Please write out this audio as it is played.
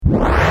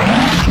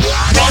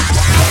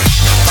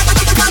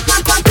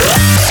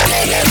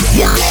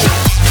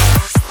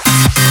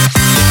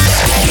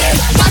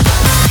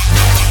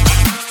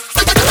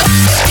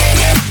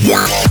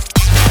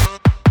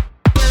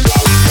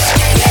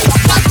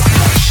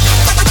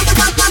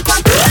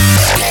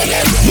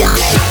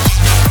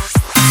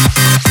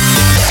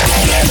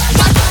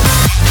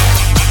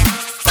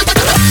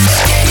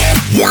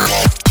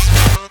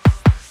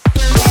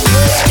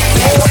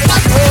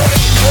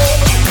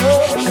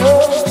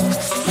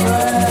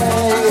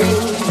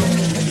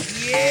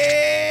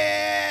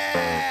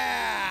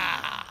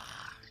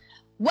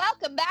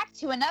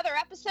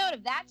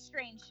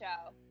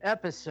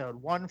episode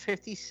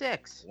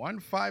 156.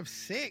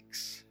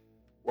 156.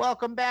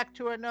 Welcome back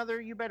to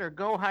another. You better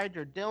go hide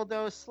your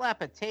dildos,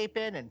 slap a tape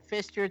in, and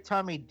fist your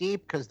tummy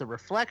deep because the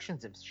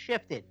reflections have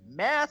shifted.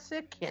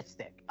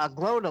 Masochistic. A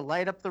glow to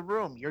light up the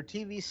room. Your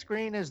TV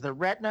screen is the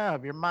retina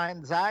of your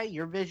mind's eye.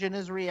 Your vision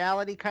is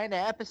reality kind of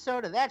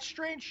episode of That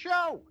Strange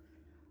Show.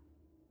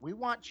 We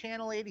want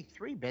Channel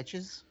 83,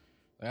 bitches.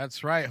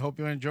 That's right. Hope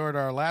you enjoyed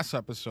our last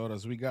episode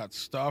as we got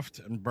stuffed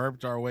and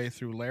burped our way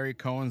through Larry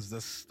Cohen's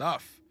The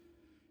Stuff.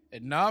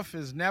 Enough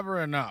is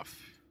never enough.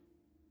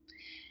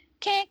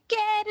 Can't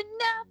get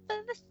enough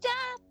of the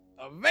stuff.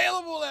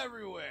 Available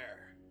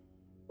everywhere.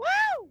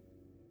 Woo!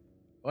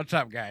 What's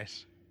up,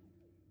 guys?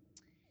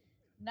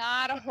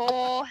 Not a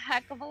whole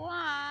heck of a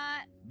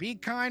lot. Be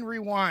kind,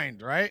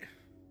 rewind, right?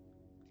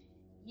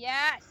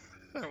 Yes.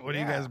 What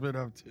have you guys been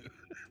up to?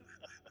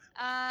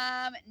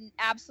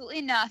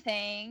 Absolutely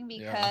nothing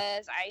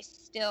because I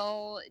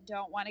still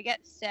don't want to get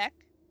sick.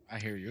 I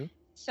hear you.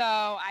 So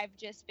I've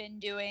just been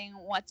doing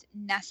what's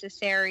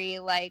necessary,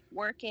 like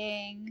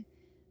working,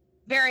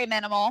 very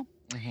minimal,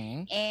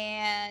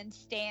 and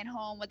staying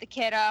home with the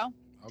kiddo.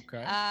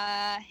 Okay.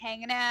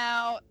 Hanging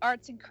out,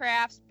 arts and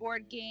crafts,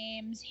 board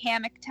games,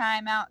 hammock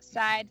time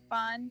outside,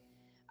 fun.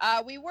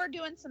 We were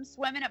doing some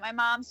swimming at my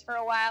mom's for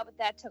a while, but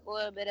that took a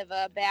little bit of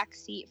a back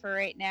seat for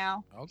right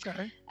now.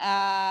 Okay.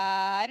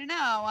 I don't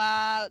know.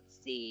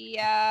 Let's see.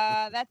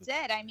 That's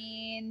it. I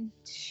mean,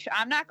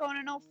 I'm not going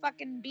to no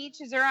fucking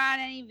beaches or on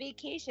any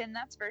vacation,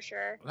 that's for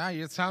sure. Now,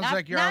 it sounds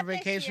like you're on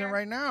vacation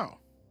right now.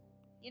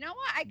 You know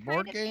what? I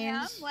kind of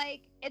am.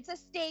 Like, it's a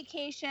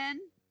staycation.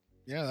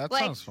 Yeah, that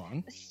sounds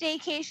fun.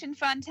 Staycation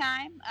fun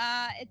time.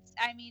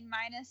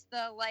 Minus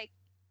the,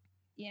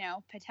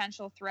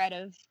 potential threat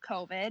of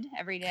COVID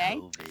every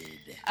day.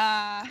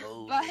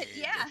 COVID. But,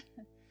 yeah.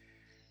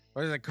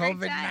 What is it,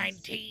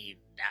 COVID-19?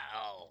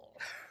 No.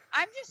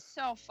 I'm just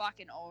so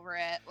fucking over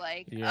it.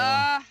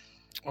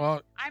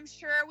 Well, I'm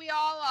sure we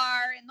all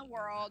are in the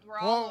world. We're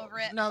all over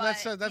it. No,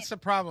 that's the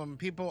problem.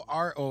 People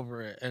are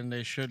over it, and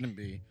they shouldn't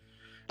be.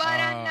 But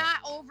I'm not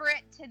over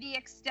it to the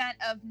extent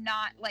of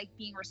not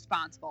being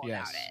responsible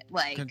about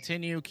it.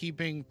 Continue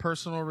keeping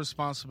personal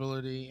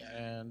responsibility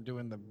and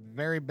doing the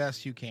very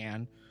best you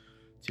can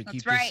to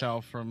keep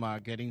yourself from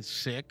getting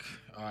sick.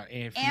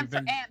 And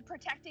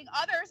protecting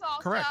others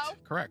also.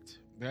 Correct.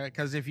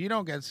 Because if you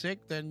don't get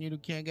sick, then you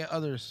can't get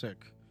others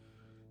sick.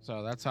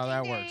 So that's how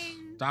that works.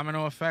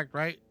 Domino effect,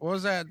 right? What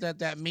was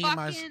that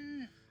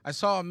meme? I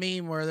saw a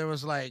meme where there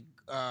was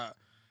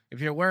if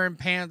you're wearing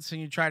pants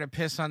and you try to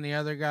piss on the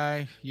other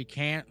guy, you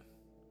can't,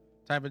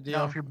 type of deal.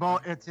 No, if you're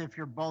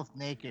both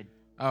naked.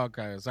 Oh,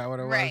 okay, is that what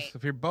it was?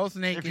 If you're both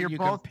naked, you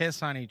can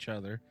piss on each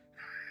other.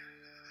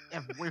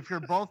 If you're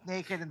both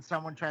naked and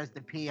someone tries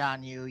to pee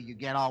on you, you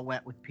get all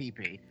wet with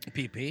pee-pee.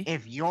 Pee-pee.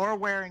 If you're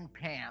wearing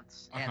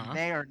pants and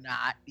they are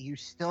not, you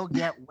still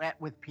get wet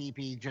with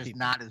pee-pee, just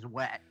not as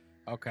wet.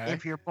 Okay.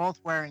 If you're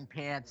both wearing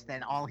pants,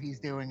 then all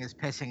he's doing is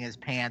pissing his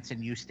pants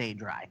and you stay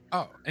dry.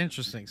 Oh,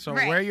 interesting. So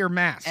wear your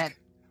mask.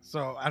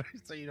 So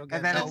you don't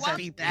get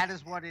that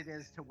is what it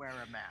is to wear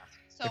a mask.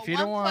 So if you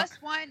 1 plus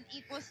 1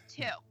 equals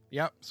 2.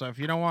 Yep. So if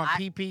you don't want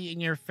pee-pee in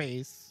your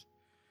face,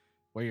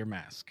 wear your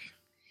mask.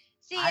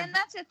 See, and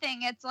that's the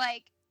thing. It's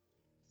sorry,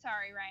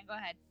 Ryan, go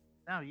ahead.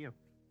 No, you.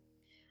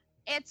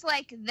 It's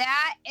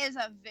that is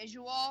a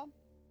visual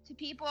to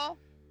people,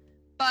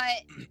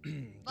 but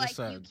you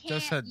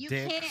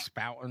can't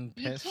spouting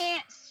piss. You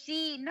can't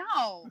see.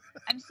 No,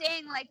 I'm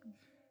saying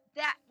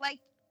that.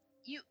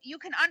 You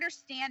can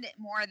understand it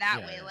more that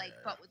way.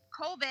 But with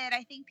COVID,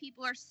 I think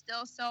people are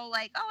still so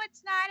oh,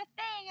 it's not a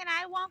thing, and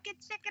I won't get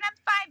sick, and I'm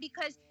fine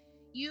because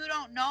you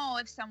don't know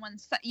if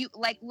someone's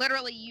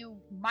literally you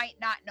might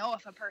not know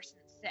if a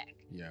person's sick.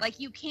 Yeah.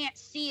 You can't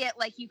see it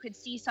like you could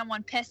see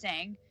someone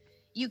pissing.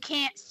 You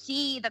can't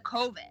see the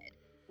COVID.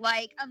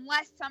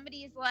 Unless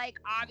somebody is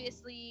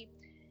obviously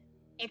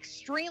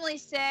extremely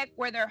sick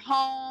where they're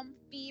home,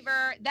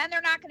 fever, then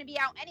they're not going to be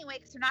out anyway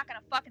because they're not going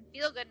to fucking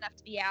feel good enough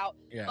to be out.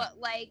 Yeah. But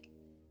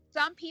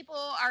some people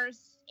are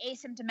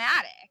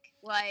asymptomatic,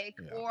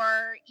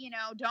 or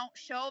don't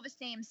show the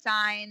same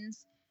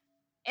signs.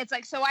 It's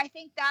so I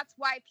think that's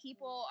why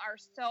people are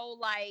so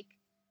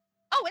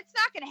oh, it's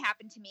not going to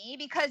happen to me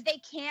because they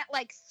can't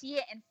see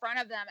it in front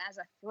of them as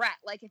a threat.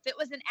 If it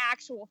was an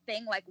actual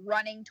thing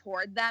running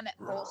toward them at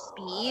full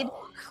speed,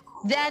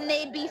 then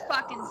they'd be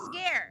fucking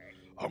scared.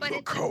 But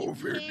it's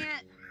COVID. You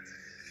can't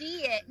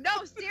see it.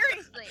 No,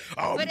 seriously.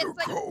 But it's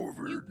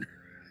COVID.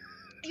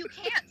 You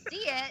can't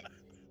see it.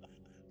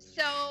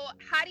 So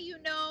how do you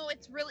know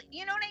it's really?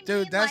 You know what I mean?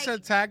 Dude, that's a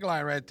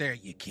tagline right there.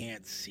 You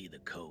can't see the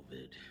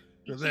COVID.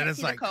 You can't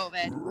see the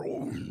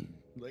COVID.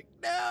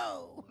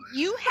 No.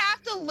 You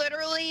have to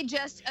literally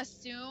just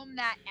assume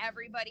that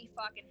everybody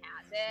fucking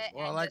has it.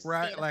 Well, and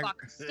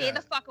stay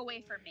the fuck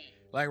away from me.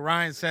 Like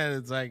Ryan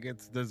said,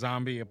 it's the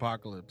zombie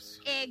apocalypse.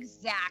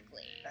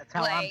 Exactly. That's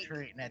how I'm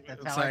treating it.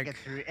 That's how I get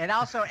through. It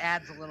also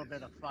adds a little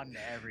bit of fun to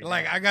everything.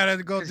 I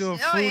gotta go do a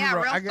food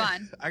run. Real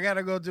fun. I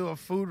gotta go do a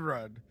food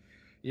run.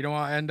 You don't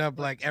want to end up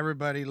like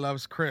Everybody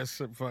Loves Chris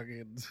and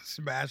fucking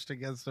smashed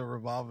against a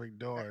revolving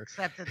door.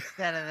 Except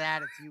instead of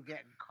that, it's you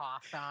getting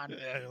coughed on.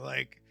 Yeah,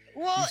 like,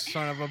 Well, you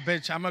son of a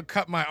bitch, I'm gonna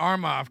cut my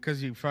arm off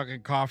because you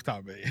fucking coughed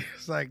on me.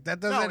 It's like that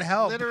doesn't it's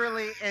help.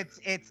 Literally,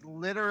 it's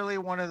literally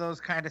one of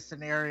those kind of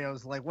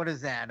scenarios. Like, what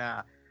is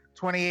that?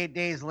 28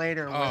 days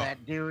later, where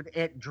that dude,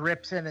 it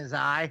drips in his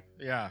eye.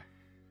 Yeah.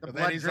 The But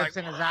blood drips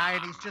in his eye,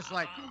 and he's just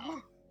like,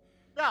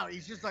 no,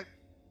 he's just like,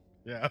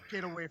 yeah.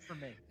 get away from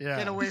me. Yeah.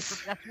 Get away from.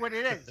 That's what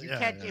it is. You Yeah,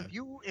 can't yeah.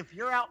 if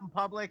you're out in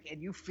public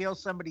and you feel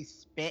somebody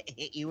spit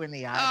hit you in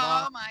the oh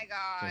eyeball. my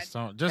god. Just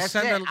don't. that's Just it.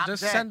 send a I'm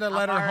just dead. send a I'm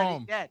letter already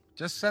home. dead.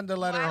 Just send a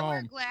letter I wear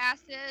home.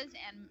 glasses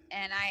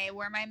and I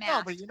wear my mask.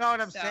 No, but you know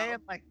what I'm so- saying?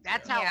 Like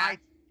that's how Yeah. I.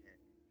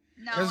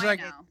 No, It's I like-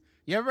 know.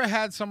 You ever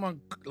had someone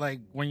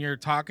like when you're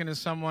talking to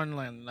someone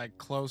like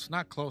close,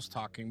 not close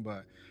talking,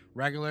 but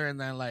regular, and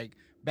then like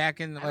back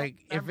in I don't like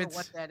if remember it's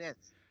what that is.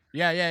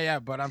 yeah,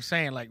 but I'm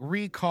saying like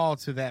recall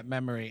to that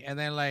memory, and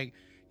then like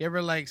you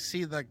ever like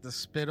see like the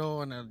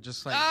spittle and it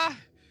just like Ah,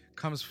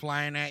 comes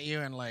flying at you,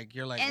 and like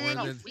you're like, and where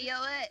then you did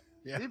feel it.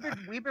 yeah.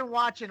 We've been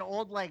watching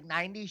old like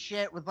 '90s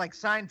shit with like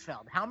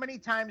Seinfeld. How many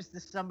times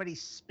does somebody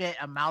spit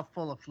a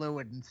mouthful of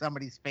fluid in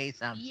somebody's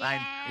face on Yeah.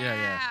 Seinfeld?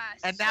 Yeah.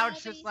 And now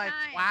it's just like,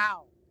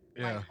 wow,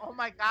 Yeah. like, oh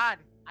my god,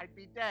 I'd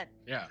be dead.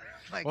 Yeah.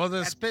 Like, Well, the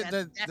that's- spit,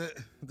 that's-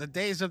 the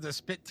days of the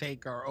spit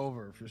take are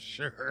over for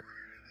sure.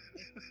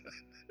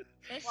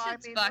 This Well, I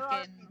shit's mean,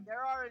 fucking.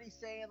 they're already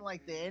saying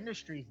like the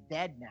industry's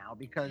dead now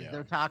because Yeah.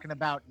 they're talking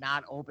about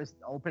not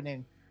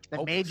opening. The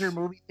Opus. major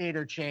movie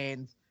theater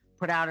chains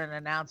put out an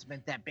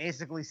announcement that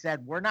basically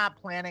said we're not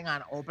planning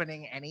on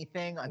opening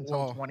anything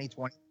until Whoa.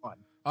 2021.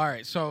 All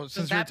right, so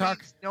So since we're that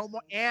talking, means no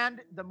more, and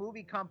the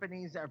movie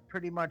companies are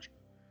pretty much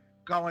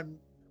going.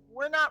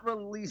 We're not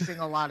releasing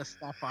a lot of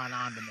stuff on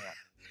demand.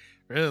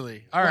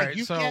 really, all Like, right,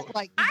 you so get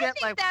like you I get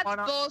think like that's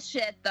one-off-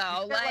 bullshit,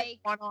 though. you get, Like,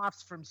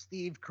 one-offs from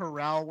Steve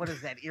Carell. What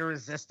is that?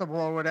 Irresistible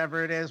or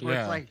whatever it is. Where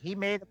Yeah. it's like he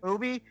made a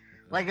movie.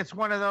 Like it's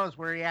one of those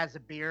where he has a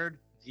beard.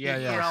 Yeah,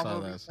 Steve yeah, I Carell saw that,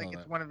 movies, I like saw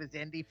it's that. one of his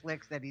indie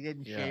flicks that he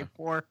didn't Yeah. shave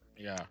for.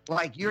 yeah,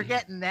 Like you're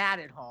getting that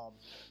at home,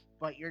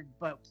 but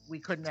we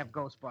couldn't have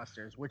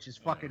Ghostbusters, which is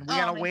fucking. We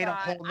gotta oh my wait God, a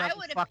whole I nother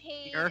would have fucking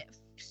paid year.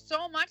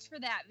 so much for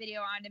that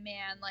video on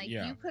demand. Like,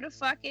 Yeah. you could have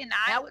fucking.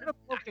 I That would would have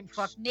have fucking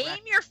fucking. name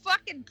your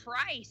fucking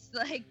price.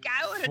 Like,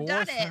 I would have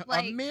done it.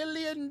 Like, $1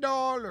 million.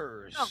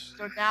 No,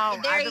 so now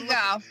there I've you been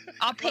go. looking-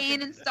 I'll pay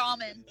in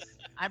installments.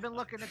 I've been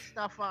looking at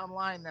stuff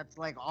online that's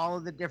like all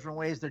of the different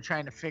ways they're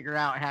trying to figure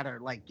out how to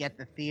like get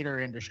the theater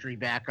industry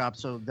back up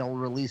so they'll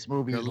release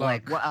movies Good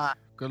like luck.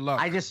 Good luck.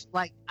 I just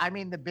like I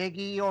mean the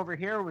biggie over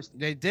here was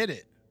They did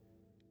it.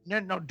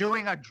 no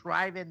doing a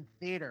drive-in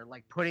theater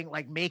like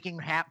making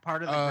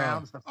part of the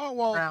grounds the Oh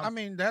well, grounds. I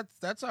mean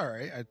that's all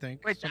right. I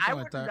think which something I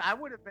like would that. I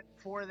would have been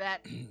for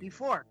that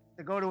before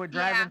to go to a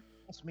drive-in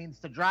house means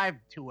to drive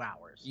 2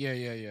 hours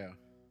Yeah.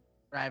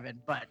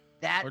 drive-in but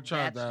that's Which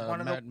are the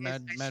one of the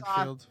ways I saw.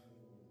 Medfield?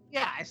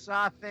 Yeah, I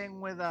saw a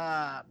thing with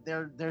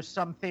there's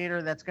some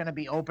theater that's going to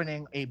be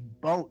opening a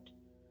boat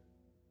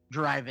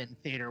drive-in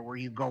theater where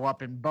you go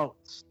up in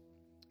boats.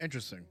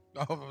 Interesting.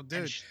 Oh, And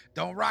dude, sh-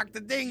 don't rock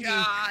the dinghy.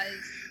 Guys.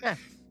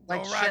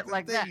 like Don't rock shit the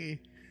like that. dinghy.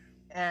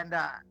 And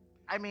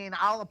I mean,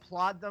 I'll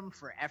applaud them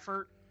for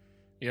effort,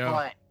 Yeah.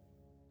 but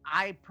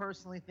I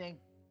personally think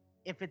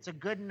if it's a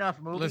good enough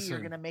movie, Listen. you're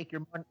going to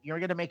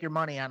make your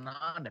money on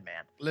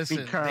demand. Listen,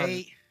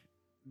 because-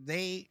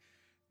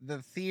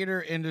 the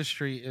theater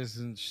industry is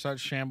in such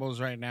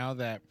shambles right now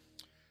that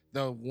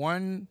the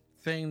one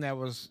thing that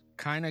was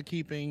kind of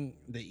keeping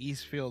the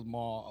Eastfield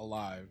Mall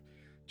alive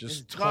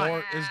just It's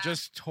gone.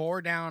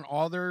 tore down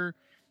all their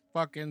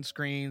fucking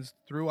screens,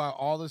 threw out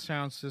all the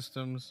sound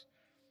systems.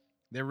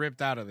 They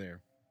ripped out of there.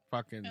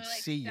 Fucking They're like,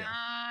 see ya.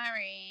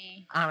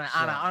 sorry. On an So-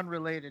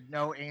 unrelated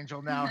note,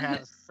 Angel now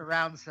has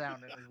surround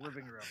sound in his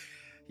living room.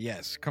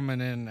 Yes,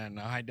 coming in and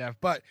high def.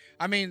 But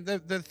I mean,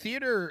 the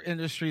theater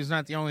industry is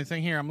not the only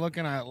thing here. I'm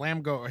looking at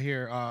Lamgo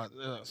here.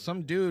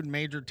 Some dude,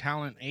 major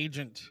talent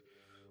agent,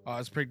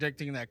 is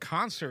predicting that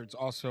concerts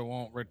also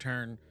won't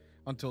return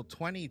until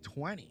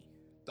 2020.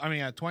 I mean,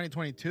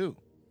 2022.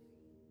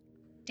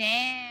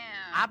 Damn.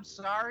 I'm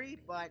sorry,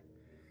 but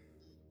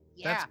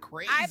yeah. That's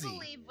crazy. I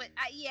believe what.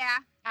 Yeah.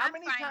 How I'm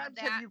many fine times with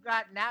that. have you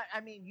gotten out? I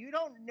mean, you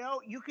don't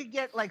know. You could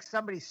get like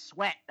somebody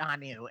sweat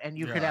on you, and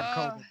you could Yeah.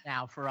 have COVID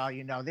now, for all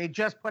you know. They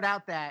just put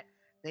out that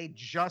they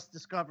just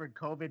discovered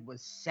COVID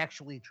was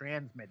sexually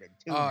transmitted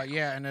too. Oh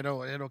yeah, and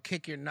it'll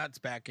kick your nuts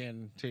back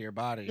into your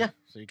body. Yeah.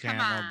 So you can't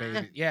Come have no on.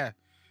 baby. Yeah.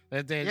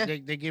 They, Yeah.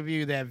 they give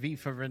you that V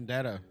for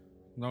Vendetta.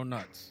 No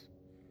nuts.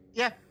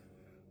 Yeah.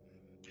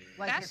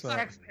 Like That's it's So-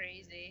 fucking sex.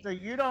 crazy. So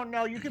you don't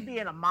know. You could be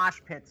in a mosh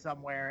pit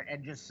somewhere,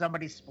 and just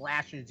somebody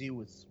splashes you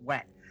with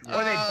sweat,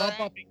 or they Oh, bump that-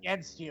 up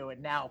against you,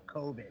 and now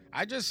COVID.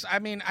 I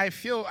mean, I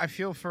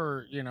feel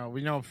for,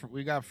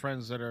 we got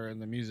friends that are in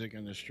the music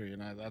industry,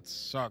 and that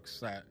sucks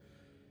that,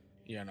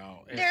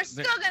 There's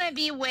still gonna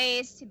be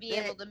ways to be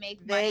They- able to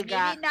make they money.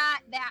 got- Maybe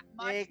not that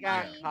They much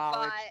got money,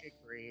 college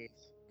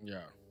but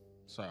yeah.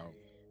 So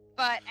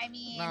But I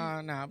mean,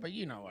 no, but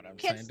you know what I'm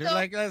can saying, dude. still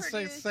Like it's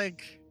produce-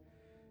 like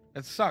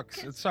it sucks.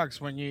 Can- It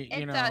sucks when you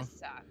it know does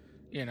suck.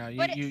 you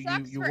But it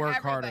sucks you for work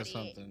hard at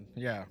everybody. something.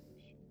 Yeah.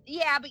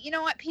 Yeah, but you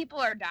know what? People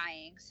are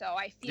dying, so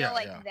I feel Yeah,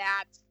 like yeah.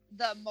 that's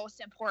the most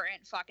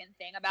important fucking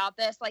thing about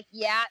this. Like,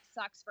 yeah, it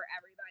sucks for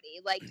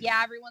everybody. Like, yeah,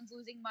 everyone's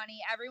losing money,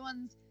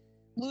 everyone's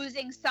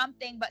losing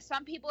something, but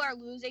some people are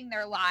losing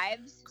their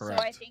lives. So I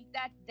Correct. think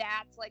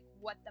that's like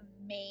what the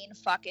main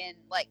fucking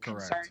like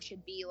concern Correct.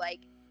 should be, like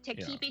to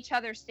Yeah. keep each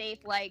other safe.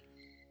 Like,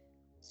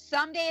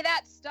 someday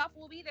that stuff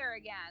will be there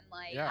again.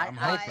 Like, Yeah, I, I'm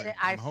I hoping. say,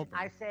 I'm hoping.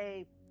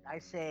 I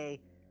say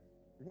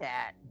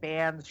that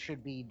bands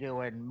should be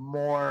doing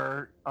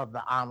more of the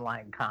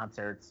online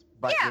concerts.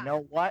 But Yeah. you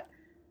know what?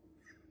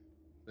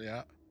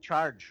 Yeah.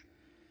 Charge.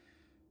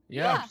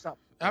 Yeah. Charge something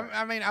for it.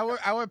 I mean,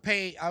 I would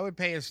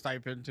pay a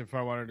stipend if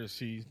I wanted to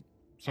see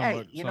somebody.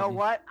 Hey, you know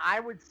what? I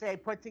would say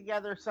put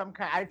together some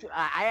kind.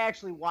 I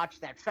actually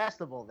watched that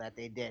festival that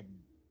they did.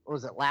 What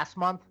was it last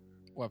month?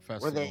 What Where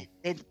festival?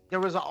 there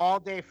was an all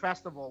day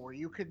festival where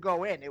you could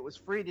go in. It was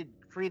free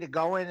to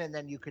go in, and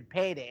then you could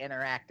pay to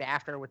interact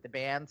after with the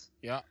bands,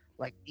 Yeah.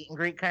 like meet and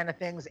greet kind of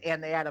things.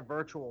 And they had a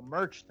virtual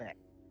merch thing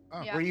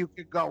Oh. Yeah. where you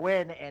could go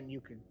in and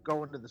you could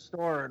go into the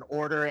store and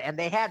order. And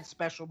they had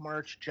special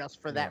merch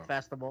just for that Yeah.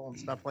 festival and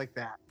stuff like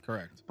that.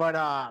 Correct. But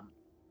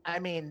I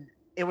mean,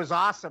 it was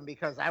awesome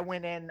because I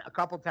went in a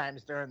couple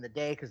times during the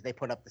day because they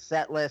put up the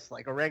set list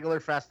like a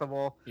regular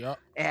festival Yep.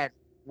 and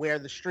where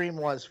the stream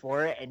was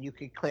for it, and you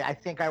could click. I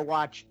think I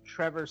watched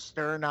Trevor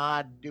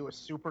Sternod do a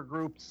super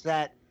group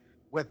set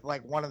with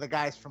like one of the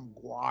guys from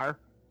Guar.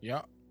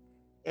 Yep.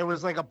 It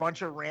was like a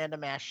bunch of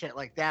random ass shit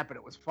like that, but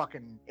it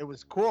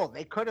was cool.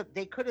 They could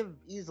have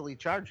easily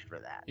charged for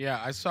that. Yeah,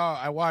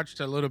 I watched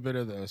a little bit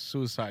of the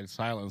Suicide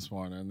Silence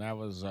one, and that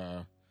was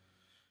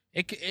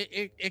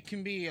it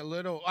can be a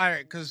little all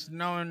right because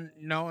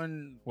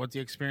knowing what the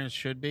experience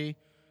should be,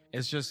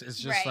 it's just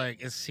Right.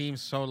 like it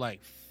seems so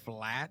like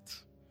flat.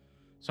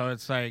 So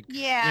it's like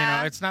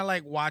Yeah. it's not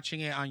like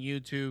watching it on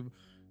YouTube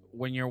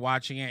when you're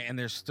watching it and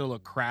there's still a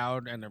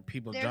crowd and there are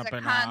people There's a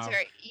jumping off.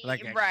 concert,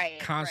 Like a right?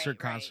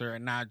 concert, right.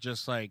 and not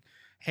just like,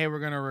 hey, we're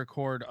gonna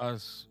record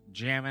us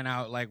jamming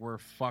out like we're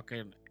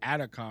fucking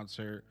at a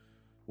concert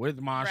with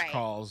mosh Right.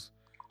 calls,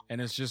 and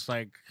it's just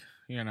like,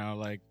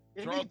 like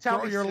Didn't throw, you tell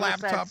throw me your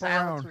Suicide laptop Silence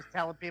around. was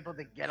telling people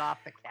to get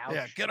off the couch?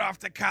 Yeah, get off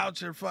the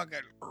couch and fucking.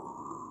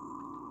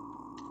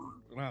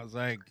 And I was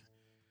like,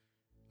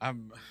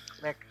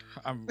 Click,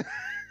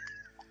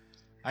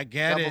 I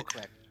get double it.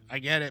 click. I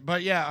get it.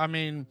 But yeah, I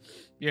mean,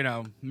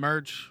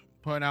 merch,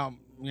 putting out,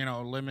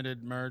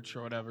 limited merch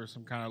or whatever,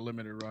 some kind of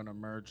limited run of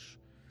merch.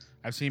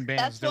 I've seen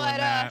bands That's doing what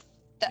that.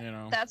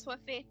 th- That's what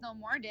Faith No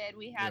More did.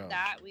 We had Yeah.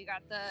 that. We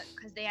got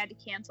because they had to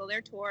cancel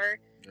their tour,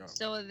 Yeah.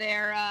 so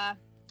their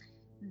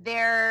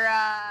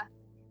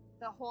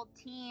the whole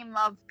team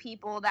of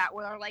people that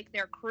were like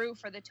their crew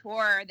for the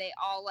tour, they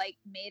all like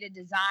made a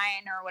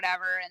design or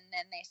whatever, and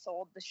then they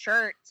sold the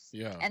shirts.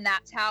 Yeah. And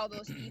that's how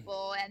those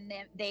people and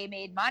they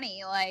made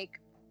money,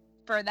 like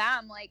for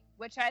them, like,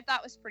 which I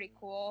thought was pretty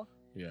cool.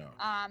 Yeah.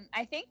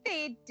 I think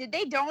they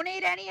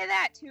donate any of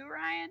that too,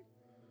 Ryan?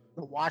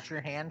 The wash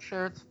your hand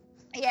shirts.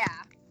 Yeah.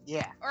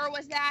 Yeah. Or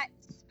was that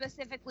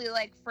specifically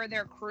like for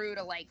their crew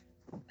to like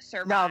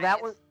survive? No,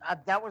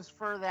 that was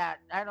for that.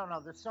 I don't know.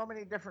 There's so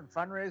many different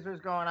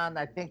fundraisers going on.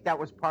 I think that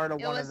was part of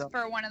It one was of the.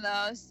 for one of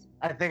those.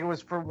 I think it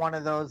was for one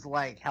of those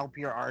like help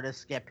your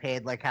artists get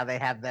paid, like how they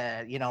have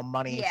the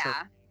money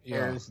Yeah.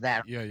 shares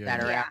that Yeah.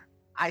 that are Yeah. out.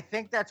 I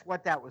think that's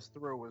what that was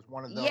through. Was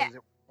one of those Yeah.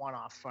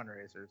 one-off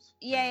fundraisers.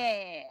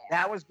 Yeah.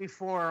 That was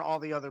before all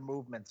the other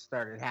movements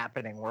started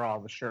happening, where all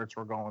the shirts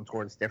were going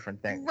towards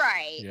different things.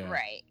 Right. Yeah.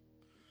 Right.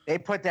 They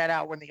put that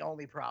out when the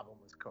only problem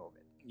was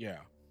COVID. Yeah.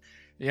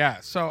 Yeah.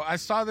 So I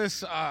saw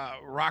this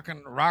Rock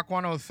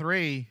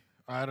 103.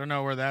 I don't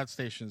know where that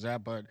station's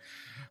at, but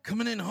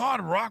coming in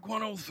hard, Rock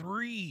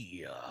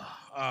 103.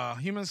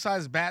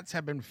 Human-sized bats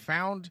have been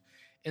found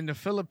in the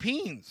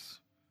Philippines.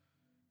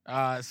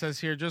 It says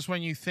here, just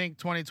when you think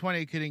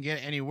 2020 couldn't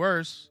get any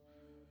worse,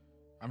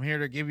 I'm here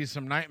to give you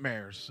some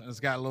nightmares. And it's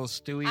got a little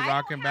Stewie I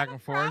rocking don't back have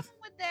and a forth. problem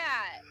with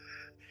that.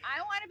 I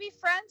want to be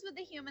friends with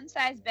the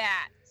human-sized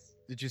bats.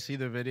 Did you see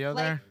the video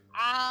Like, there?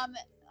 I'm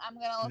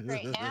gonna look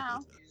right now.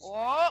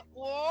 Oh,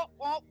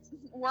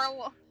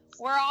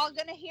 we're all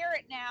gonna hear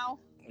it now.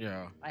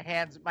 Yeah. My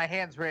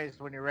hands raised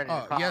when you're ready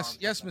to Oh, call. yes, them.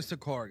 yes, Mr.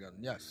 Corrigan.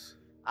 Yes.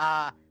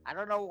 I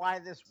don't know why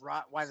this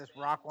Rock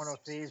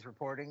 103 is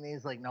reporting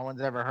these. Like no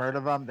one's ever heard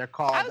of them. They're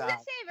called. I was gonna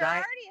say they're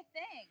giant- already a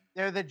thing.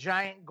 They're the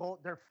giant gold.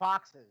 They're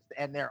foxes,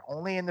 and they're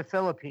only in the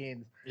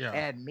Philippines. Yeah.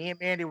 And me and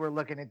Mandy were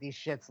looking at these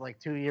shits like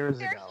 2 years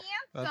They're ago.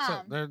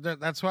 handsome.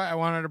 That's why I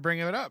wanted to bring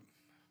it up.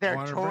 They're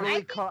wanted to totally. I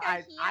think they're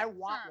I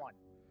want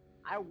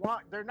handsome.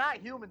 one. They're not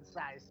human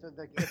sized, so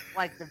it's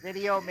like the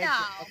video makes No.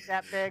 it look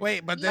that big.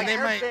 Wait, but then Yeah.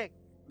 they might, big.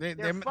 they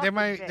They're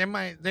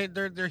might,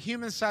 fucking they're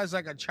human size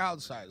like a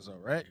child size though,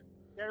 right?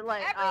 They're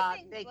like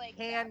Everything's they like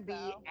can that, be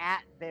though.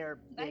 at their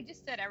I big.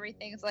 just said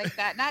everything's like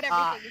that. Not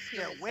everything is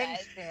Their human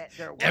size. wingspan.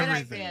 Their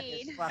Everything.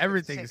 wingspan is fucking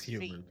Everything is 6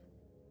 feet. human.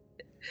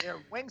 Their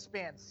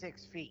wingspan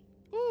 6 feet.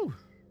 Ooh.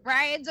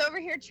 Ryan's over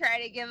here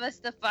trying to give us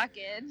the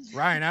fucking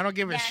Ryan, I don't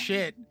give a Yeah.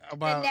 shit the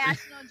about.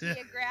 National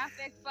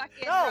Geographic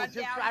fucking No, rundown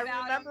just I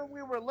about remember 'em.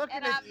 we were looking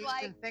And at I'm these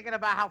like- and thinking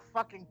about how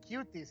fucking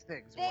cute these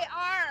things They were.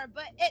 are,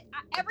 but They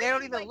don't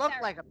everything's even like look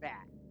that. like a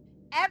bat.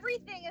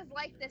 Everything is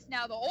like this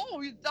now.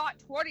 You thought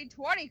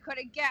 2020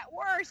 couldn't get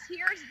worse.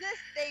 Here's this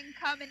thing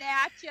coming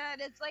at you,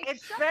 and it's like,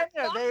 It's shut been the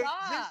there. fuck They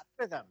exist up.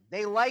 for them.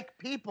 They like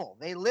people.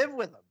 They live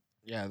with them.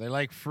 Yeah, they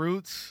like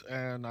fruits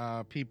and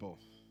people.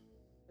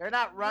 They're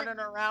not running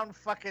around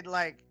fucking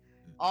like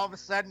all of a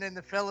sudden in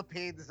the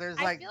Philippines there's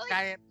I like feel like-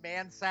 giant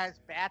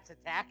man-sized bats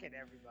attacking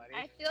everybody.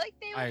 I feel like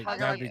they I- would Fucking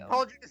that'd hug be- you.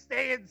 told you to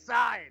stay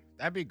inside.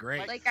 That'd be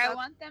great. Like I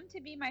want them to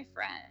be my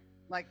friend.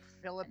 Like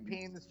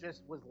Philippines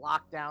just was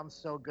locked down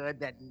so good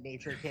that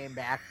nature came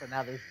back, so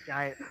now there's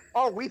giant.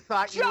 Oh, we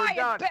thought you were Giant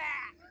done. bats.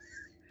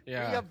 We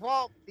yeah,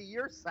 evolved to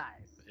your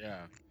size.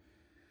 yeah.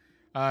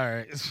 All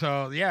right,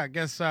 so yeah, I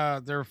guess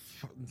they're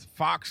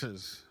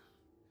foxes.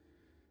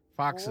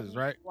 Foxes, Golden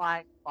right?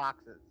 Flying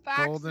foxes.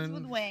 Foxes Golden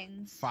with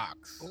wings.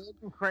 Fox.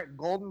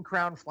 Golden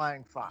crown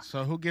flying fox.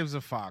 So who gives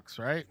a fox,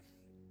 right?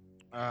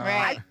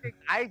 Right. I think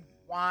I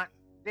want,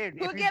 dude.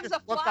 Who if you gives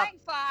just a look up- flying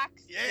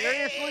fox?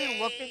 Seriously,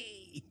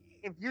 looking-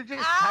 If you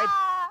just type,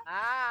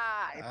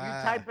 Ah! if you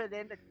Ah. type it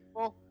into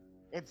Google,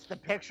 it's the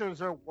pictures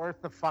are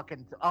worth the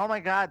fucking. Oh my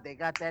god, they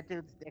got that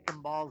dude's dick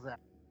and balls out.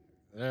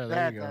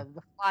 There you go.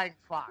 The flying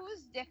fox.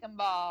 Who's dick and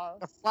balls?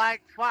 The flying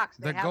fox.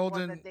 They The have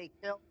golden- one that they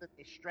killed and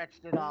they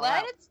stretched it all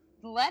Let out.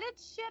 it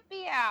shit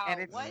be out.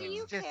 And it's What do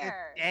you just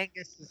care?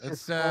 Angus is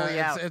It's just fully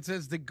out.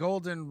 it's the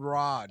golden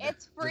rod.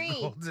 It's The free.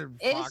 golden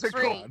It is fox The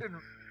free. rod.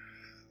 golden-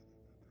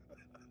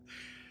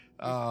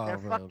 Oh, They're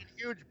man. fucking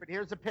huge, but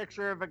here's a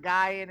picture of a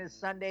guy in his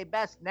Sunday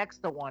best next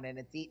to one, and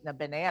it's eating a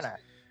banana.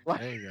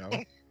 There you go.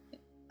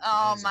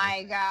 Oh Amazing.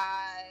 my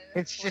god.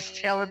 It's just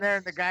chilling there,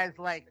 and the please. guy's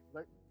like,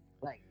 look,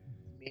 like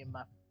me and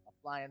my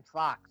flying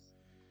fox.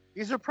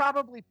 These are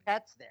probably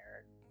pets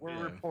there. We're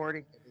Yeah.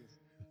 reporting it is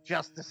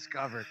just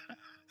discovered.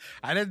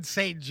 I didn't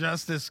say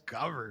just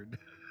discovered.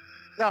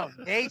 No,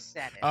 they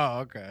said it. Oh,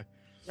 okay.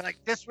 They're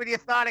like, this when you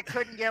thought it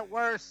couldn't get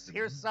worse.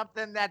 Here's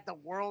something that the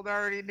world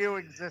already knew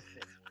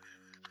existed.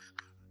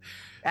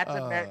 That's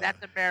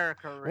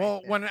America, right?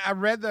 Well, there. when I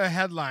read the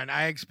headline,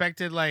 I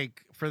expected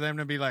like for them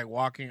to be like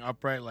walking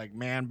upright, like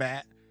Man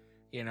Bat,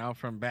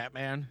 from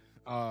Batman.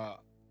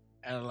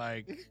 And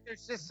like, You think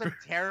there's just some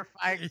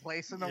terrifying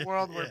place in the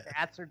world where Yeah.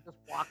 bats are just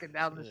walking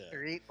down the Yeah.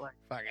 street like,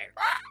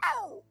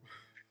 fucking.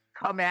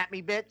 come at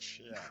me,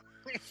 bitch.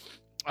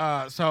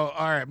 Yeah. So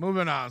all right,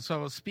 moving on.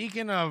 So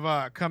speaking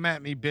of come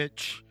at me,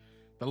 bitch,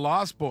 the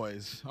Lost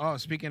Boys. Oh,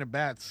 speaking of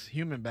bats,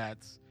 human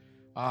bats.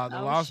 The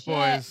Oh, Lost shit.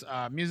 Boys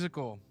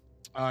musical,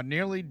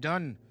 nearly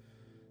done.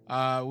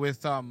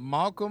 With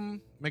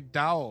Malcolm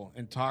McDowell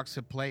in talks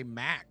to play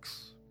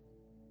Max.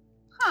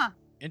 Huh.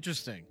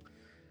 Interesting.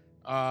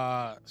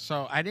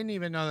 So I didn't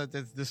even know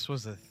that this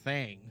was a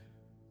thing.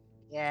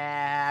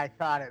 Yeah, I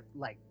thought it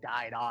like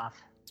died off.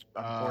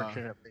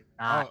 Unfortunately,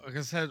 not. Oh, like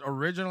I said,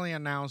 originally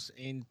announced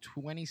in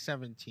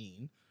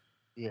 2017.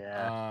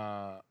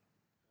 Yeah.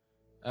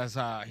 As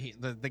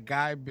the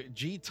guy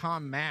G.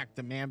 Tom Mack,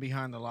 the man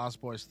behind the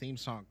Lost Boys theme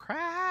song,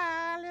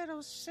 "Cry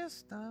Little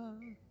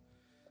Sister,"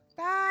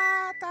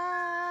 da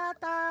da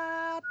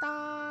da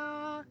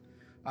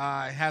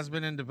da. Has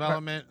been in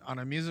development on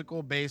a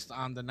musical based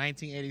on the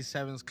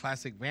 1987's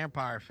classic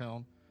vampire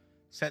film,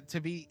 set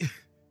to be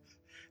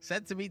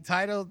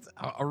titled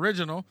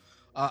original,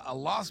 "A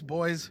Lost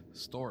Boys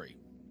Story,"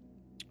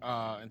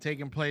 and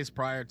taking place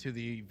prior to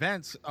the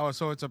events. Oh,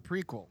 so it's a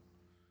prequel.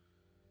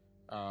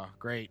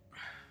 Great.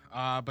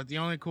 But the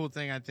only cool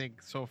thing I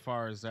think so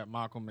far is that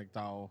Malcolm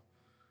McDowell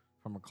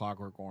from A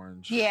Clockwork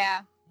Orange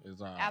Yeah. is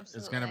going to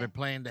absolutely. be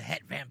playing the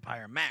head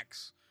vampire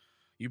Max.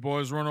 You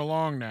boys run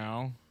along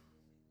now.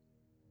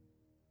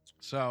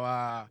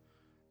 So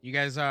you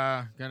guys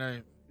are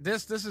gonna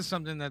this is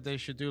something that they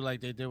should do like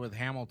they did with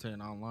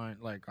Hamilton online,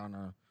 like on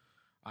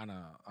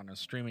a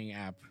streaming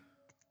app.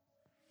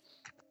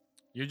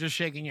 You're just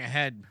shaking your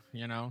head,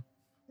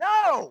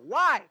 No,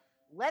 why?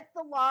 Let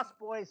the Lost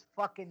Boys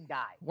fucking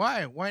die.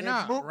 Why? Why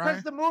not? Because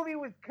Right? the movie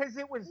was because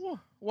it was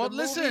Well, the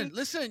listen.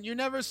 movie- You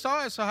never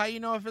saw it, so how you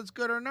know if it's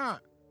good or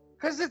not?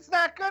 because it's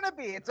not gonna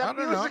be. It's I a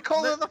don't know.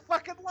 musical Let- of the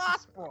fucking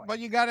Lost Boys. But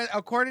you got to,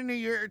 according to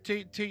your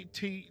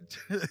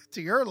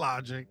to your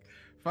logic,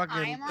 fucking,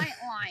 I might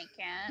like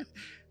it.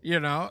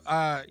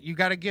 you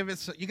got to give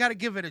it. You got to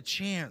give it a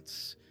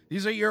chance.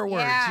 These are your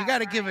words. Yeah, You got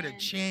to give it a Ryan.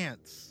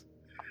 chance.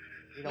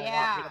 You don't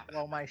want me Yeah. to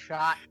blow my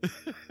shot.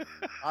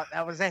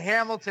 That was a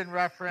Hamilton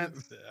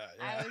reference.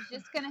 I was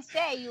just gonna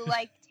say you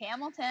liked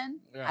Hamilton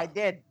Yeah. I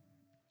did.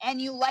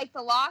 and you like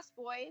the Lost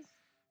Boys.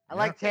 I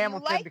liked So you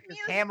Hamilton like because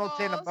Hamilton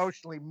musicals.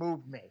 emotionally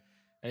moved me.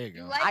 There you You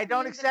go. like I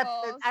don't accept.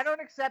 musicals. I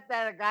don't accept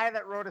that a guy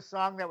that wrote a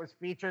song that was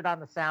featured on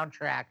the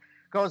soundtrack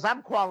goes,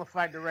 "I'm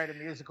qualified to write a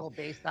musical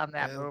based on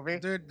that movie."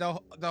 Dude,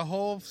 the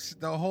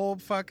whole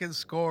fucking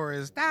score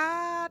is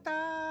da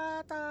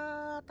da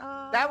da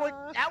da. That would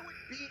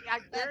be. I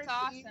That's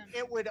guarantee awesome.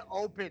 it would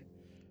open.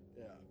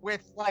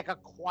 with like a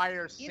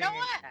choir singing. You know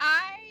what?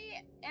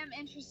 I am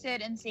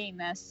interested in seeing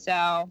this,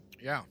 so.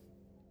 Yeah.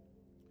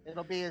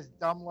 It'll be as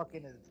dumb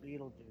looking as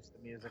Beetlejuice, the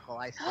musical.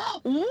 I said.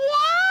 What?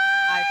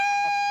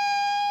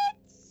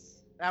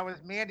 That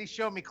was Mandy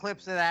showed me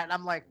clips of that, and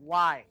I'm like,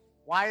 why?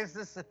 Why is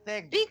this a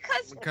thing?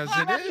 Because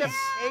fuck it is.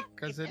 yeah.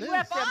 Because it you is.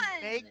 have to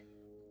Fun.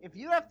 if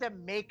you have to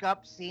make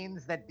up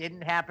scenes that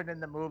didn't happen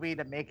in the movie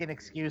to make an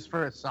excuse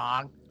for a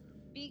song,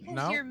 Because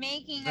No, you're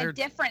making they're- a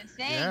different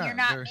thing. yeah, you're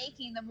not they're-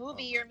 making the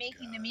movie. Oh You're my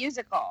making God. the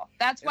musical.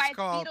 That's why It's it's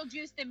called-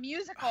 Beetlejuice the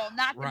musical,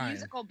 not the Ryan.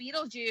 musical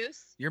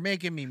Beetlejuice. You're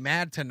making me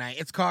mad tonight.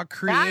 It's called Not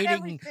creating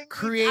everything I'm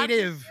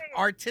creative, just saying,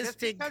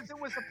 artistic. Just because it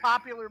was a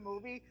popular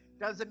movie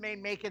doesn't mean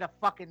make it a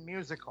fucking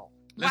musical.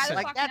 Listen, Why the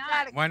Like fuck that's not?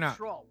 out of Why not?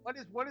 control.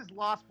 What is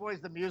Lost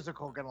Boys the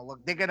musical gonna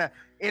look? They're gonna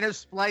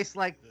intersplice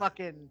like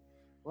fucking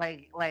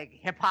like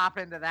hip hop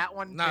into that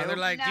one no, too. they're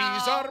like, No.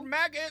 these are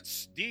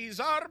maggots.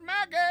 These are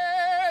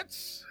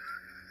maggots.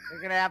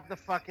 They're gonna have the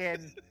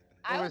fucking.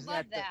 I what would was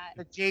love The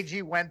that.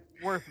 J.G.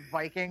 Wentworth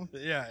Viking.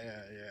 Yeah.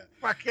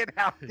 Fucking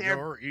out there.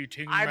 You're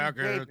eating I'm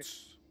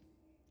maggots.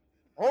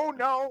 Oh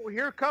no,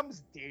 here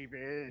comes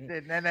David.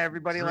 And then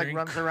everybody like Drink.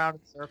 runs around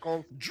in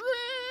circles. Drink.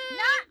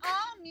 Not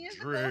all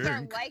musicals are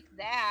Drink. like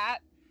that.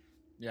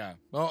 Yeah.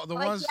 Well, the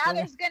Like, ones. yeah, the-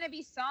 there's gonna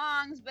be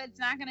songs, but it's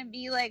not gonna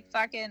be like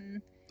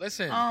fucking.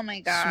 listen. Oh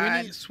my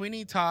god.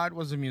 Sweeney Todd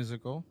was a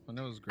musical, and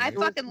it was great. I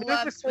fucking Music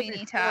love was Sweeney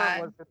before it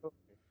Todd. was the movie.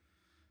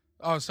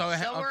 oh, so,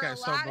 So were okay, a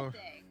so lot bo- of oh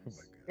things. my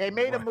God. They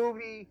made a Why-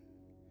 movie.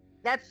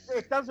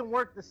 It doesn't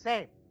work the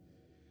same.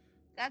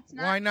 That's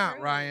not. Why not,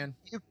 true. Ryan?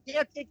 You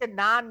can't take a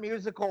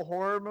non-musical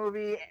horror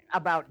movie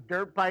about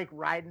dirt bike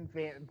riding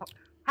fan.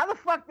 How the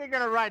fuck they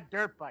gonna ride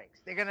dirt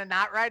bikes? They're gonna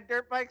not ride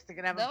dirt bikes. They're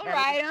gonna have. They'll a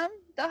ride them.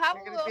 They'll have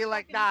They're a gonna little be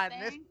like, fucking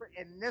nah. thing.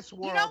 In this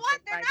world. You know what?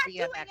 they They're ride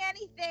not doing BMX.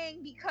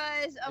 anything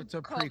because of It's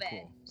a COVID.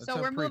 prequel. It's So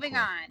a we're moving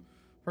prequel. on.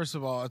 First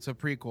of all, it's a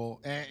prequel,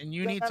 and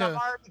you So need then to. I'm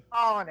already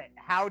calling it.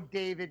 How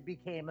David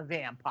became a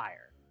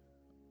vampire.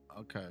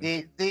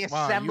 Okay. The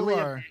Wow, assembly you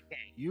of are that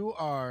game. you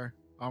are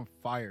on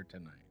fire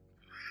tonight.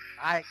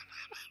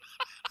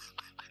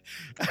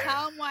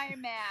 Tell them why you're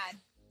mad.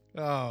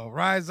 Oh,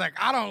 Ryan's like,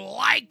 I don't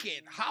like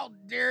it. How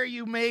dare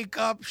you make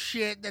up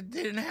shit that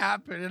didn't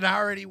happen and I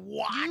already You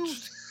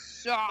watched?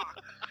 suck.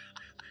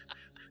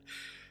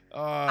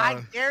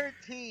 I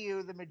guarantee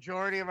you, the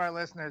majority of our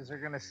listeners are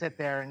gonna sit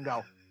there and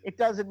go, "It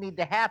doesn't need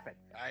to happen."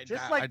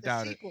 Just like I the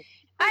doubt it. sequel.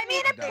 I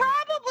mean, it doubt it.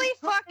 probably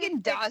Who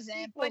fucking thinks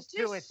doesn't. But sequels just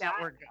to it that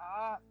shut were good?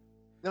 up.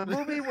 The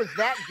movie was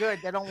that good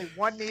that only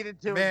one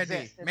needed to Mandy,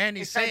 exist. And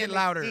Mandy, they say tried it to make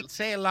louder. sequels.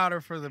 Say it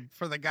louder for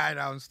the guy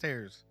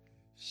downstairs.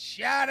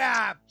 Shut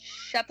up.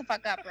 Shut the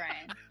fuck up,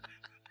 Ryan.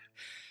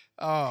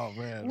 Oh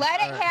man. Let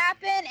it All right.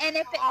 happen, and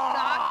if it sucks,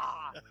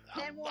 Ah!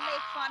 then we'll make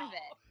fun of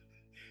it.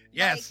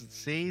 Yes.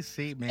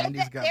 See,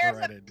 Mandy's got the There's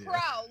right a idea.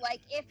 pro.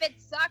 Like, if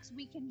it sucks,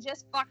 we can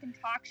just fucking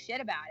talk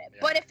shit about it.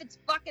 But if it's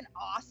fucking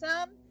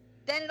awesome,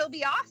 then it'll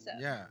be awesome.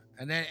 Yeah,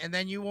 and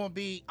then you won't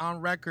be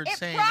on record It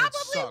saying probably it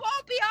sucks.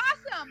 won't be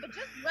awesome, but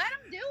just let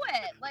them do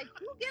it. Like,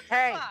 who gives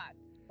Hey. a fuck?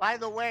 By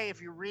the way,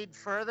 if you read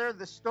further,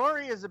 the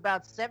story is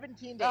about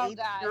 17 to Oh,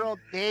 18-year-old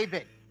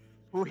David,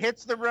 who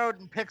hits the road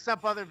and picks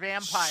up other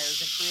vampires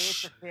and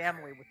creates a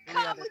family with three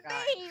Come other with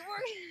guys. me.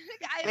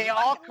 I They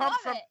all fucking come love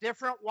from it.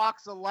 different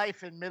walks of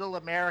life in Middle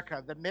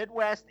America, the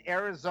Midwest,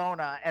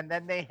 Arizona, and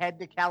then they head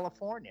to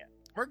California.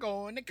 We're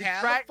going to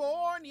try-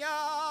 California.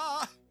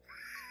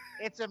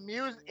 It's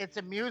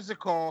a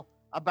musical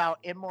about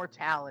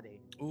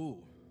immortality.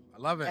 Ooh, I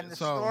love it. And the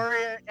so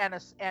story and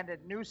a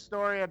new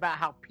story about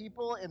how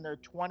people in their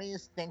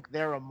 20s think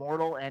they're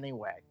immortal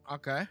anyway.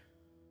 okay,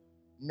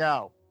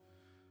 No.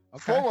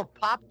 okay. Full of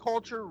pop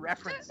culture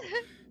references.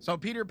 So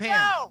Peter Pan,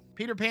 No!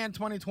 Peter Pan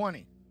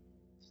 2020.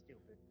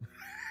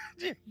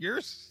 Stupid.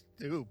 You're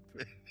stupid.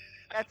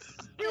 That's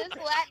Just stupid.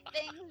 let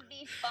things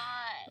be fun.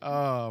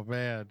 Oh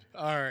man.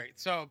 All right.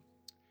 So,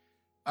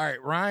 all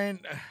right, Ryan.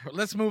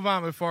 Let's move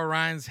on before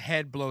Ryan's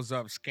head blows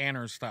up,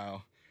 scanner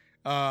style.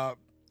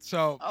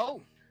 So,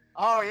 Oh.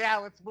 Oh yeah,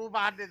 let's move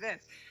on to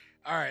this.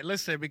 all right,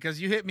 listen, because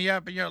you hit me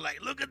up and you're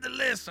like, look at the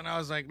list, and I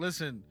was like,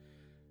 listen,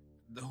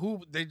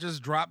 they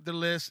just dropped the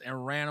list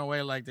and ran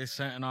away like they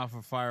setting off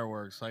of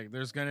fireworks. Like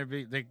there's gonna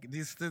be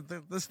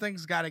this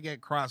thing's got to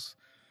get cross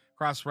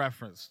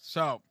referenced.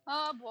 So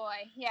Oh boy.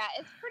 Yeah,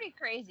 it's pretty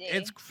crazy.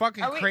 it's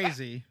fucking Are we-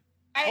 crazy.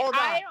 Hold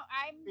on. I'm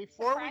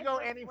Before we surprised go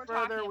we're- any we're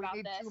further, talking we about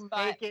need this, to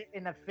but- make it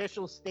an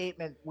official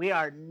statement. We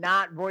are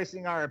not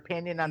voicing our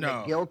opinion on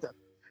No.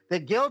 the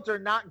guilt or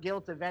not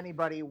guilt of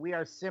anybody. We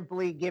are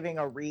simply giving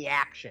a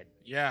reaction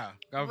Yeah,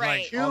 of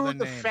Right. like all to the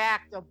the names.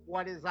 fact of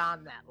what is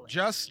on that list.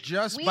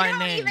 Just we by don't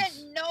names.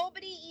 even.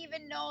 Nobody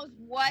even knows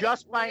what.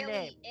 Just it by really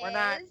name.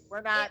 Is.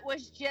 We're not- It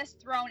was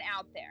just thrown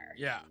out there.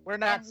 Yeah. We're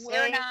not and we're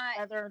saying not-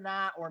 whether or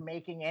not or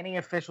making any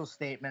official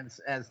statements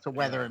as to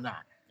whether Yeah. or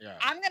not. Yeah.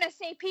 I'm gonna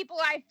say people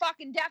I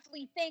fucking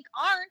definitely think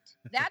aren't.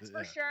 That's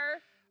for Yeah. sure.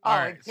 All Oh,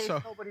 right, in case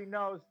so- nobody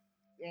knows,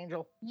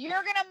 Angel.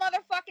 You're gonna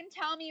motherfucking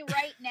tell me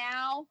right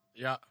now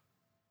Yeah.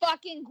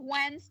 fucking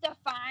Gwen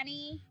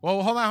Stefani.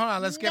 Well, hold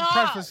on. Let's No.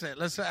 preface it.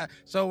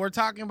 So we're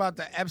talking about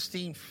the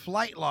Epstein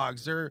flight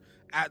logs. They're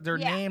Yeah.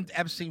 named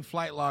Epstein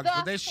flight logs, The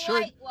but they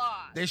flight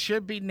log.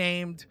 should be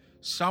named.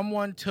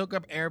 Someone took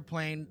up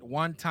airplane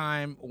one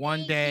time,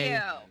 one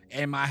day,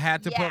 and I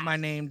had to put my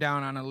name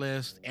down on a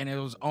list, and it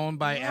was owned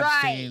by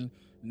Epstein,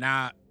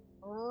 not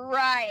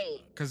right.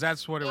 because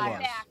that's what it was.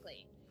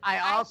 Exactly.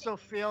 I also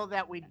feel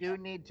that we do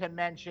need to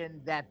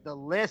mention that the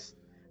list,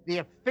 the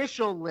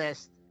official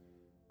list,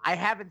 I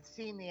haven't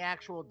seen the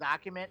actual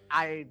document.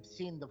 I've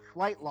seen the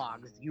flight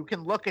logs. You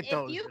can look at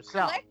those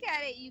yourself. If you click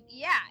at it,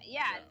 yeah.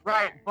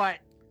 Right, but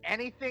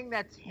anything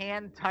that's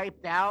hand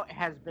typed out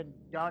has been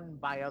done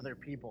by other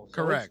people.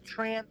 So Correct.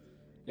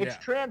 It's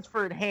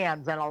transferred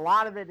hands, and a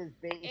lot of it is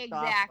based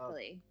off of,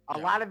 a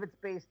lot of it's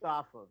based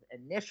off of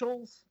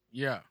initials.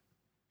 Yeah.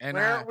 And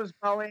where it was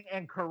going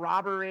and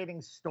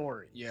corroborating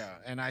stories. Yeah,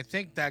 and I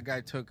think that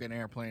guy took an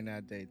airplane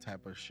that day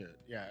type of shit.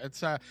 Yeah,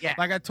 it's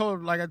like I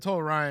told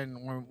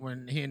Ryan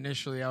when he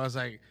initially, I was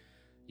like,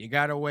 you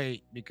gotta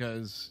wait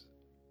because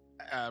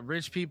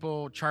rich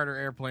people charter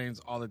airplanes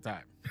all the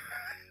time.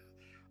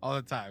 All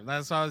the time.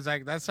 That's why I was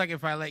like, that's like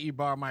if I let you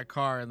borrow my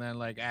car and then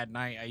like at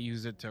night I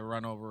use it to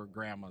run over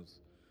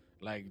grandma's.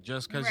 Like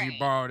just because you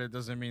borrowed it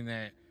doesn't mean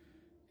that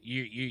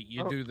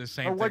you do the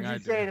same thing. What'd you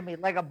say to me?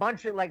 Like a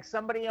bunch of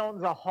somebody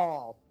owns a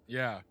hall.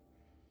 Yeah.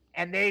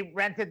 And they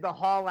rented the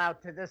hall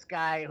out to this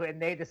guy, and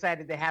they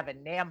decided to have a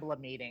NAMBLA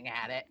meeting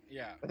at it.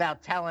 Yeah.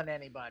 Without telling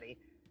anybody.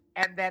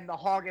 And then the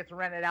hall gets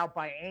rented out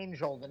by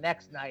Angel the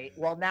next night.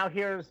 Well, now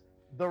here's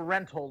the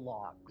rental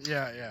logs.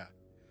 Yeah.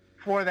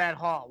 For that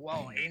hall.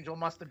 Well, Angel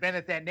must have been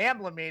at that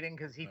NAMBLA meeting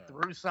because he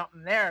threw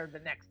something there the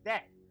next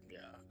day.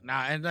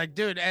 Nah, and like,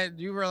 dude, and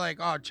you were like,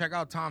 oh, check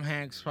out Tom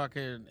Hanks'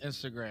 fucking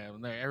Instagram.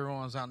 Like,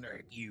 everyone's on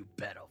there, you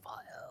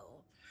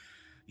pedophile.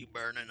 You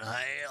burn in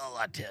hell,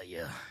 I tell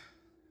you.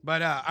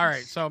 But, all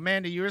right, so,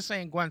 Mandy, you were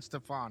saying Gwen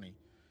Stefani.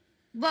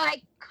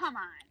 Like, come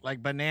on.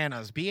 Like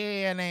bananas.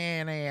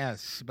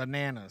 Bananas.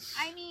 Bananas.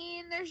 I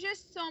mean, there's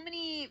just so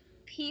many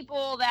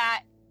people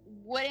that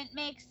wouldn't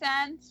make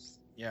sense.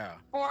 Yeah.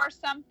 For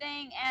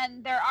something,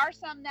 and there are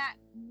some that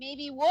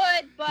maybe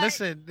would, but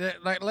listen,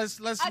 like let's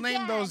again,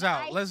 name those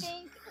out.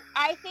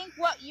 I think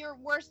what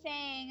we're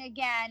saying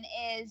again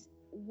is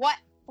what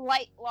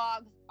flight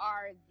logs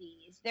are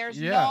these? There's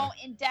no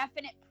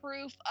indefinite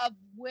proof of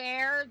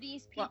where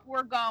these people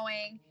were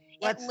going.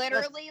 It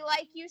literally,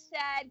 like you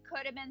said,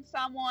 could have been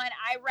someone.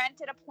 I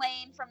rented a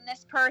plane from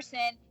this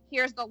person.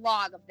 Here's the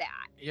log of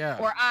that. Yeah.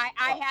 Or I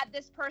had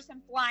this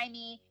person fly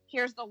me.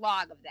 Here's the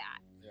log of that.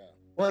 Yeah.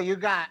 Well, you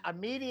got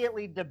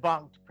immediately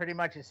debunked pretty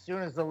much as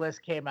soon as the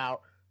list came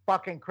out.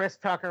 Fucking Chris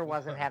Tucker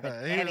wasn't having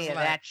any of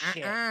that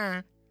shit.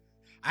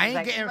 I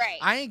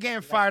ain't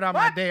getting fired on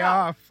my day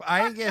off.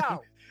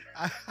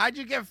 How'd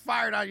you get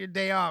fired on your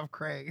day off,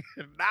 Craig?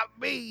 Not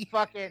me.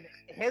 Fucking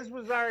his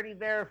was already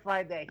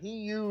verified that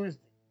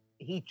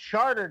he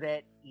chartered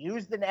it,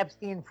 used an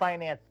Epstein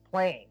financed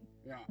plane,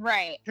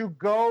 to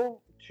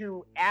go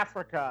to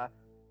Africa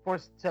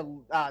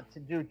to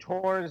do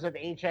tours of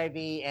HIV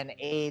and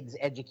AIDS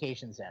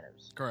education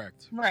centers.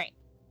 Correct. Right.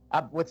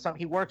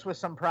 He works with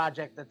some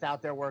project that's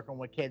out there working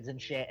with kids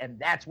and shit, and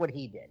that's what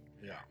he did.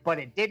 Yeah. But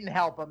it didn't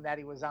help him that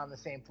he was on the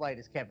same flight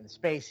as Kevin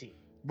Spacey.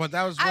 But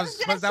that was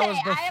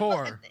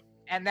before.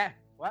 And that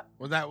what?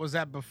 Was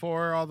that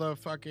before all the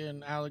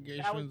fucking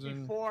allegations? That was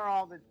before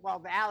all the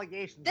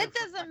allegations. That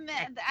doesn't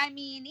mean. I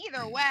mean,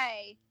 either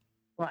way.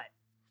 What?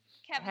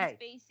 Kevin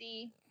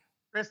Spacey.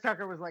 Chris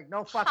Tucker was like,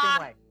 no fucking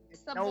way.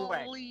 No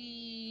way.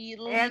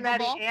 And that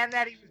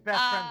he was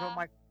best friends with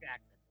Michael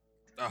Jackson.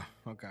 Oh,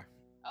 okay.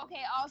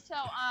 Okay. Also,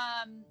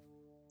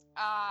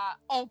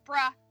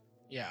 Oprah.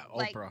 Yeah, Oprah.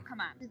 Like, come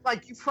on. He's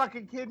like, you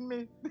fucking kidding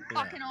me?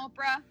 Fucking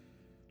Oprah.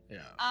 Yeah.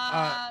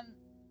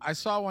 I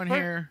saw one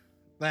here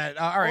that.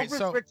 All right, Oprah's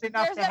so rich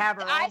enough to have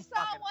her I own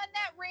saw one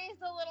that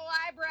raised a little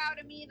eyebrow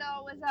to me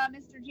though. Was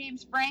Mr.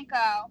 James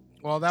Franco?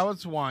 Well, that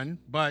was one,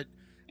 but.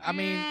 I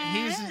mean,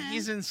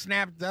 he's in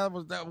Snap.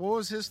 What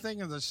was his thing?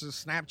 This is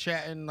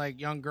Snapchatting like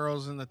young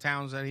girls in the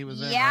towns that he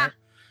was in. Yeah. Right?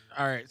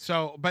 All right.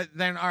 So, but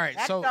then, all right.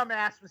 That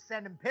dumbass was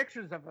sending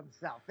pictures of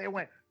himself. They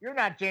went, "You're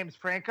not James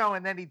Franco,"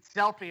 and then he'd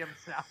selfie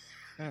himself.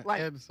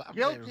 Like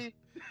guilty.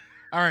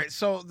 All right.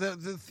 So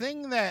the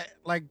thing that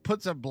like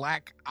puts a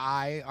black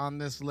eye on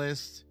this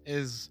list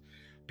is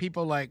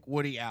people like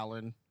Woody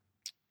Allen,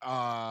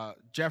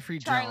 Jeffrey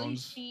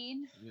Jones,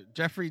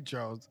 Jeffrey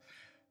Jones.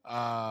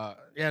 Charlie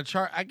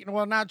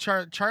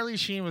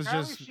Sheen was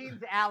Charlie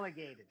Sheen's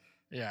alligated.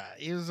 Yeah,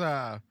 he was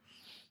I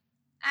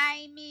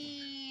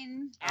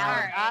mean,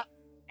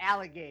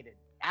 alligated.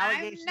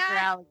 Allegations are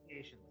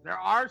allegations. There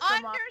are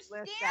some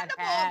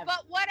understandable,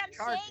 but what I'm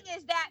saying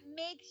is that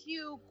makes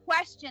you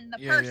question the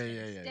person.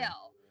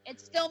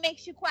 It still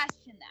makes you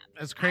question them.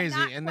 That's crazy.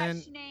 I'm not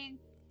questioning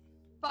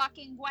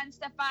fucking Gwen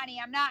Stefani.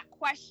 I'm not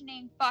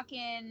questioning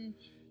fucking,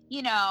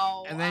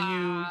 And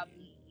then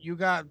you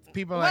got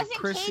people like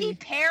Chrissy. Wasn't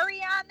Katy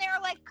Perry on there?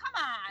 Like, come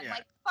on.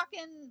 Like,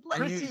 fucking,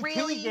 Chrissy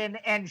really? Teigen,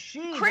 and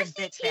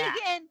Chrissy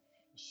Teigen,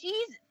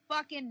 she's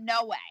fucking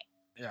no way.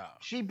 Yeah.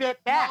 She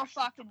bit back. No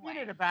fucking she way.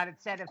 tweeted about it.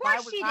 Said if course I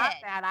was she not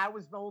did. that, I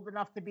was old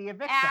enough to be a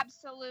victim.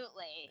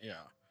 Absolutely. Yeah.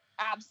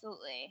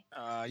 Absolutely.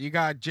 You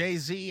got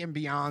Jay-Z and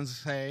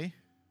Beyonce.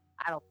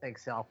 I don't think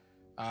so.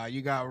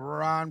 You got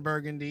Ron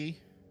Burgundy,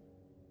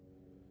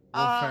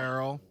 Will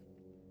Ferrell.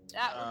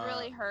 That would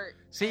really hurt.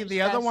 See, I'm the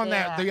just other gonna one say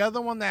that the other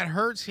one that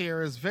hurts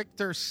here is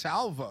Victor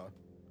Salva.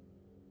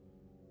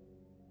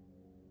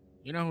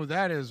 You know who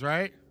that is,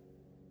 right?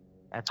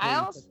 That's I where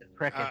you also- put the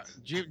crickets.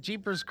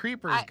 Jeepers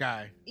Creepers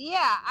guy.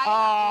 Yeah.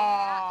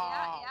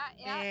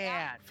 Yeah.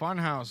 Man.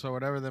 Funhouse or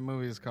whatever the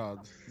movie is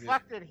called.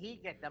 Fuck did he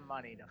get the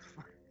money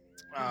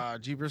to?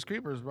 Jeepers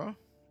Creepers, bro.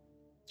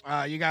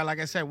 You got, like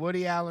I said,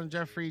 Woody Allen,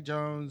 Jeffrey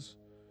Jones.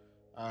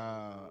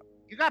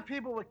 You got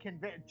people with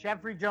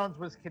Jeffrey Jones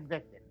was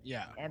convicted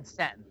Yeah. and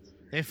sentenced.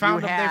 They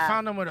found him. have- They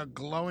found him with a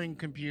glowing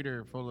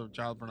computer full of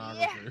child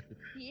pornography.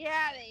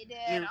 Yeah, they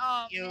did.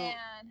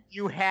 Man.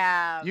 You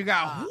have. You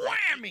got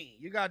Whammy.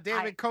 You got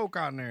David Koch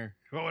on there,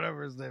 or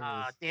whatever his name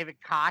is. David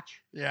Koch.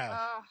 Yeah,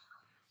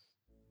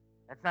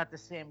 That's not the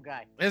same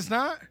guy. it's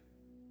not.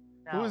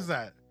 No. Who is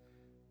that?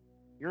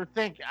 You're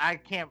thinking. I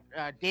can't.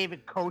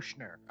 David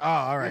Koshner. Oh,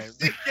 all right. You're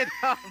thinking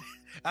of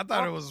I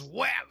thought it was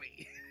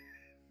Whammy.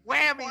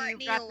 Whammy. Courtney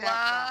You got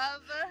that.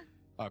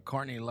 Love.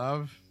 Courtney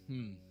Love.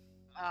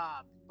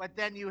 But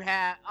then you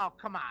have. Oh,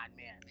 come on,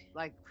 man.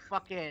 Like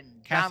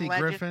fucking Kathy John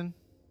Legend. Griffin.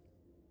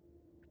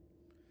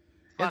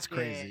 It's Fucking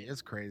crazy.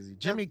 It's crazy.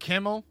 Jimmy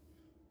Kimmel.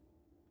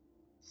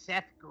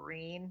 Seth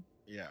Green.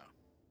 Yeah.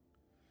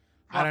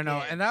 I don't know.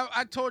 Fucking- And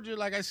I told you,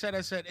 like I said,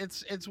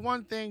 it's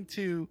one thing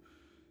to,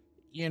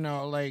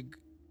 like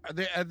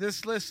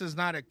this list is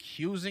not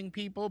accusing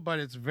people, but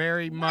it's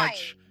very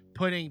much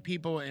putting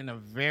people in a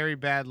very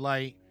bad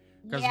light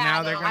because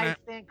now they're gonna.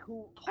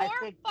 Poor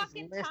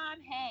fucking this list, Tom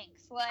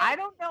Hanks. Like I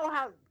don't know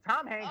how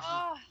Tom Hanks.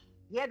 Oh,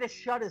 He had to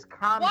shut his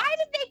comments. why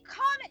did they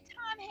come at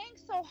Tom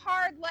Hanks so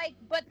hard? Like,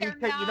 but they're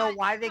Because not. you know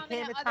why they coming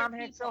came at other Tom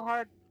Hanks so people,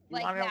 hard? You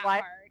like want to know that why?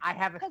 hard. I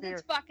have a Because theory.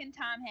 it's fucking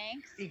Tom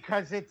Hanks.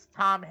 Because it's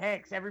Tom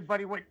Hanks.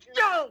 Everybody went,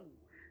 no!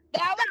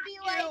 That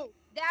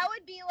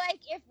would be you. like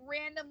if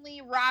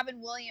randomly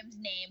Robin Williams'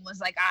 name was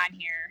like on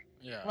here.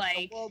 Yeah.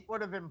 Like, The world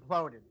would have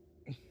imploded.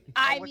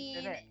 I would've mean,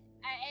 been it.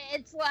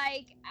 it's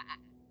like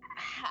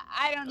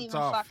I don't It's even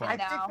all fucking fun.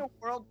 I think know.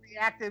 the world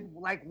reacted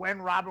like when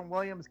Robin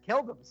Williams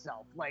killed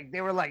himself. Like,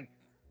 they were like,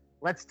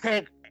 let's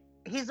take.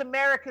 He's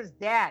America's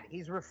dad.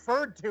 He's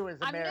referred to as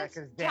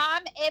America's dad.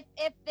 Tom,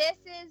 if this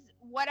is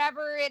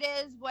whatever it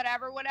is,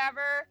 whatever,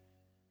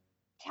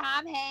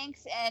 Tom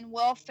Hanks and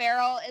Will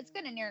Ferrell, it's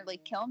gonna nearly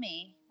kill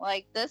me.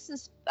 Like, this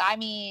is, I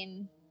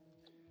mean,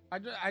 I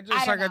I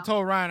just don't I know.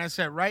 told Ryan, I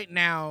said right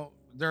now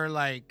they're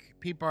like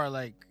people are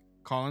like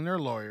calling their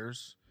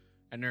lawyers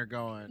and they're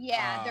going,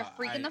 yeah, they're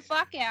freaking the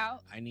fuck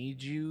out. I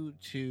need you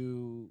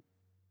to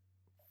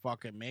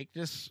fucking make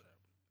this,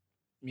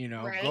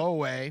 Right. go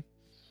away.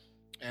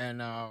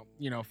 And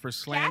for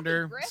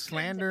slander, Kathy Griffin's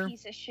slander, a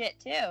piece of shit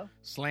too.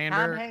 slander.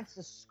 Tom Hanks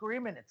is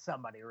screaming at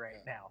somebody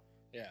right now.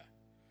 Yeah,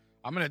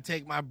 I'm gonna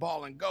take my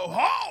ball and go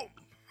home.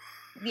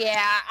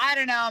 Yeah, I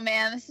don't know,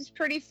 man. This is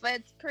pretty.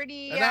 It's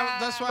pretty. And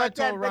that's why I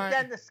told Ryan. But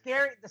then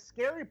the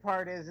scary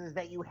part is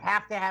that you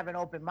have to have an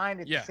open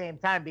mind at Yeah. the same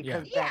time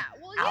because Yeah,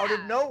 then well, out yeah.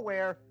 of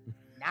nowhere,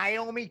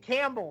 Naomi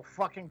Campbell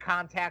fucking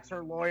contacts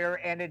her lawyer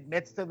and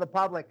admits to the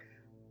public,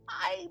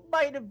 I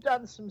might have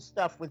done some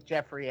stuff with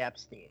Jeffrey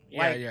Epstein.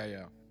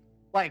 Yeah.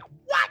 Like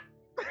what?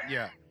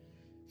 Yeah.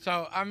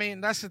 So I mean,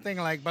 that's the thing.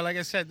 Like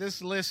I said,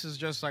 this list is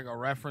just like a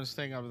reference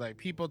thing of like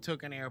people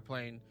took an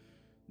airplane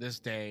this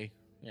day,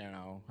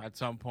 at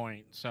some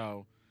point.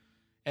 So,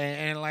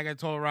 and like I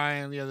told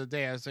Ryan the other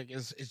day, I was like,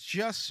 it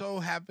just so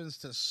happens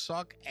to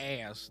suck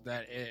ass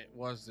that it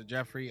was the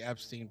Jeffrey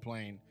Epstein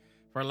plane.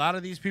 For a lot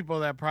of these people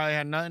that probably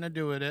had nothing to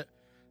do with it,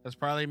 that's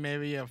probably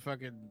maybe a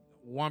fucking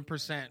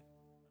 1%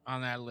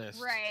 on that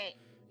list. Right.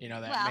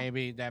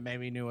 That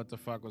maybe knew what the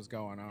fuck was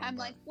going on. I'm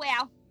but- like,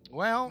 well,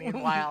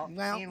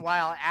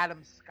 Meanwhile,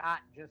 Adam Scott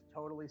just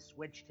totally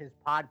switched his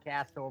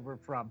podcast over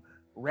from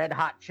Red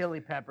Hot Chili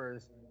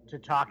Peppers to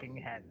Talking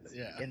Heads.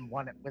 Yeah.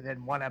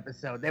 Within one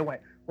episode, they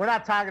went, we're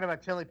not talking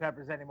about Chili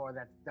Peppers anymore.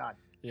 That's done.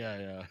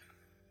 Yeah.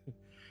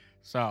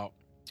 So,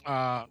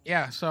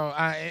 So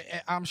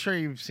I'm sure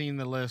you've seen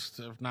the list.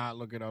 If not,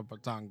 look it up.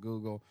 It's on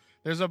Google.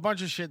 There's a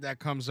bunch of shit that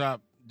comes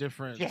up.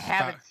 Different. If you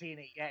haven't seen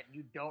it yet,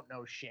 you don't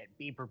know shit.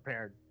 Be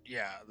prepared.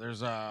 Yeah,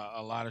 there's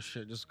a lot of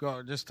shit.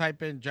 Just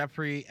type in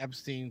Jeffrey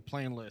Epstein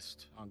plane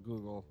list on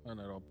Google, and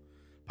it'll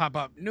pop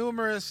up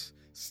numerous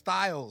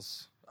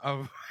styles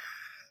of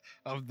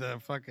the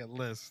fucking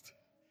list.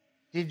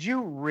 Did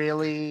you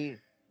really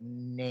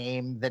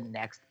name the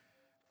next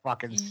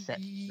fucking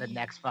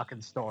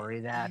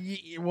story that?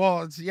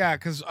 Well,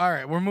 because all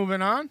right, we're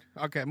moving on.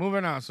 Okay,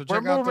 moving on. So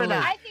check out the list.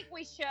 I think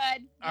we should.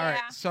 All right,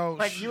 so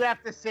But you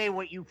have to say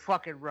what you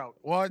fucking wrote.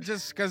 well,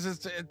 just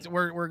because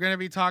we're gonna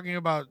be talking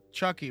about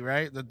Chucky,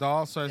 right? The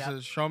doll. So it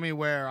says, "Show me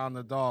where" on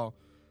the doll.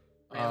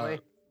 Really?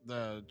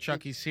 The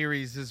Chucky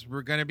series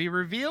we're gonna be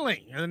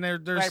revealing, and they're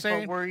Right,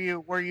 saying, but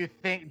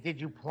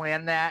did you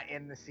plan that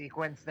in the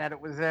sequence that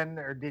it was in,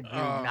 or did you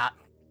not?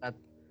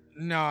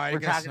 No, I We're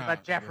guess talking not.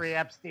 about Jeffrey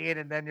Epstein,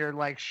 and then you're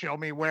like, "Show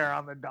me where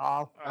on the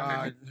doll."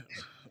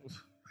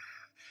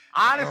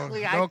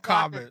 Honestly, no I thought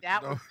comment.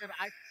 that No. was.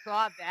 I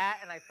saw that,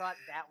 and I thought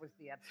that was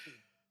the Epstein.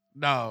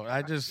 No,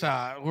 I just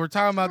we're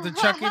talking about the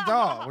Chucky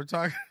doll. We're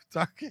talking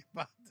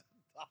about.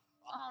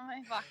 Oh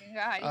my fucking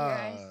god, you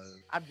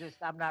guys!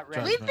 I'm not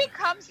ready. We've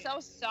become so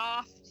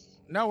soft.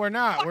 No, we're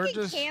not. Fucking We're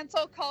just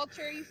cancel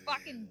culture, you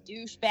fucking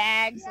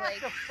douchebags. You have Like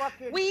to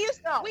fucking, we used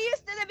no. in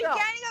the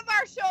beginning of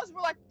our shows,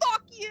 we're like,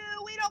 "Fuck you,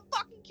 we don't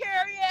fucking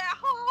care." Yeah, ha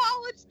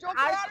ha. Let's joke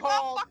I around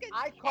called- about fucking.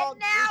 I called And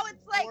now Jason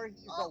it's like,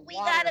 Voorhees a oh, we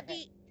waterhead gotta on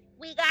be,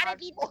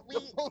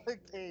 multiple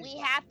occasions. we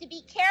have to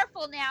be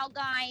careful now,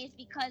 guys,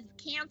 because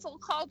cancel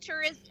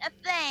culture is a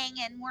thing,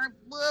 and we're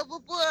blah blah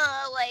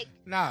blah. Like,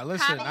 nah.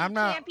 Listen, comedy I'm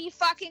not. can't be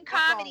fucking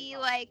comedy.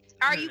 all. Like,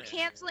 are you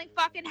canceling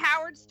fucking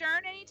Howard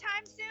Stern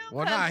anytime soon?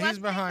 Well, 'Cause nah, he's let's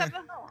think behind-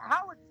 of No,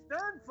 Howard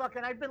Stern,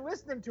 fucking. I've been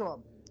listening to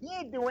him. He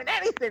ain't doing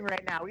anything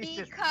right now. He's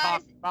just Because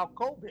talking about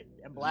COVID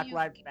and Black you-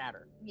 Lives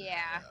Matter.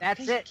 Yeah, That's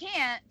 'cause it. You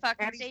can't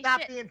fucking And say he's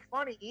not shit. being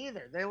funny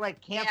either. They like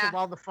canceled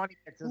all the funny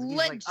bits. He's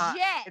Legit,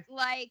 like,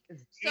 like,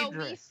 it's so we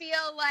dangerous.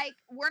 feel like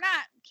we're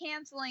not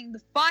canceling the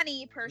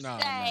funny per No,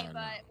 se, no, but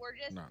no, we're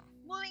just No.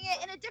 moving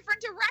it in a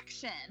different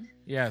direction.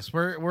 Yes,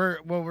 we're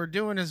what we're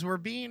doing is we're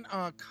being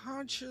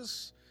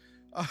conscious.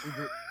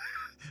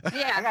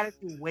 Yeah. I gotta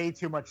do way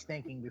too much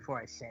thinking before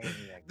I say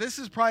anything. This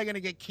is probably gonna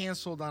get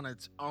canceled on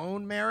its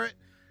own merit.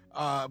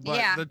 But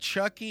Yeah. the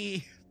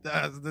Chucky,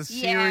 the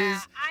series,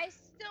 Yeah, I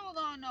still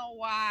don't know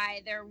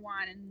why they're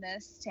wanting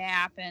this to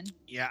happen.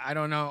 yeah, I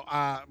don't know.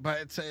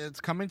 But it's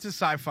coming to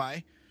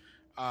Sci-Fi.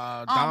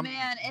 Oh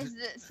man, is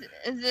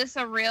this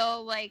a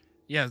real like?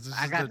 Yes, this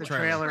I is got the the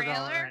trailer. trailer going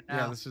Trailer? right now.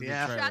 Yeah, this is the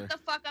trailer. Shut the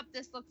fuck up!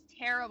 This looks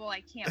terrible.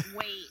 I can't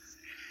wait.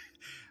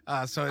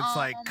 So it's oh,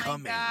 like my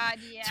coming God,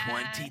 yes,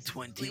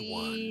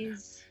 2021.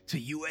 please. to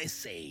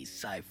USA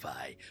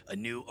Sci-Fi, a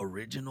new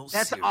original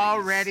That's series.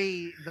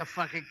 already the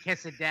fucking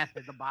kiss of death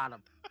at the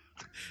bottom.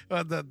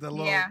 the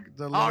little, Yeah.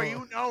 the Oh, little.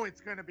 you know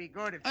it's gonna be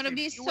good. If, It'll if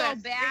be so USA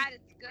bad,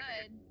 it's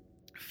good.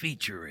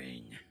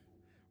 featuring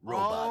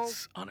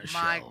robots on a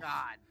My shelf,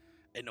 God,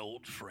 an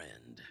old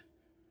friend,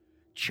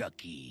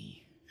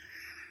 Chucky.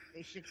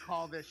 they should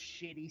call this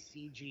shitty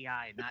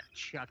CGI, not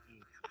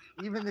Chucky.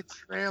 Even the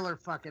trailer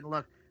fucking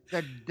look.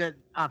 The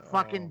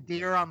fucking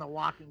deer on The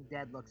Walking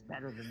Dead looks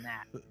better than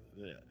that.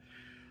 Yeah.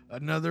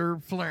 Another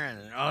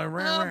friend.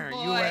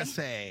 boy.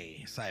 USA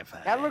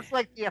Sci-Fi. That looks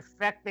like the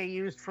effect they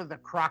used for the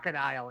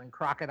crocodile in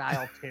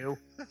Crocodile 2.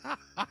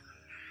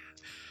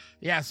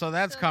 Yeah, so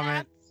that's So coming.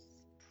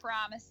 That's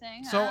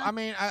promising. So huh? I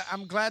mean,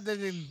 I'm glad they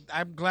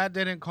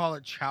didn't call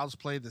it Child's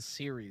Play the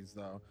series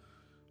though.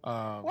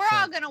 we're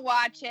all gonna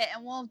watch it,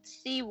 and we'll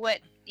see what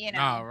you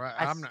know. No, right,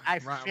 I- I'm not. I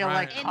right, feel right.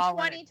 like in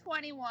calling it-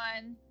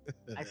 2021.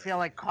 I feel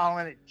like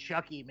calling it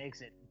Chucky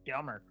makes it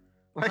dumber.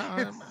 Like,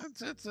 No,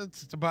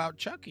 it's about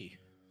Chucky.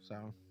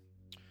 So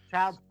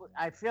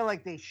I feel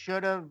like they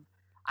should have.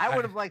 I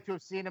would have liked to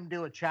have seen him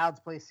do a Child's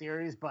Play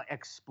series, but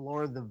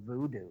explore the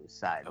voodoo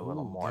side a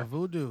little Ooh, more. The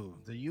voodoo.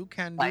 You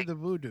can Like- do the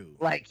voodoo.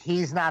 Like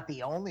he's not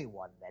the only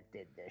one that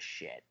did this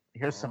shit.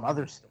 Here's some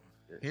other stories.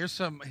 Here's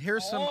some.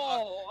 Here's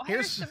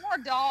here's- some more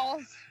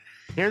dolls.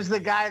 Here's the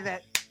guy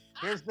that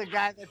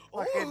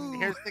fucking Ooh.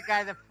 here's the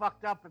guy that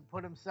fucked up and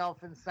put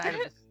himself inside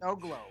of a snow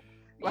globe.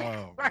 Like,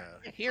 Oh, man.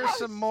 Here's Oh,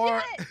 some more.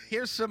 shit.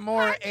 Here's some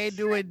more That's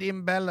Edu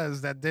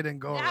Dimbellas that didn't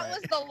go That right.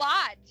 was the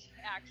lodge,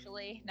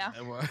 actually. No.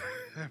 It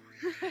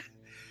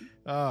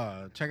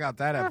wa- check out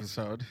that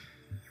episode.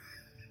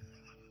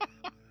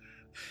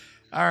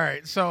 All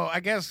right, so I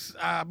guess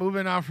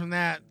moving on from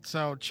that,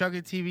 so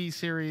Chucky TV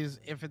series,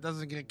 if it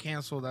doesn't get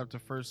canceled after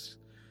first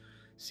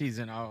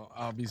season,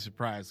 I'll be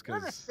surprised you know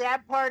the because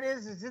sad part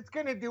is it's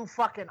gonna do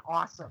fucking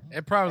awesome.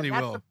 it probably And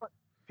that's will. the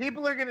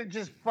people are gonna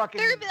just fucking.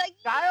 They're gonna be like,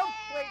 Child's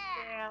yeah! Play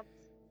fans.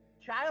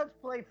 Child's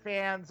Play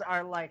fans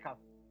are like a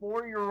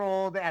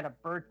 4-year-old at a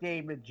birthday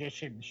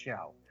magician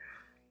show.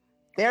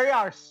 They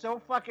are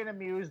so fucking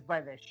amused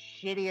by the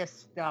shittiest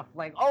stuff.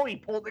 Like, oh, he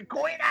pulled a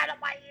coin out of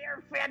my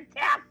ear.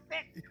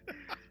 Fantastic.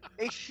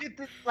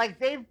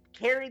 They've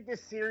carried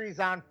this series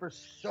on for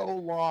so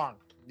long.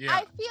 Yeah, I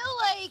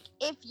feel like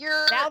if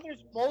you're Now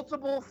there's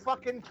multiple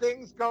fucking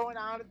things going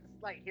on. It's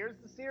like, here's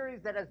the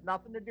series that has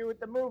nothing to do with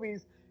the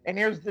movies, and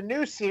here's the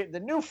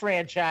new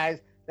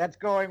franchise that's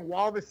going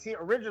while the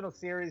original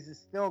series is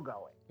still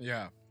going.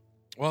 yeah.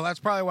 Well, that's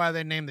probably why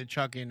they named it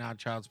Chucky, not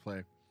Child's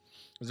Play,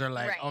 because they're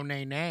like, Right. oh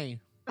nay nay,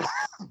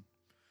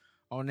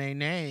 oh nay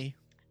nay.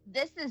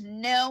 this is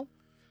new.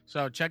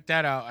 So check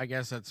that out, I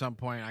guess, at some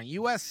point on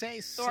USA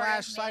Sort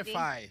of, slash maybe.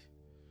 sci-fi.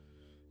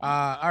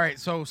 All right,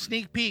 so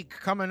sneak peek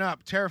coming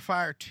up,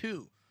 Terrifier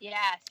 2.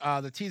 Yes.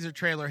 The teaser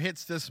trailer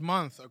hits this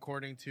month,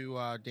 according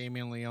to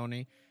Damian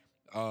Leone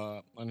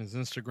on his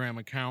Instagram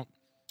account.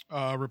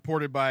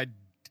 Reported by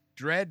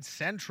Dread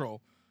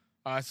Central.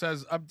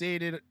 Says,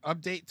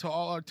 update to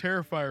all our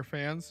Terrifier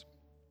fans.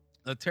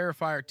 The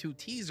Terrifier 2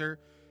 teaser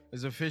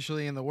is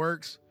officially in the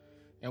works,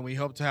 and we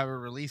hope to have it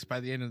released by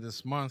the end of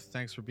this month.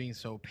 Thanks for being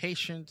so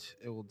patient.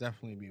 It will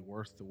definitely be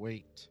worth the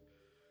wait.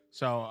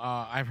 So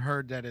I've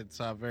heard that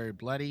it's very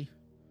bloody,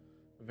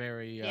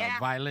 very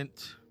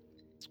violent.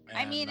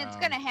 I mean, it's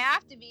gonna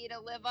have to be to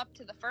live up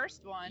to the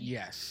first one.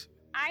 Yes.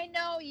 I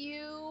know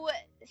you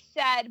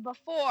said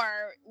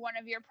before one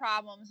of your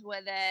problems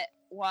with it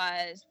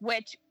was,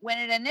 which when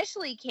it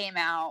initially came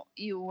out,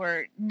 you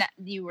were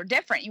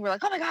different. You were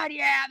like, oh my god,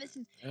 yeah, this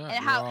is. And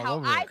how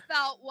I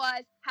felt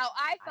was,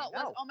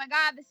 oh my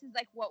god, this is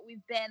like what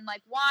we've been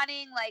like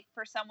wanting, like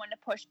for someone to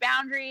push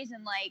boundaries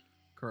and like.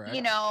 Correct.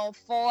 You know,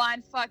 full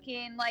on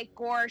fucking like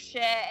gore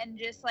shit and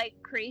just like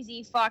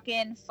crazy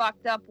fucking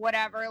fucked up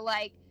whatever.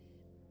 Like,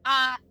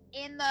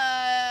 in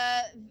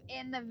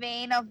the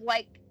vein of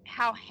like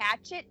how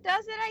Hatchet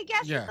does it, I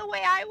guess is the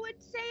way I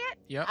would say it.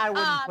 Yep. I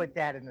wouldn't put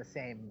that in the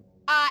same.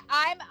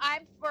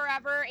 I'm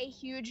forever a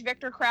huge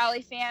Victor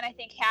Crowley fan. I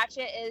think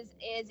Hatchet is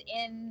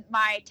in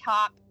my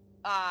top,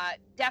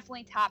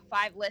 definitely top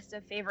 5 list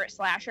of favorite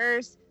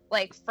slashers.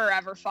 Like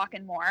forever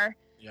fucking more.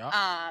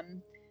 Yeah.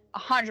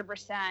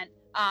 100%.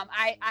 I'm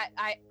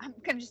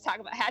gonna just talk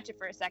about Hatchet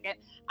for a second.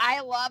 I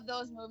love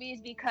those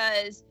movies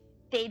because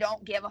they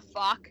don't give a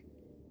fuck,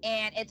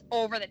 and it's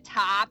over the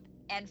top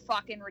and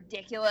fucking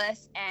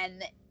ridiculous,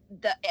 and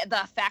the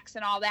effects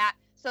and all that.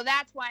 So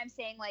that's why I'm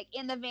saying, like,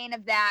 in the vein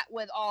of that,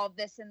 with all of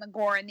this and the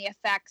gore and the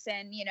effects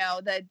and, you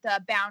know, the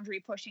boundary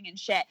pushing and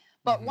shit.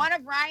 But one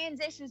of Ryan's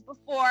issues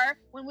before,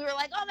 when we were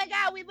like, oh my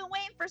god, we've been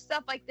waiting for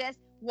stuff like this,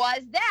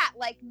 was that,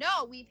 like,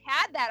 no, we've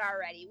had that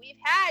already. We've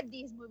had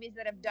these movies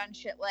that have done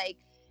shit like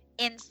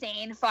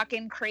insane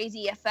fucking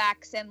crazy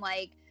effects and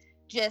like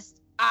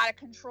just out of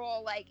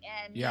control, like,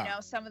 and you know,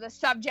 some of the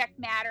subject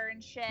matter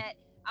and shit.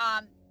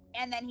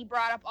 And then he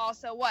brought up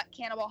also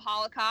Cannibal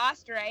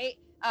Holocaust, right?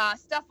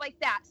 Stuff like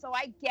that. So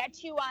I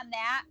get you on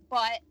that,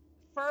 but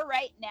for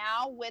right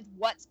now, with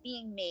what's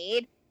being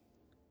made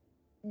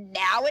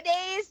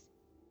nowadays,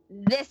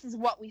 this is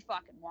what we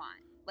fucking want.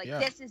 Like,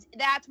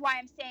 that's why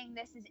I'm saying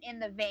this is in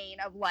the vein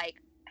of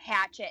like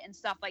Hatchet and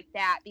stuff like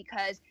that,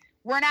 because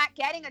we're not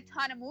getting a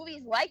ton of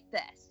movies like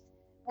this.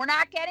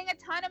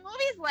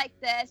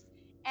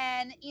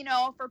 And, you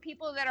know, for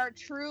people that are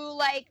true,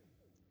 like,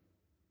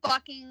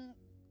 fucking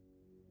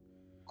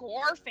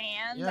gore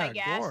fans, I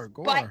guess. Gore.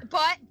 But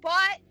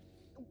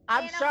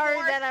I'm sorry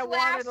that I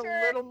wanted a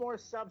little more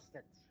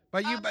substance.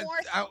 But at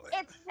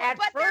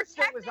first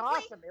it was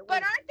awesome.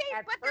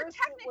 They're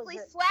technically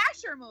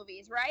slasher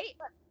movies, right?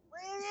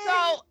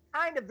 So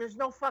kind of, there's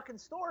no fucking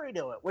story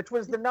to it, which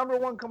was the number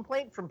one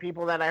complaint from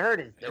people that I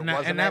heard. Is there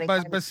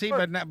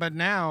but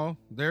now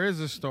there is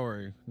a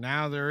story.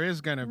 Now there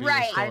is going to be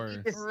a story. I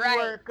need to see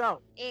where it goes.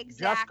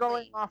 Exactly. Just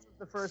going off of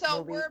the first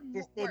movie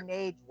just didn't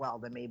age well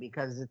to me,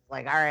 because it's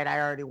like, all right, I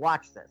already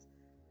watched this.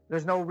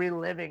 There's no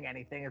reliving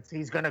anything.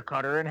 He's going to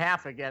cut her in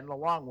half again the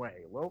long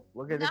way. Well,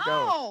 look at it go.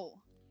 No,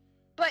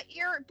 but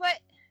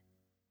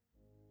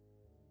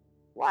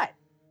what?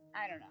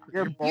 I don't know.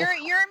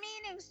 You're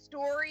meaning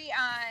story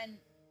on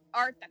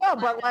Art the Clown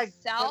but like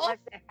itself?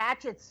 The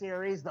Hatchet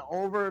series, the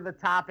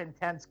over-the-top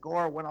intense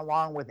gore went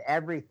along with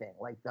everything.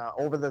 Like the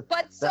over-the.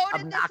 But so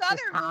did this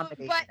other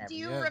movie. But do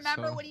you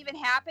remember what even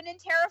happened in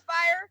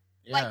Terrifier?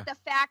 Yeah. Like the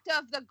fact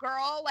of the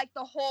girl, like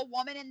the whole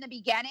woman in the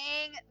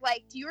beginning.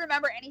 Like, do you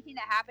remember anything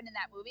that happened in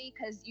that movie?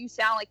 Because you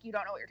sound like you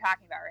don't know what you're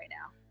talking about right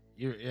now.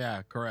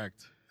 Yeah,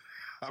 correct.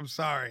 I'm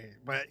sorry,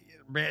 but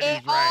man,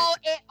 it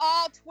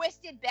all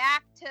twisted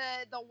back to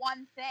the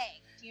one thing.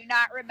 Do you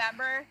not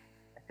remember?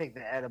 I think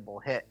the edible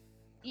hit.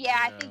 Yeah,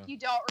 I think you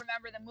don't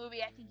remember the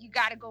movie. I think you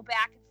got to go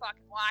back and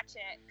fucking watch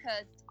it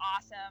because it's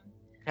awesome.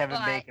 Kevin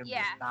Bacon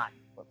was not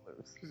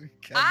Footloose.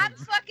 I'm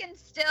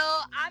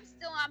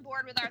still on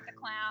board with Art the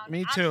Clown.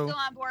 Me too. I'm still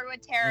on board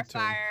with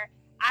Terrifier.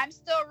 I'm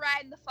still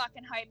riding the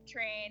fucking hype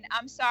train.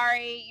 I'm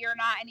sorry you're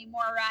not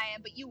anymore,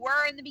 Ryan, but you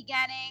were in the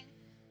beginning.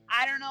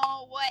 I don't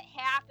know what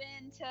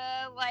happened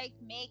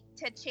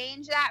to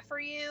change that for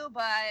you,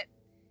 but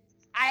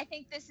I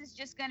think this is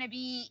just going to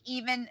be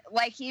even,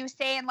 like he was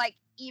saying, like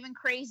even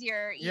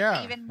crazier,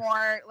 even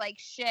more like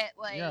shit.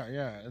 Like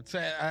it's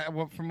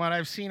from what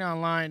I've seen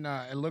online,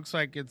 it looks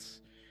like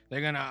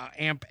they're gonna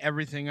amp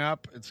everything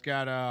up. It's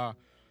got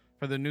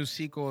for the new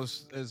sequel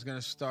is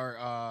gonna start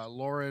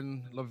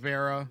Lauren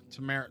Lavera,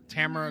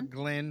 Tamara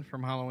Glenn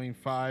from Halloween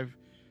 5,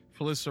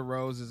 Felissa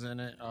Rose is in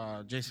it,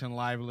 Jason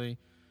Lively.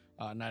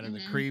 Night of the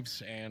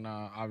Creeps, and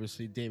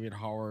obviously David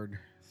Howard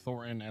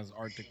Thornton as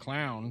Art the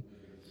Clown.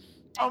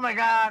 Oh my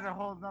god,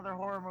 another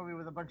horror movie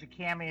with a bunch of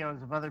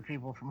cameos of other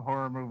people from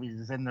horror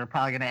movies, and they're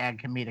probably going to add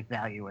comedic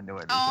value into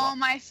it. Oh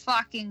my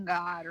fucking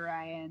god,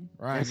 Ryan.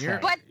 Ryan,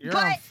 you're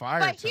on fire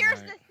But tonight.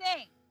 Here's the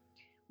thing.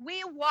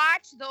 We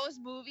watch those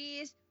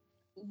movies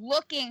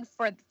looking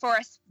for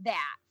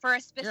a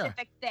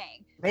specific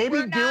thing.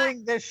 Maybe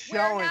doing this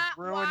show has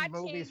ruined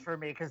movies for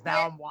me, because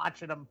now I'm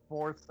watching them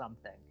for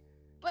something.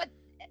 But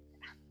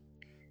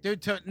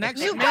dude,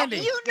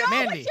 Mandy.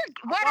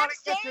 What I'm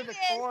saying is,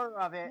 core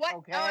of it,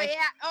 okay? Oh yeah,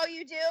 oh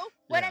you do.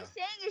 What I'm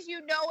saying is,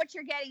 you know what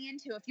you're getting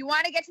into. If you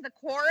want to get to the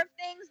core of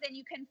things, then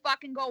you can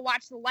fucking go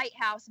watch The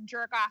Lighthouse and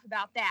jerk off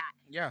about that.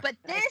 Yeah. But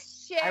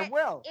this shit is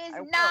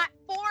not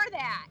for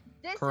that.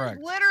 This Correct.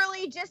 is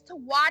literally just to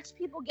watch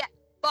people get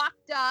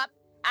fucked up.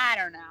 I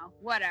don't know.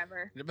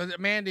 Whatever. But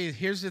Mandy,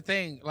 here's the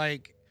thing.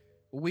 Like,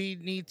 we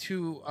need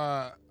to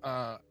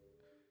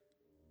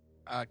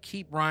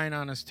keep Ryan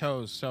on his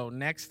toes. So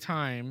next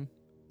time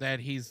that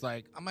he's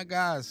like, "Oh my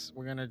gosh,"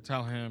 we're gonna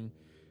tell him,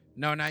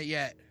 "No, not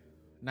yet,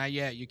 not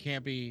yet. You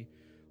can't be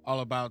all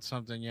about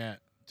something yet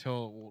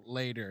till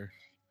later."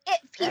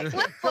 He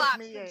flip flops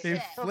and It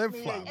shit. flip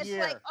flops. It's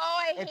like, oh,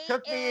 I hate It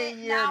took me a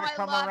year now to I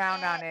come love around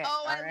it. on it,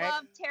 Oh, I alright?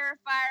 love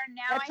Terrifier.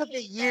 Now That I took hate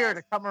a year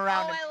this. to come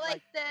around. Oh, and I be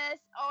like this.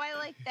 Oh, I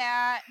like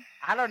that.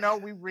 I don't know.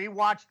 We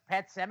rewatched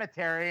Pet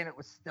Cemetery and it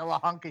was still a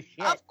hunk of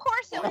shit. Of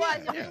course it was.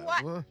 It was Yeah,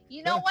 what? well,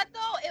 You know yeah. what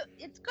though?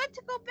 It's good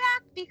to go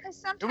back because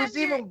It sometimes was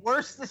even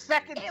worse the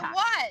second It time.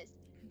 was,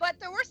 but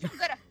there were some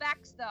good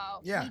effects though.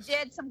 Yes. We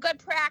did some good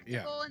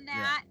practical in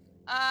Yeah.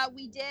 that.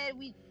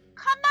 We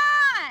come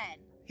on.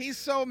 He's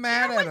so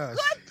mad There at was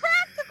us. good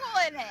practical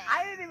in it.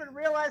 I didn't even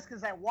realize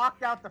because I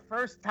walked out the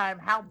first time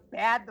how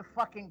bad the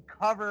fucking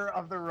cover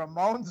of the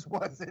Ramones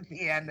was at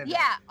the end of it.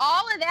 Yeah,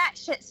 all of that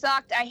shit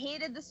sucked. I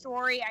hated the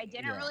story. I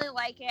didn't Yeah. really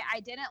like it. I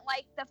didn't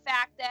like the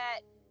fact that,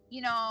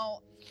 you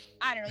know,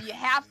 I don't know, you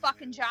have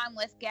fucking John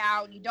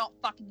Lithgow and you don't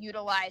fucking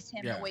utilize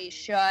him Yeah. the way you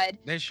should.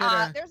 They should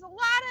have. There's a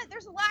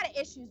lot of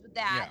issues with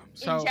that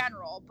Yeah, so- in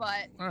general,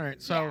 but All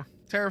right, so yeah.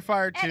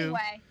 Terrifier 2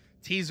 anyway,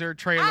 teaser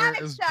trailer I'm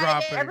is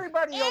excited. dropping.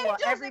 Everybody will love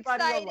Angel's it.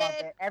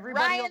 excited.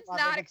 Everybody Ryan's will love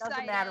not it. It doesn't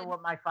excited. matter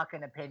what my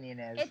fucking opinion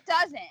is. it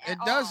doesn't. It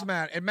at does all.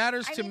 matter. It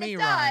matters I to mean, me, it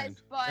Ryan.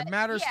 does, but It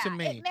matters yeah, to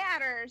me. It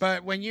matters.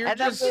 But when you're And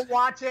then just we'll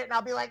watch it and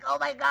I'll be like, oh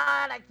my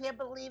God, I can't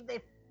believe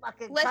they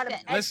fucking cut him.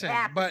 Listen.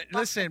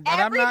 listen, but I'm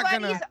not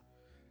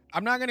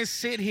Everybody's gonna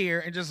sit here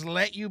and just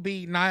let you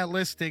be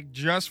nihilistic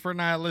just for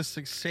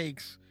nihilistic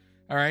sakes.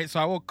 All right, so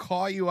I will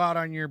call you out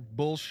on your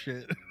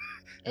bullshit, and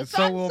It's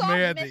so will Unsolved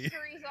Mandy.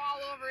 Mysteries all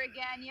over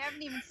again. You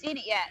haven't even seen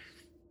it yet.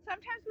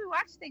 Sometimes we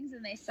watch things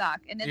and they suck,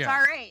 and it's Yeah.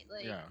 all right.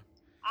 Like Yeah.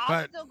 I'll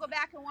But- still go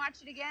back and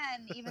watch it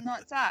again, even though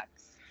it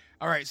sucks.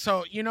 All right,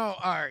 so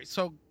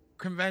so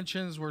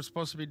conventions. We're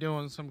supposed to be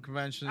doing some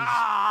conventions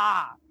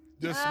Ah!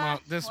 this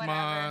Whatever.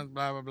 month,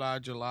 blah blah blah,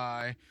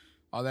 July.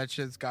 All that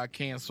shit's got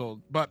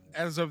canceled. But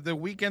as of the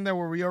weekend that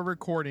we are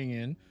recording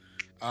in,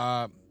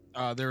 there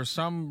are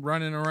some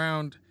running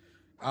around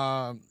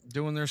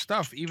doing their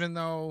stuff. Even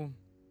though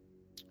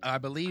I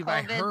believe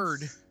I COVID's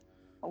heard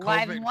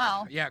alive COVID- and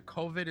well. Yeah,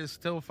 COVID is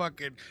still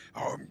fucking.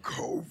 I'm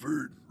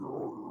COVID.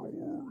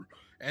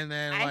 And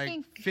then I like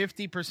think-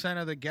 50%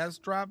 of the guests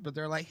dropped, but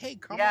they're like, "Hey,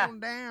 come Yeah. on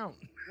down."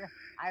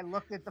 I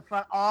looked at the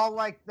front, all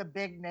like the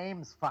big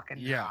names fucking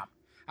Yeah. dropped.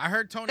 I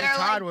heard Tony They're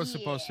Todd like, was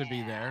supposed to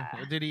be there.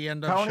 yeah. Did he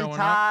end up Tony showing up?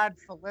 Todd,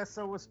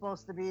 Felissa was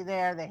supposed to be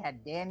there. They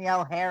had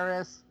Danielle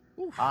Harris,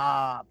 Oof.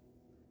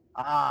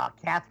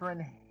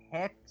 Catherine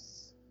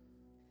Hicks,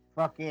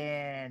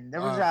 fucking.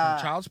 There was From a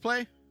Child's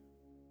Play.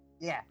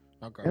 yeah.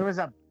 Okay. There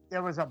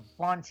was a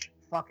bunch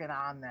fucking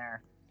on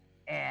there,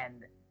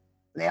 and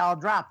they all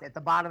dropped at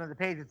the bottom of the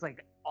page. It's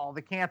like all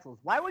the cancels.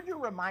 Why would you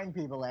remind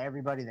people of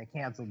everybody that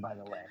canceled? By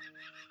the way,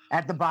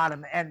 at the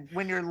bottom, and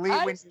when you're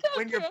I'm still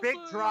when your big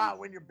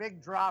canceling.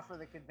 draw for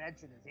the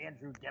convention is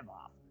Andrew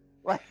Divoff.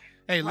 Like,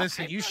 Hey,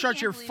 listen, I you still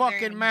shut your can't believe they're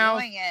fucking even mouth.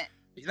 doing it.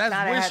 That's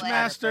Not a headliner,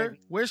 Wishmaster. baby.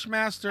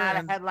 Wishmaster. not a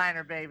And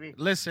headliner, baby.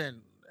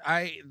 listen,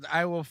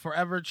 I will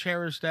forever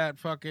cherish that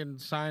fucking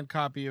signed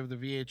copy of the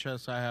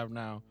VHS I have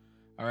now.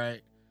 All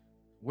right,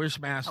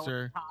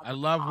 Wishmaster. Todd I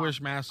love Palm.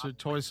 Wishmaster.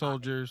 Toy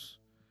Soldiers.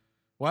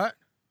 What?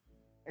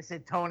 I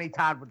said Tony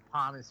Todd would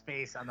palm his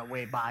face on the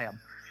way by him.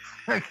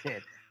 Okay,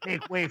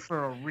 make way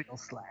for a real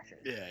slasher.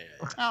 Yeah.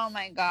 Oh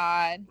my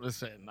god.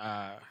 Listen,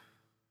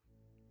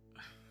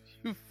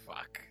 you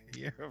fuck.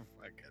 You're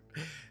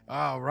fucking.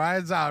 Oh,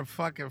 Ryan's on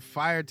fucking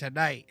fire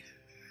tonight.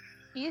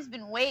 He's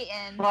been waiting.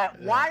 But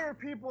Yeah. why are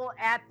people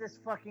at this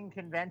fucking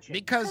convention?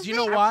 Because you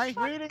know they- why?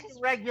 Reading the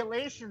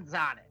regulations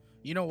on it.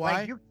 You know why?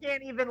 Like you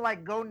can't even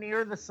like go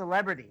near the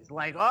celebrities.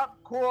 Like, oh,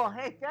 cool.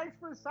 Hey, thanks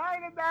for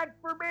signing that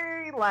for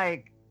me.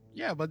 Like,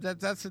 Yeah, but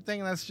that's the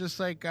thing. That's just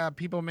like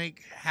people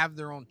have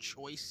their own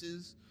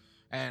choices,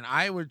 and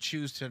I would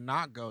choose to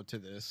not go to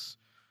this.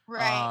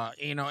 Right.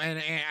 You know,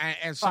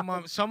 and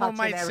fucking someone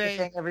might touching say,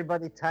 everything,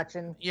 everybody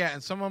touching. yeah,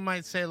 and someone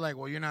might say like,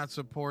 well, you're not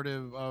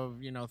supportive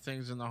of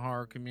things in the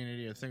horror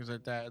community or things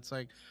like that. It's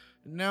like,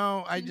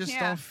 no, I just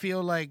Yeah. don't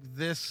feel like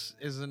this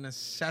is a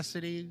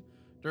necessity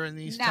during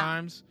these No.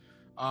 times.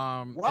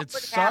 What It would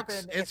sucks. happen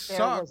It if there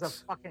was a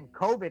sucks. fucking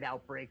COVID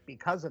outbreak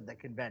because of the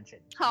convention?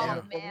 Oh, Then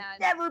there will man.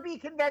 never be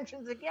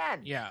conventions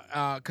again.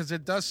 Yeah, because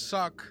it does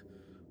suck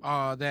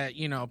that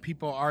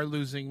people are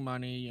losing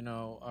money,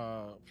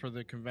 for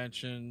the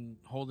convention,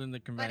 holding the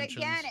But conventions.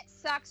 again, it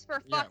sucks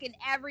for Yeah. fucking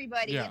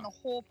everybody Yeah. in the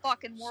whole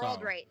fucking world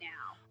So, right now.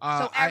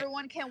 Uh, So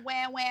everyone can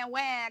wham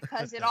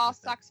because it all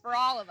sucks for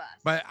all of us.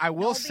 But I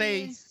will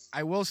Nobody's-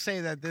 say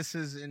that this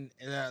is in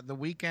the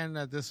weekend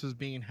that this is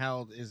being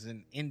held is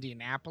in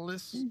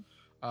Indianapolis,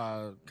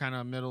 kind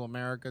of middle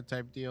America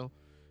type deal.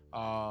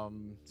 So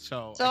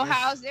So I guess,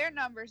 how's their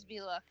numbers be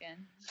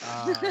looking?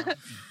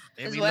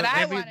 they Is be what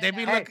I they wanna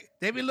be know.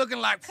 they be looking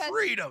like 'Cause-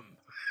 freedom.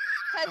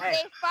 Because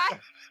Hey.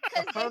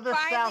 because they Further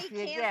finally south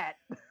you get.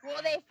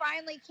 Well, they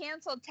finally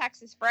canceled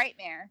Texas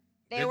Frightmare.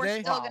 They Did were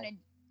they? still Wow. gonna.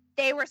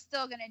 They were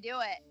still gonna do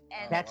it,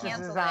 and Texas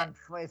canceled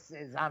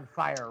is on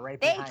fire right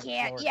it. They behind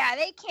can't. Florida. Yeah,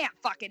 they can't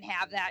fucking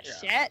have that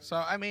Yeah. shit. So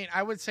I mean,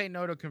 I would say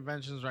no to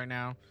conventions right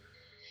now.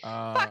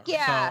 Fuck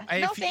yeah. So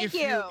No, if, thank if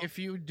you. If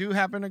you do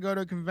happen to go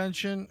to a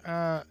convention,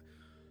 Have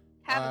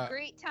Uh, a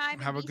great time.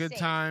 And have a be good safe.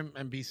 time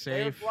and be Wear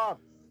safe.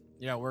 gloves.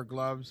 Yeah, wear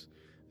gloves,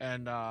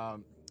 and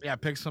yeah,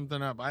 pick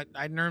something up.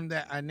 I named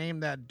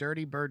that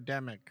Dirty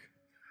Birdemic.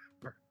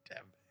 Birdemic.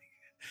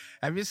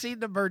 Have you seen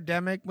the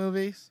Birdemic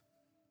movies?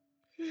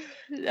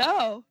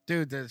 No.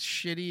 Dude, the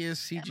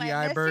shittiest Am I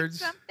CGI missing birds.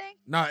 Something?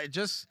 No,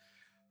 just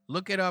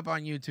look it up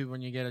on YouTube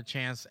when you get a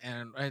chance,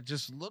 and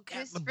just look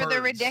at Just the for birds.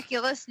 the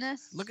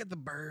ridiculousness. Look at the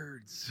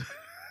birds.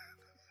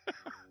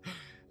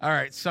 All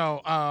right,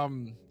 so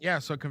yeah,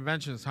 so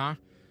conventions, huh?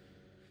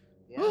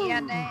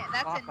 Yeah,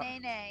 that's a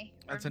Awesome. nay.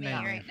 That's a me nay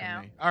right for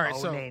now. me. All right,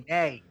 Oh, so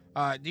nay.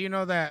 do you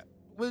know that?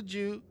 Would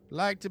you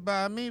like to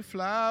buy me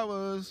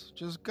flowers?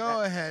 Just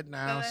go ahead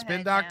now. Go Spin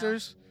ahead now.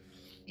 Doctors.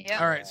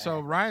 Yep. All right, so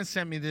Ryan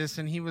sent me this,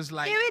 and he was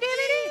like,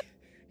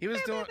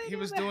 Doo-doo-doo-doo. he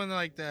was doing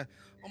like the,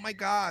 oh my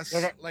gosh,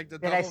 like the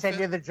Did double I send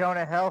you fist. the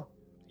Jonah Hill?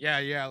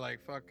 Yeah, like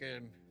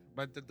fucking,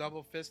 but the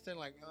double fisting,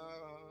 like,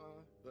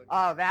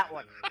 Oh, that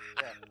one.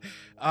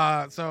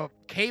 Yeah. So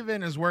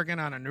Caven is working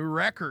on a new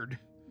record.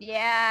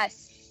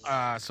 Yes.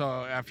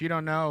 So if you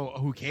don't know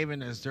who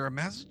Caven is, they're a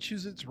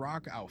Massachusetts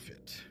rock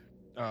outfit.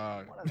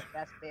 One of the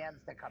best bands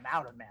to come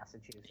out of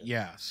Massachusetts.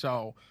 Yeah.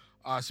 So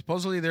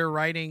supposedly they're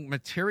writing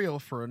material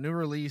for a new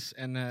release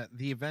and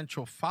the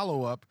eventual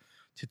follow-up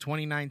to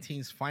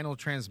 2019's Final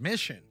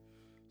Transmission.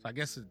 So I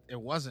guess it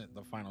wasn't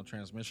the Final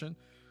Transmission.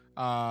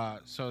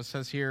 So it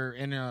says here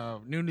in a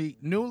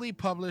newly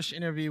published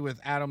interview with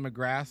Adam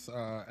McGrath,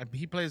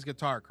 he plays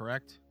guitar,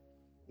 correct?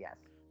 Yes.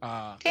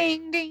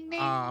 Ding, ding, ding.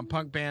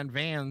 Punk band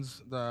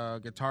Vans,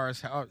 the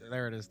guitarist. Oh,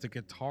 there it is, the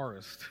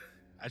guitarist.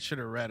 I should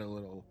have read a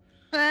little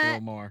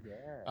more.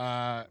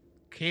 Yeah.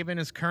 Caven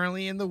is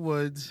currently in the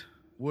woods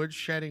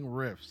shedding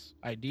riffs,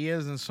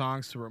 ideas, and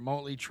songs to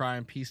remotely try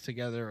and piece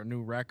together a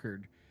new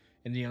record.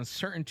 In the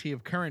uncertainty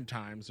of current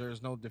times, there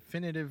is no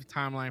definitive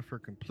timeline for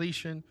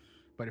completion,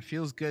 but it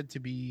feels good to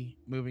be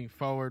moving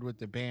forward with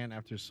the band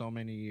after so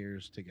many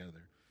years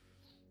together.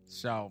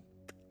 So,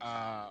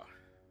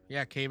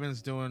 yeah,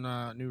 Caven's doing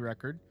a new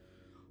record.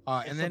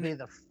 And then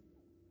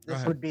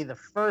This would be the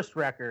first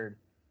record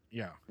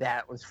yeah,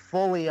 that was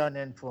fully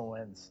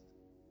uninfluenced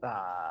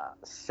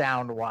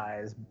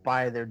sound-wise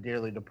by their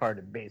dearly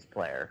departed bass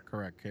player,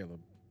 correct, Caleb.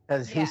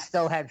 because he Yes.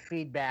 still had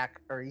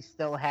feedback or he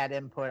still had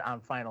input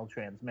on Final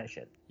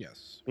Transmission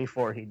Yes,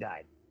 before he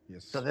died.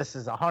 yes. So this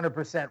is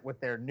 100% with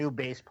their new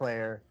bass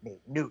player,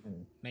 Nate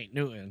Newton. Nate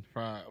Newton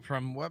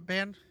from what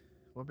band?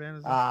 What band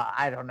is that?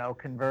 I don't know,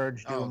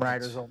 Converge, Oh, Doom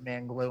Riders, Old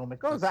Man Gloom. It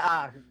goes that's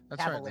right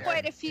Cavalier, there.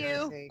 Quite a few.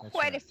 Conspiracy. That's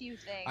Quite right. a few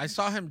things. I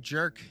saw him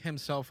jerk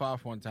himself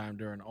off one time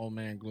during Old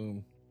Man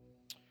Gloom.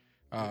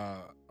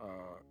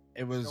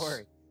 It was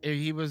Story.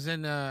 he was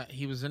in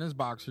his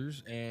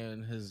boxers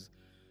and his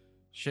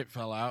shit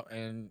fell out,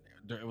 and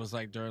it was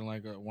like during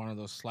like one of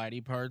those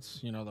slidey parts,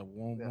 you know, the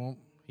whoom Yeah. whoom.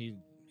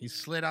 He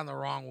slid on the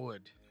wrong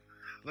wood.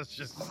 Let's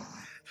just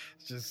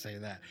say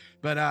that.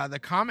 But the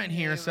comment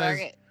here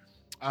says.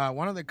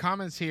 One of the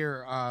comments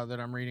here that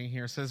I'm reading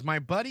here says, my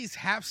buddy's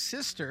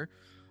half-sister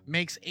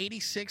makes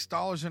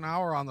 $86 an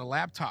hour on the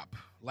laptop.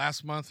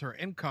 Last month, her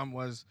income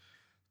was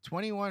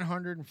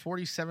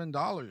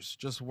 $2,147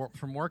 just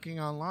from working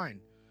online.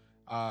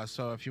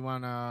 So if you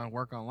want to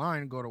work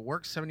online, go to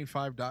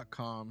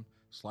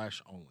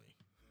work75.com/only.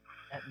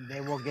 And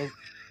they will get.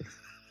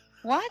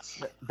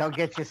 What? They'll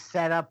get you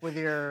set up with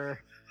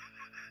your.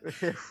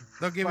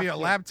 They'll give you a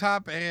fucking-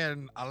 laptop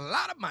and a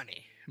lot of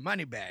money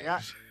bags.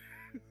 Yeah.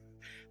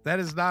 That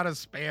is not a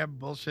spam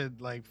bullshit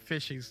like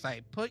phishing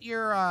site. Put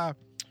your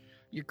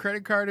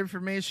credit card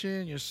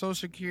information, your social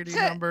security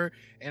number,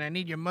 and I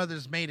need your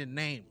mother's maiden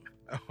name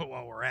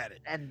while we're at it.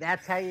 And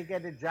that's how you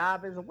get a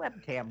job as a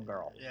webcam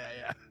girl.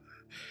 Yeah.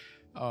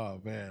 Oh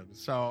man.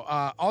 So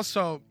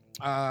also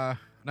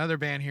another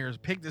band here is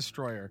Pig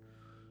Destroyer.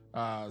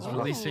 Is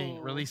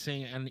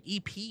releasing an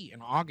EP in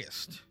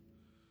August.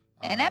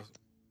 An EP?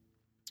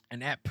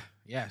 An EP,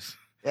 yes.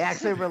 They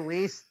actually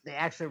released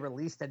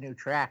a new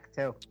track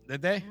too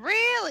Did they?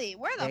 Really?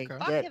 Where the They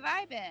fuck did. have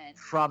I been?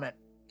 from it.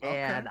 Okay.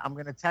 And I'm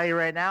gonna tell you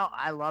right now,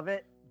 I love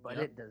it, but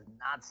Yep. it does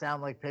not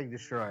sound like Pig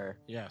Destroyer.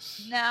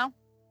 Yes. No.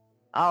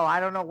 Oh, I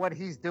don't know what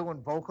he's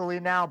doing vocally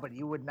now, but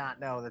you would not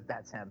know that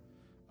that's him.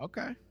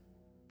 Okay.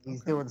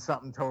 He's Okay. doing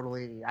something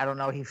totally. I don't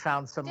know. He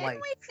found some Didn't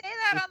like we say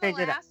that we on the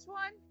figured out- last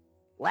one?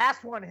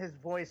 last one. His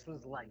voice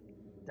was like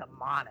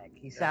demonic.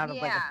 He sounded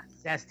like Yeah. a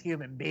possessed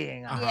human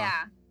being. Uh-huh.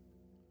 Yeah.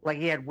 Like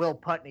he had Will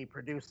Putney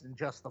producing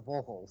just the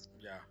vocals.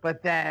 Yeah.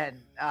 But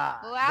then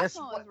The last this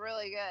one was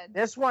really good.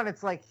 This one,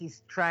 it's like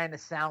he's trying to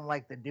sound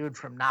like the dude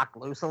from Knock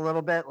Loose a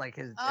little bit. Like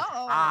his it's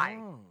Oh.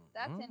 high.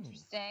 That's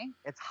interesting.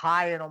 It's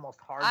high and almost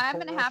hard. I'm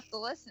gonna have to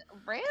listen.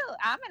 Really?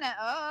 I'm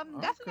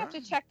definitely have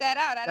to check that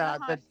out. I don't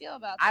know how I the- feel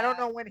about that. I don't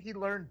know when he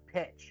learned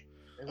pitch.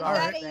 Is all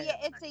that right.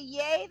 it's a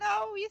yay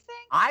though? You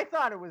think? I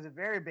thought it was a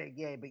very big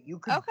yay, but you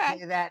could Okay.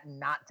 say that and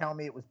not tell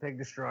me it was Pig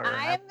Destroyer. and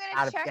I am would gonna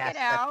not have check guessed it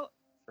that out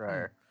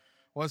Destroyer.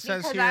 Well, it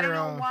says because here. I don't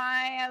know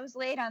why I was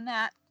late on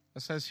that.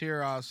 It says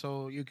here,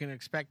 so you can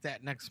expect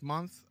that next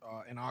month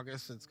in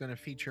August. It's going to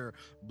feature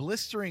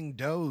blistering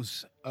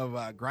dose of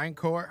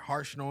grindcore,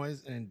 harsh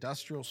noise, and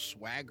industrial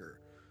swagger.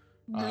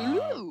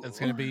 It's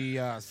going to be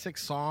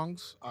 6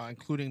 songs,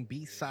 including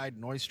B-side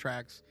noise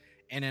tracks,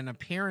 and an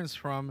appearance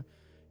from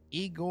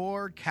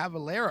Igor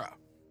Cavalera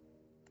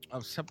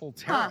of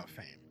Sepultura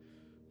fame.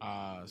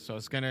 So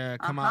it's going to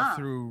come out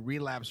through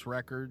Relapse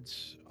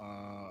Records,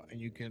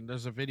 and you can.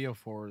 There's a video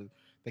for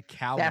the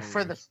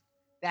Cavalry.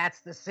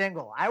 That's the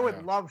single. I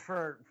would love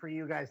for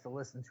you guys to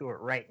listen to it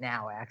right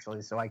now,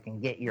 actually, so I can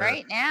get your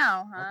right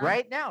now, huh?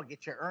 Right now,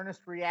 get your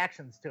earnest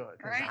reactions to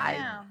it. Right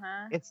now,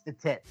 huh? It's the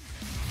tits.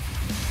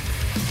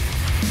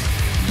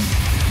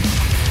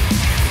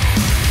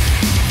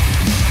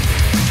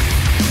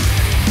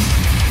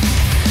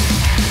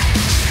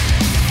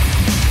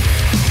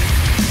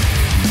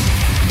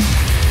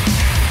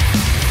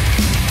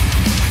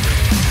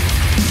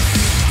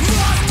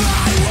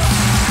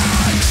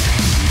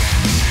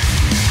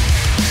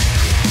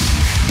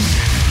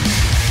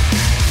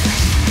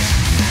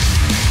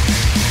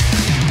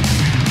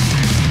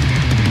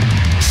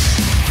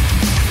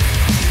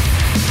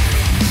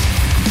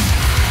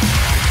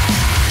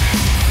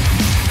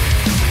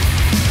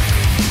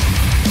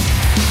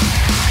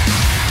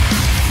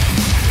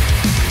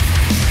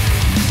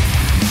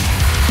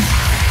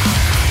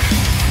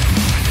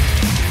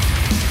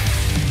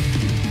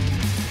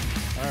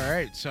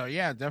 So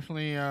yeah,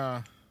 definitely.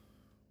 I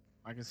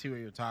can see what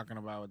you're talking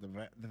about with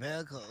the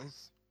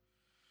vehicles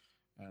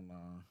and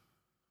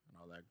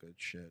all that good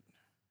shit.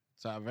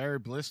 It's very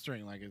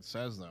blistering, like it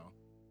says though.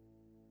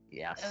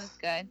 Yes, that was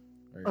good.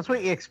 That's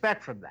what you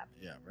expect from them.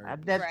 Yeah,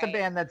 that's the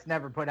band that's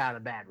never put out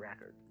a bad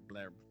record.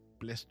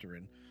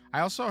 Blistering. I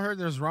also heard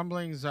there's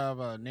rumblings of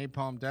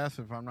Napalm Death,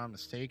 if I'm not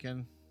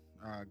mistaken,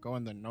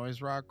 going the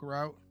noise rock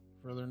route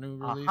for their new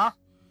release.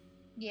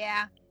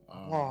 Yeah.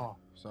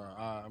 So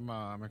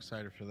I'm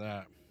excited for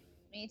that.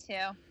 Me too.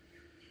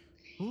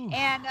 Ooh.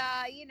 And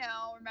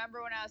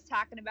remember when I was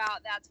talking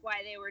about that's why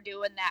they were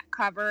doing that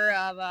cover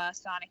of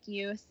Sonic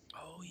Youth?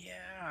 Oh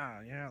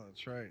yeah,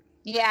 that's right.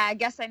 Yeah, I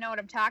guess I know what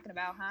I'm talking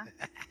about, huh?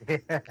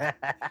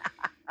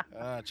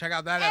 Check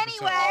out that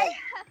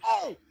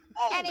episode.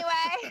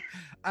 Anyway,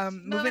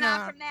 moving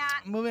on from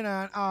that. Moving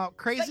on.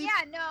 Crazy. But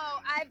yeah, no,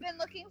 I've been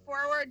looking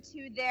forward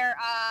to their.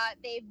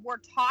 They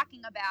were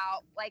talking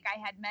about, like I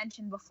had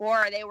mentioned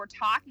before, they were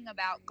talking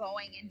about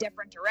going in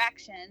different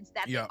directions.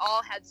 That they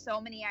all had so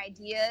many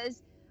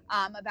ideas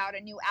about a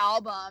new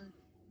album.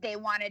 They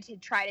wanted to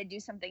try to do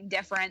something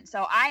different.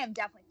 So I am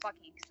definitely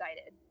fucking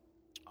excited.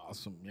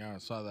 Awesome. Yeah, I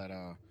saw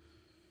that.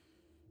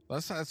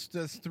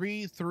 That's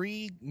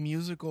three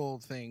musical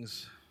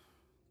things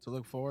to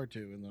look forward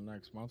to in the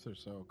next month or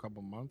so, a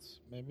couple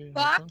months maybe.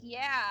 Fuck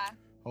yeah.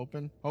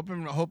 Hoping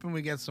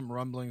we get some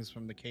rumblings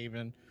from the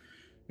Cave-In.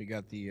 We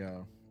got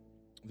the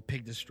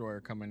Pig Destroyer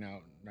coming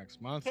out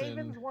next month.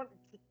 Cave-In's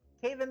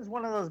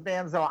one of those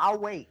bands though. I'll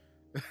wait.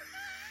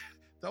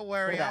 Don't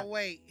worry, I'll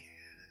wait.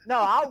 No,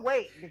 I'll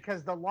wait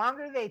because the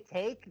longer they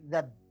take,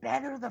 the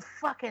better the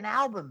fucking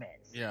album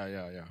is. Yeah.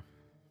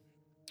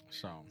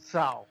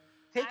 So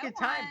take your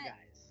time,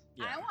 guys.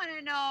 Yeah. I want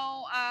to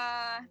know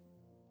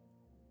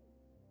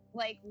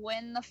like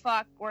when the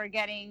fuck we're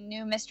getting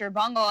new Mr.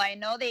 Bungle. I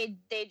know they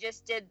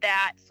just did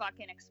that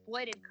fucking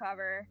Exploited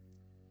cover,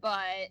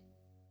 but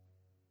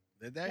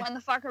did they? When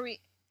the fuck are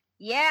we?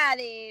 Yeah,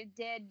 they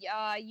did.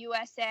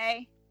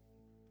 USA.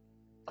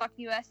 Fuck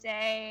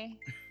USA.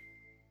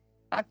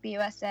 Fuck the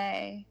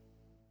USA.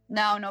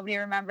 No, nobody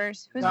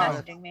remembers. Who's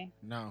messaging me?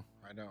 No,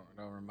 I don't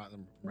remember.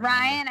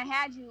 Ryan, I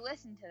had you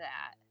listen to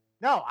that.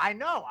 No, I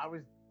know.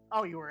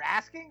 Oh, you were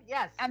asking?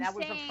 Yes, that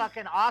was a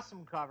fucking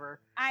awesome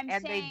cover.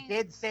 They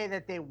did say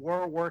that they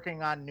were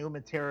working on new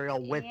material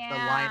with the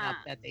lineup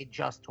that they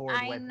just toured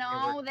with. I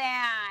know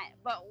that,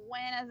 but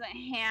when is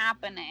it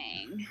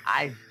happening?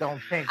 I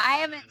don't think. I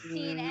haven't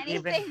seen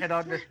anything.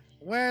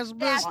 Where's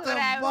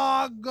Mr.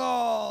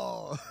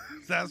 Bungle?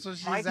 That's what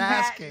she's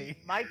asking.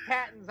 Mike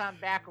Patton's on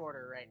back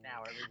order right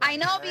now. I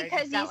know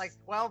because he's got like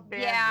 12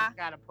 bands he's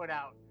got to put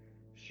out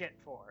shit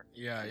for.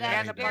 Yeah.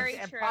 That's very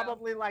true. And true.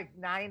 probably like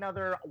 9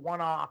 other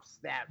one-offs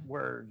that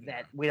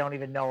we don't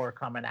even know are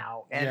coming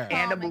out.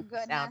 And a movie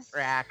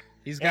soundtrack.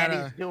 He's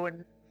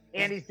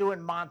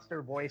doing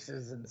monster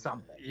voices and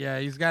something. Yeah,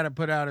 he's got to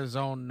put out his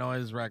own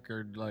noise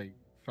record, like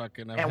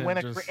fucking, and win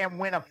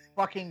a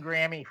fucking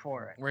Grammy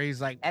for it. Where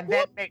he's like, and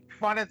then make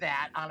fun of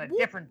that on a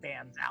different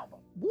band's album.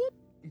 Whoop.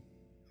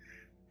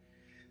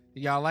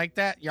 Y'all like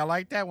that? Y'all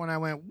like that when I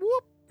went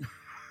whoop?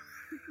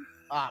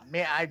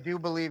 Man, I do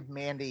believe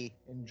Mandy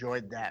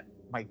enjoyed that.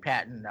 Mike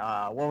Patton.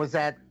 What was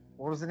that?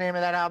 What was the name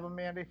of that album,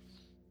 Mandy?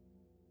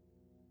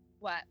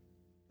 What?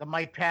 The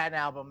Mike Patton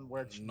album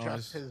where it's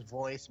just his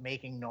voice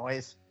making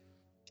noise.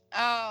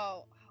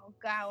 Oh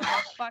God!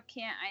 What the fuck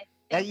can't I?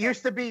 That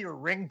used to be your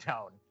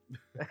ringtone.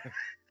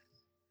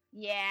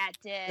 Yeah, it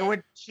did.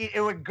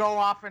 It would go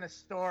off in a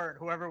store, and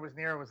whoever was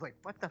near it was like,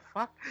 "What the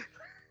fuck?"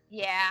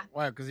 Yeah.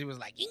 Why? Because he was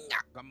like, Inga.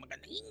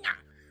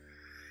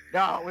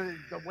 No, it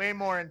was way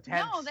more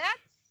intense. No,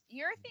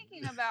 you're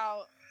thinking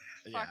about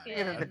fucking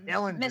the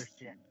Dillinger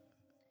shit.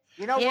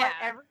 You know what?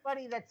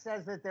 Everybody that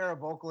says that they're a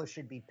vocalist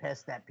should be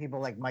pissed that people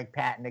like Mike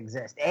Patton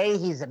exist. A,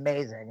 he's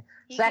amazing.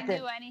 He Second, can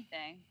do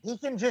anything. He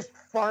can just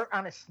fart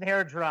on a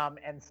snare drum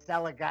and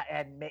sell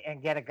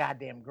and get a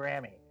goddamn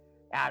Grammy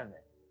out of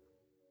it.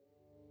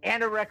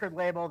 And a record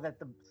label that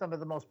some of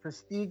the most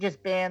prestigious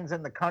bands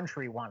in the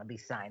country want to be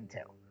signed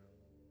to.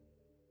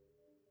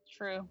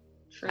 True.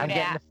 I'm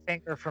getting a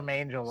finger from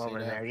Angel over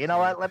there. You know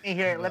what? Let me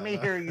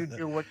hear you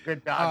do what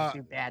good dogs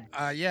do bad.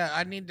 Yeah,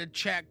 I need to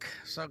check.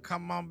 So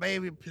come on,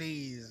 baby,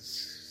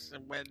 please.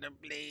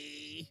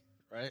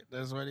 Right?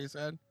 That's what he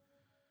said?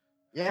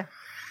 Yeah.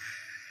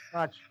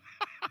 Much.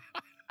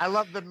 I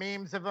love the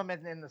memes of him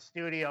in the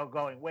studio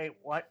going, wait,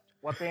 what?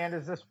 What band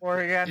is this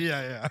for again?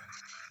 Yeah.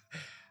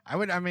 I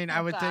would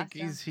think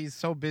he's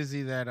so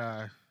busy that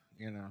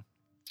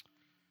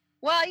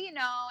Well,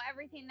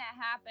 everything that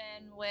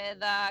happened with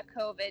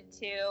COVID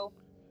too.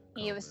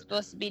 He was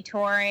supposed to be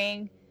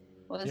touring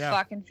with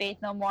fucking Faith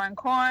No More and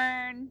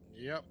Korn.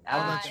 Yep.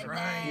 That's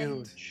right.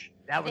 Huge.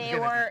 That was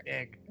gonna be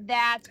big.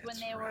 That's when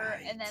they were,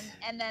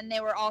 and then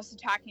they were also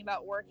talking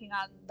about working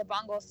on the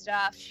Bungle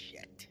stuff.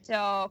 Shit.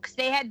 So, because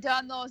they had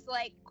done those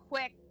like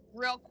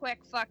real quick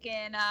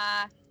fucking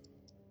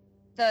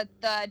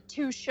the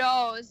 2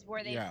 shows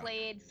where they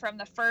played from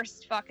the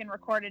first fucking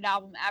recorded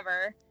album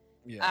ever.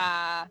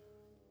 Yeah.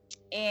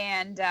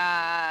 And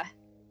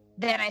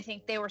then I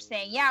think they were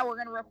saying, we're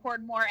going to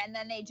record more. And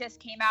then they just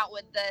came out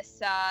with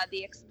this,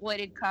 the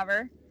Exploited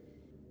cover.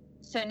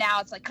 So now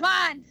it's like, come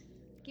on,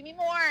 give me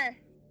more.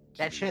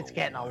 That shit's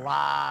getting a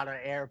lot of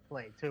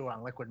airplay, too,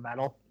 on Liquid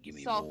Metal. Give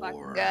me so more.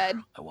 Fucking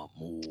good. I want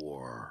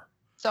more.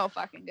 So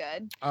fucking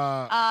good.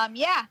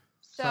 Yeah.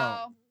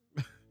 So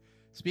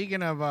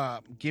speaking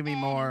of give me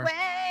more.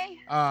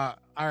 All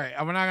right,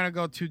 we're not going to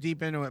go too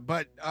deep into it.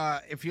 But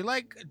if you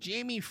like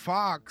Jamie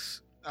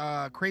Foxx,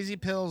 Crazy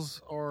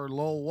Pills or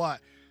Lol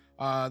What,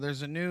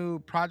 there's a new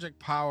Project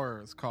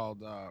Power. It's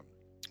called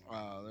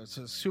it's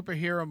a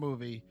superhero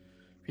movie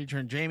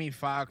featuring Jamie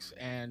Foxx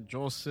and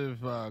Joseph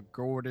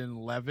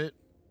Gordon-Levitt,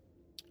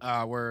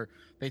 where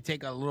they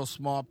take a little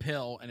small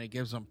pill and it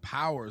gives them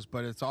powers,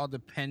 but it's all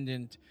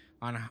dependent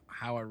on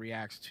how it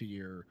reacts to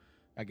your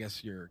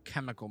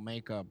chemical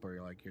makeup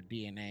or like your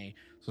DNA.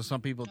 So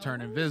some people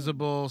turn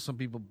invisible, some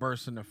people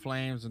burst into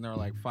flames and they're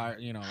like fire,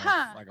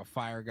 like a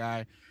fire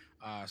guy.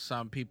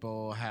 Some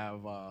people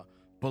have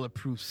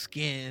bulletproof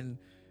skin,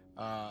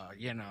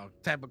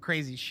 type of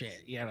crazy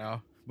shit,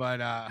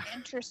 But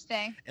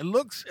interesting. It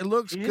looks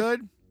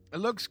good. It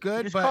looks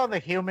good. You just call the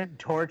Human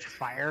Torch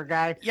Fire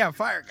Guy. Yeah,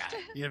 fire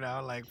guy.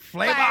 Like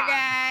flame fire on.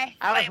 Guy.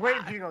 I was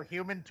waiting for you to go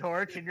Human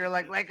Torch, and you're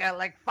like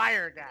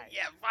fire guy.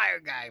 Yeah, fire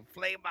guy,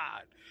 flame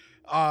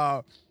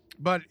on.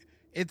 But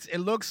it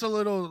looks a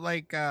little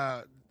like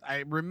I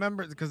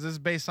remember because it's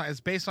based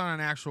on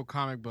an actual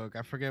comic book.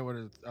 I forget what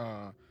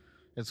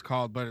it's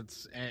called, but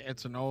it's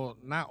an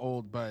not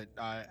old, but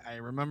I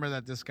remember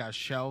that this got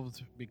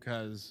shelved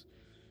because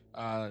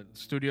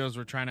studios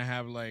were trying to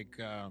have like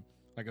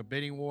a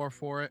bidding war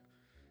for it,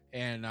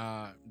 and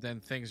then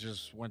things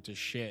just went to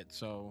shit.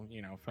 So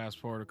fast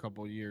forward a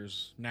couple of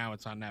years, now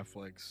it's on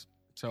Netflix,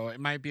 so it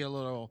might be a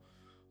little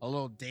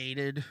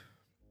dated,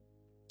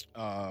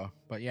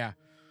 but yeah.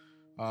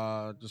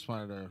 Just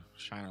wanted to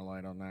shine a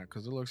light on that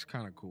because it looks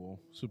kind of cool.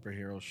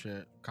 Superhero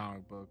shit,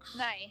 comic books.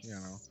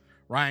 Nice.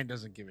 Ryan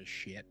doesn't give a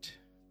shit.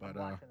 But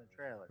I'm watching the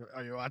trailer.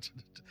 Are you watching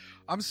it?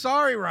 I'm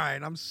sorry,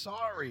 Ryan. I'm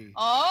sorry.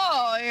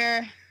 Oh,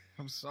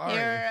 I'm sorry.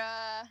 You're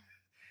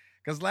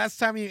because last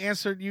time you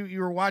answered, you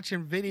were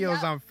watching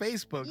videos on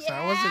Facebook, so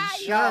I wasn't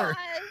sure.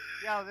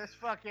 Yo,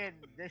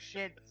 this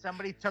shit,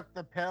 somebody took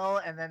the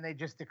pill and then they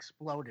just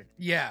exploded.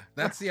 Yeah,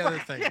 that's the other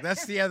thing.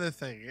 That's the other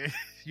thing.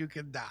 You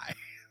can die.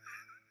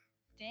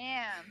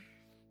 Damn.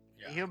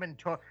 Yeah. The Human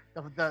Torch,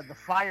 the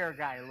fire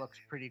guy looks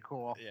pretty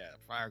cool. Yeah,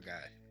 fire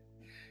guy.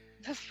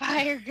 The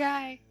fire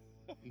guy.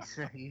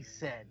 He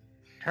said,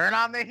 "Turn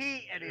on the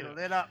heat," and he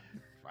lit up.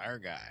 Fire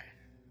guy.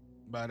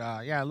 But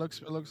it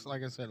looks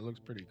like I said, it looks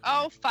pretty cool.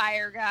 Oh,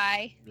 fire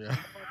guy. Yeah.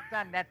 It's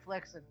on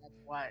Netflix, and that's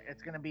why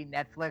it's gonna be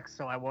Netflix,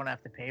 so I won't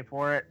have to pay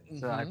for it.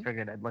 So I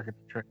figured I'd look at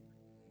the trick.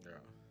 Yeah.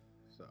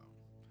 So.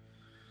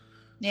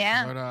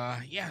 Yeah.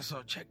 But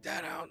so check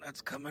that out.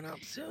 That's coming up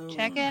soon.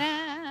 Check it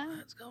out.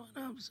 That's going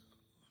up soon.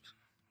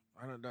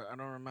 I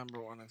don't remember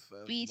when it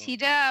says. BT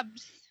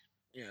Dubs.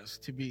 Yes,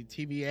 to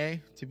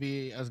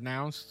be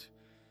announced.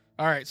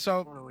 All right,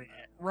 so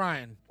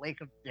Ryan,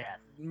 Lake of Death,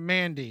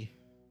 Mandy.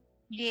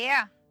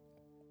 Yeah.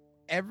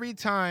 Every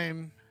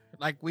time,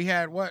 like we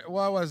had what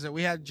was it?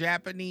 We had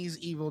Japanese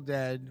Evil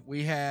Dead.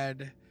 We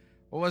had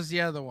what was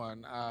the other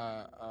one?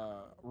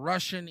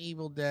 Russian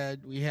Evil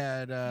Dead. We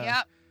had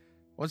Yep.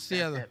 What's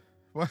the other?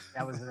 What?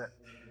 That was it.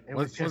 It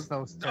was just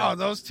those two. Oh,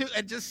 those two.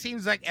 It just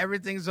seems like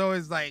everything's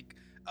always like,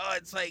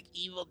 it's like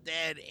Evil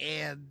Dead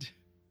and,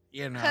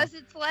 Because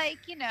it's like,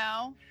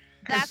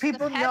 Because That's the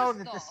people know that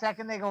the pedestal.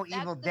 second they go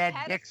That's Evil the Dead,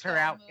 dicks her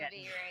pedestal out.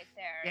 movie right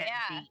there. getting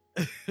Yeah.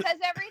 beat. Because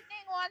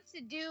everything wants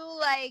to do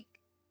like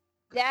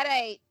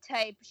Deadite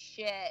type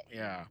shit.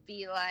 Yeah.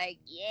 Be like,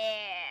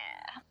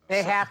 yeah.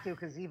 They have to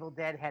because Evil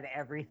Dead had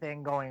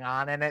everything going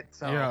on in it.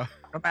 So Yeah.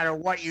 no matter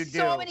what you do,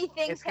 So many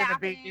things it's gonna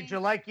happening. be. Did you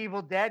like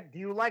Evil Dead? Do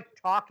you like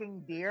talking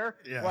deer?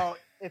 Yeah. Well,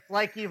 it's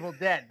like Evil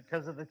Dead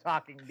because of the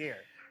talking deer.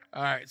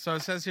 All right. So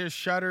it says here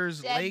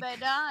Shudder's Dead Lake. by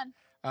Dawn.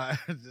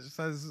 It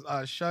says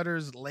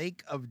Shudder's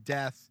Lake of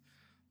Death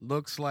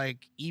looks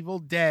like Evil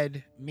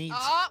Dead meets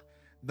Oh,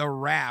 the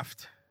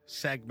Raft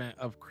segment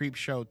of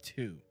Creepshow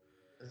 2.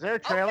 Is there a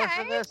trailer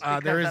for Okay. this? There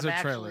Because is a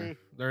I'm trailer. actually-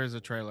 There is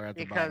a trailer at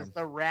the Because bottom.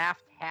 the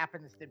raft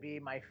happens to be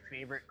my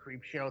favorite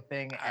Creepshow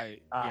thing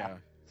Yeah,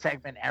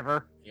 segment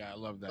ever. I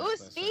love that. ooh,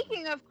 that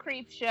speaking of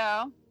Creep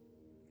Show,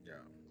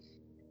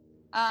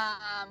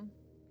 segment.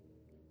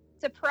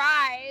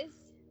 surprise,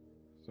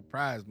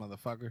 Surprise,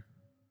 motherfucker.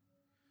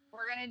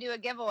 we're gonna do a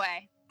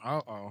giveaway.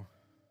 Oh.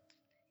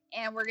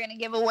 And we're gonna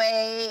give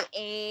away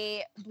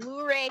a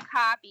Blu-ray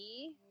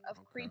copy of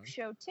Okay.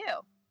 Creepshow 2.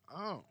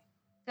 Oh.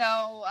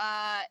 So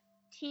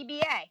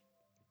TBA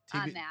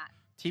on TB- that.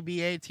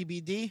 TBA,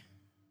 TBD?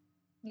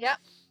 Yep.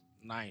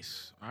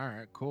 Nice. All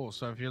right, cool.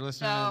 So if you're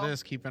listening So- to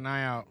this, keep an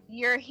eye out.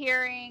 You're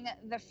hearing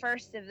the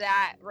first of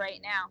that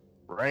right now.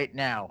 Right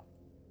now,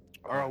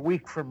 or a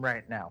week from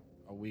right now.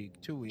 A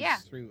week, 2 weeks, Yeah.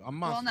 3, a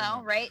month. Well, from no,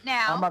 now. right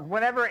now.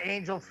 Whenever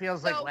Angel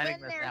feels like So letting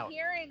when this they're out.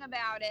 hearing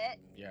about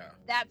it, Yeah.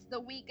 that's the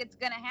week it's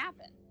gonna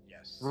happen.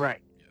 Yes.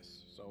 Right.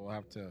 Yes. So we'll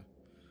have to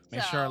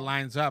make sure it So-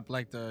 lines up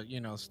like the,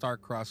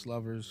 star-crossed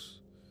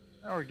lovers.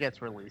 Or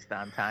gets released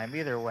on time.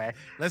 Either way.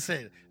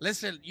 Listen.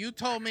 You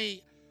told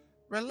me,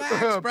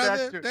 relax,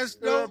 brother.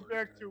 There's no,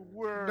 back to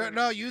work.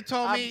 no. You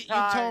told I'm me. You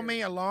tired. told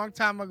me a long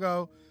time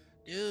ago,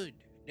 dude.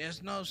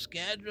 There's no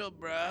schedule,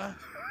 bruh.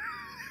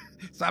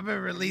 So I've been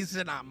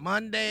releasing on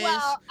Mondays,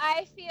 Well,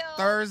 I feel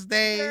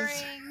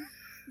Thursdays.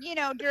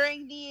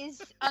 during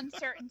these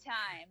uncertain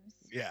times,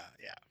 Yeah.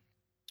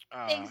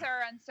 things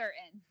are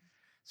uncertain.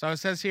 So it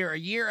says here, a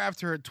year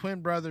after her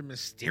twin brother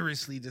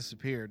mysteriously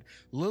disappeared,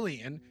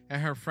 Lillian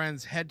and her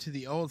friends head to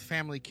the old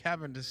family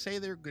cabin to say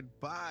their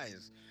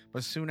goodbyes.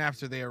 But soon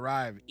after they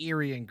arrive,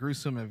 eerie and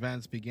gruesome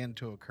events begin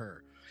to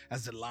occur.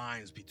 As the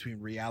lines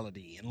between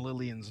reality and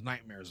Lillian's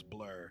nightmares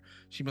blur,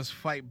 she must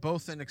fight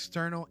both an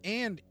external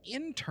and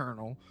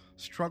internal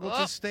struggle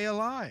to stay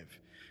alive.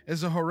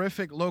 Is a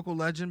horrific local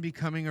legend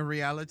becoming a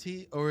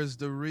reality, or is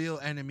the real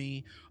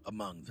enemy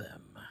among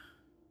them?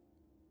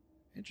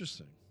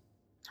 Interesting.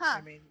 Huh.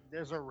 I mean,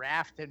 there's a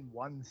raft in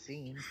one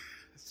scene,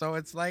 So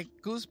it's like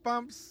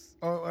Goosebumps,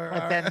 or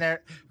but then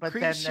there, but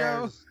then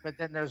Creepshow.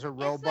 there's a It's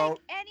rowboat. like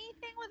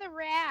anything with a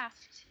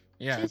raft.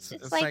 yeah, It's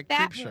like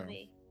that Creepshow.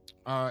 movie.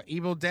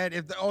 Evil Dead.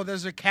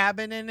 There's a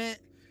cabin in it.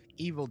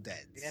 Evil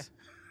Dead.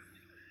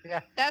 Yeah.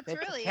 That's There's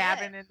really a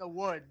cabin it. in the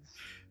woods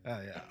Oh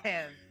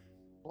yeah.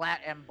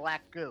 and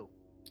black goo.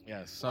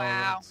 Yeah. So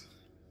Wow.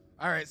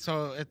 all right.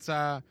 So it's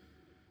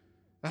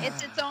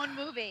It's its own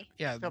movie.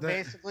 Yeah. So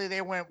basically,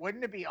 they went.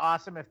 Wouldn't it be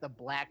awesome if the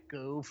black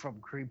goo from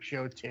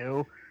Creepshow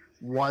 2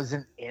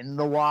 wasn't in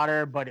the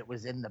water, but it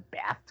was in the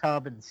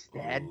bathtub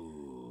instead?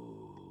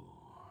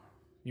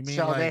 You mean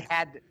So like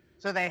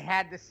they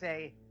had to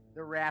say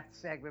the raft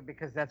segment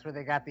because that's where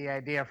they got the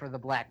idea for the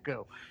black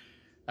goo.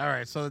 all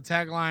right? So the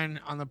tagline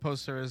on the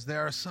poster is,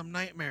 "There are some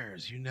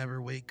nightmares you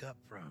never wake up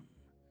from."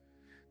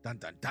 Dun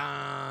dun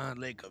dun.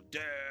 Lake of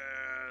Death.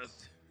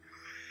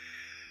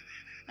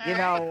 You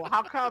know,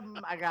 how come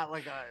I got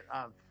like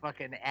a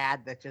fucking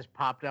ad that just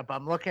popped up?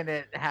 I'm looking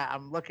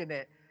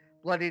at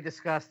Bloody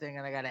Disgusting,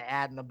 and I got an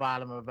ad in the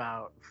bottom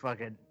about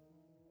fucking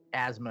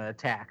asthma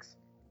attacks.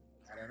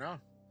 I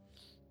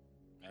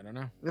don't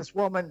know. This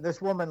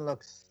woman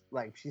looks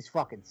like she's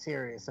fucking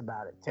serious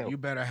about it too. You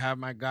better have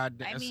my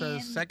goddamn. I It mean-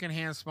 says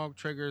secondhand smoke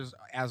triggers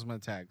asthma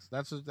attacks.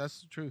 That's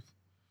the truth.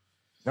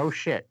 No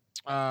shit.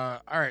 All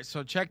right,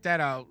 so check that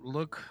out.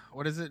 Look,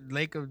 what is it?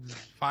 Lake of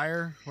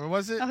Fire? Where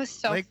was it? That was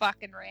so Lake-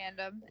 fucking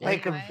random.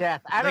 Lake of Anyway.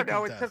 Death. I don't Lake of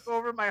know. It Death. took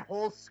over my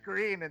whole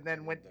screen and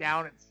then went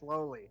down it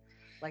slowly.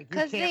 Like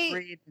you 'Cause can't they-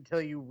 read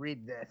until you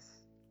read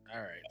this.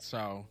 All right,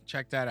 so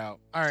check that out.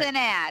 All It's right. an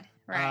ad,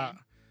 right?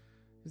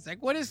 It's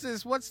like, what is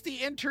this? What's the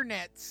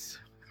internets?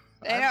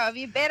 I know. Have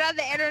you been on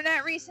the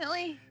internet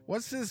recently?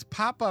 What's this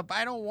pop up?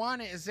 I don't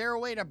want it. Is there a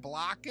way to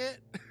block it?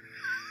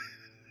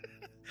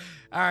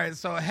 All right,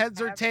 so heads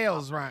or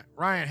tails, Ryan?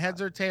 Ryan,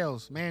 heads or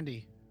tails?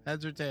 Mandy,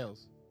 heads or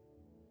tails?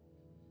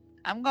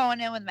 I'm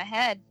going in with my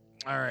head.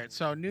 All right,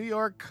 so New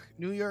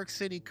York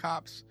City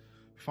cops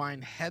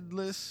find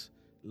headless,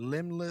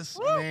 limbless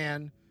Woo!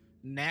 man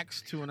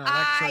next to an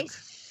I electric.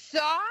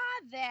 saw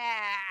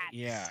that.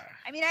 Yeah,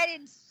 I mean, I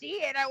didn't see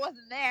it. I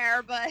wasn't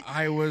there, but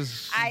I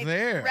was I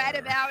there. read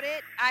about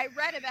it. I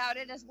read about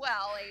it as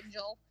well,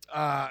 Angel.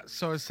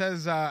 So it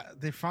says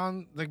they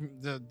found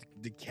the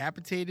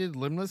decapitated,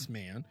 limbless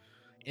man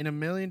in $1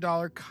 million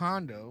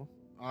condo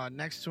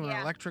next to an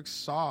Yeah. electric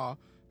saw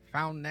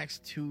found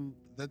next to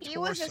the He torso.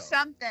 was a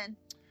something.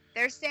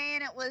 They're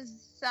saying it was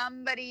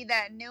somebody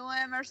that knew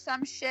him or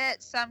some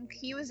shit.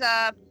 He was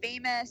a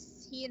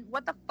famous.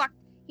 What the fuck?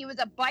 He was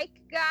a bike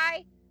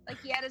guy. Like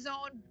he had his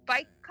own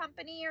bike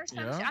company or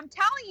something. Yeah. I'm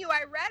telling you,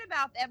 I read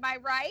about. Am I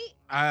right?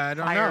 I don't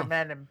know.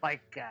 Firemen and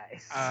bike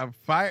guys.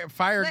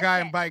 Fire guy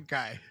and Listen. bike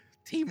guy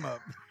team up.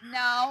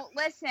 No,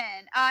 listen.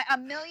 A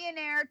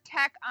millionaire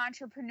tech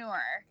entrepreneur.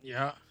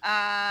 Yeah.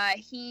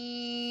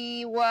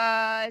 He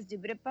was.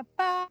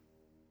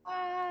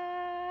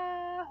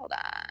 Hold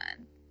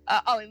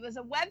on. He was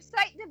a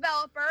website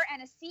developer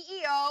and a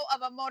CEO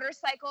of a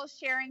motorcycle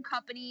sharing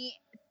company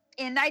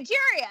in Nigeria.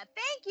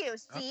 Thank you.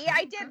 See, Okay.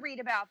 I did read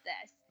about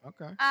this.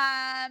 Okay.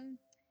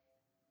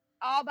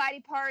 All body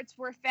parts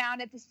were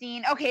found at the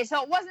scene. Okay,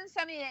 so it wasn't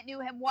somebody that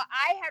knew him. What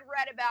I had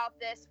read about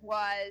this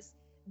was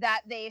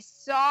that they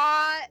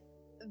saw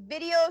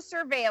video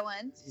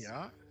surveillance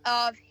Yeah.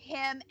 of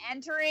him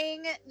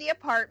entering the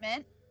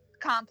apartment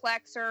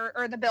complex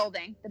or the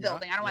building. The Yeah,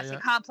 building. I don't want to yeah,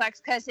 say complex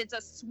because it's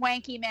a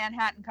swanky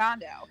Manhattan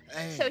condo.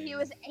 Hey. So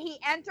he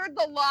entered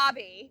the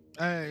lobby.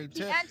 Hey,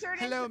 He entered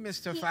hello, into-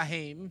 Mr. he-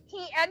 Fahim.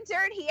 He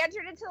entered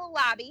into the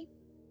lobby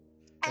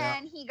Yeah.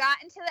 and he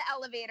got into the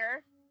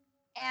elevator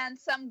and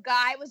some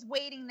guy was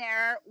waiting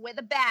there with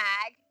a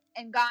bag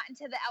and got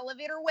into the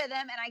elevator with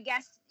him, and I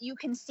guess you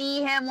can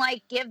see him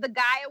like give the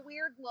guy a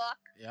weird look.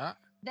 Yeah.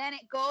 Then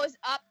it goes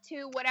up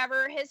to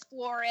whatever his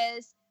floor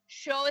is,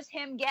 shows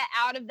him get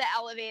out of the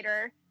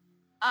elevator,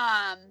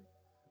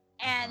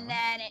 and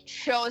then it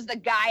shows the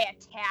guy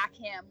attack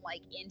him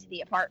like into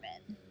the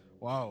apartment.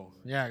 Whoa.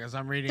 Yeah, because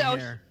I'm reading So-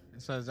 here.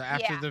 It says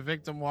after Yeah. the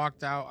victim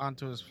walked out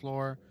onto his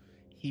floor,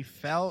 he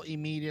fell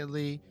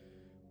immediately,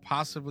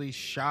 possibly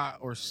shot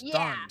or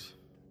stunned.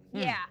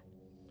 Yeah.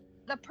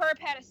 The perp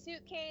had a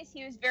suitcase.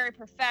 He was very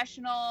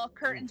professional.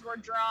 Curtains were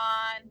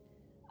drawn.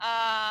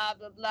 Blah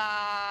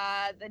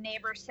blah. The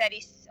neighbor said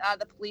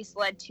the police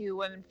led 2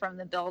 women from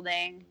the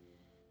building.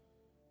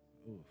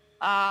 Oof.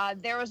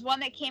 There was one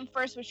that came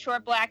first with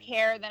short black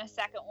hair, then a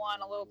second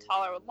one a little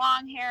taller with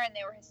long hair, and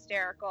they were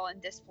hysterical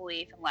and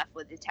disbelief and left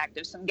with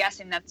detectives. So I'm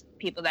guessing that's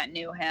people that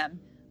knew him.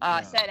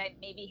 Yeah. Said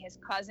maybe his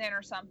cousin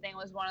or something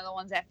was one of the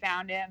ones that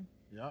found him.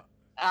 Yeah.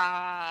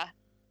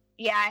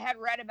 Yeah, I had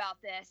read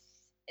about this.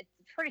 It's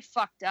pretty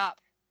fucked up.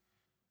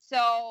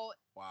 So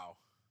Wow.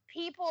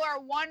 people are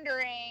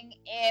wondering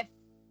if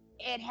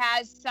it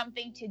has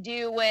something to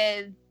do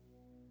with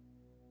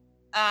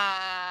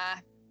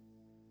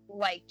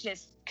like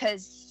just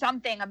because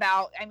something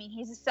about, I mean,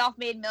 he's a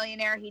self-made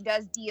millionaire, he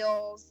does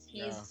deals,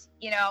 he's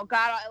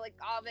got like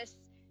all this,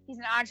 he's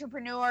an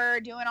entrepreneur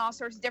doing all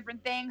sorts of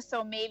different things,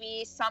 so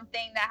maybe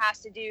something that has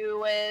to do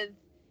with,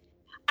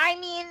 I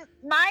mean,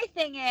 my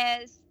thing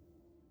is,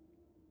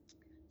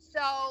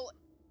 so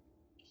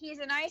he's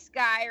a nice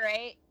guy,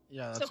 right?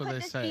 Yeah, So that's what they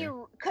say.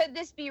 could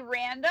this be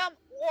random,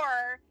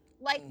 or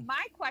like Mm.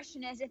 my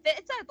question is, if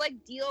it's a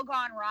like deal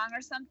gone wrong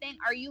or something,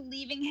 are you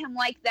leaving him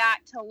like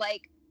that to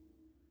like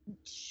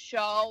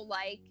show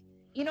like,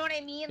 you know what I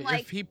mean?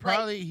 Like If he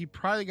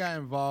probably got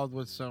involved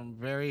with some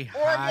very Or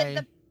did high,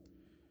 the-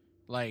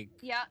 like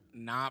yeah,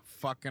 not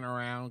fucking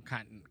around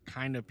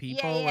kind of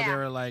people where yeah. they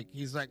were like,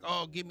 he's like,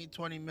 oh, give me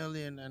 20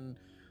 million and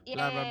yeah,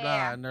 blah blah yeah, blah,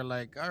 yeah. and they're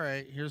like, all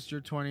right, here's your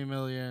 20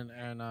 million,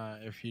 and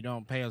if you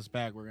don't pay us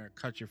back, we're gonna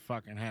cut your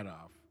fucking head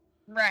off.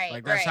 Right,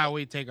 Like that's right. how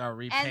we take our And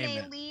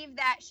repayment. they leave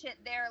that shit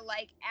there,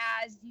 like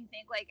as you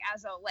think, like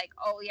as a like,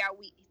 oh yeah,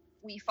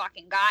 we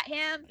fucking got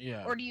him.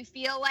 Yeah. Or do you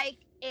feel like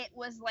it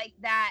was like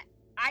that?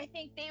 I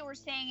think they were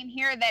saying in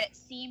here that it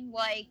seemed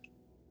like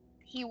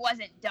he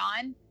wasn't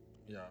done.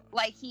 Yeah.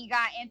 Like he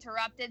got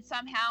interrupted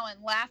somehow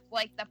and left.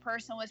 Like the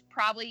person was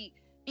probably,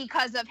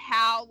 because of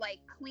how like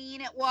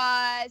clean it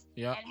was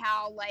Yeah. and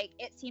how like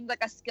it seemed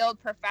like a skilled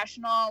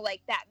professional,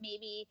 like that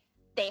maybe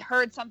they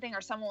heard something or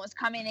someone was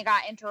coming and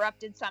got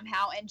interrupted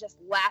somehow and just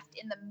left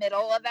in the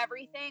middle of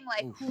everything.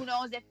 Like Oof. who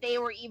knows if they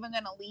were even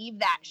gonna leave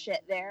that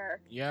shit there.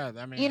 Yeah.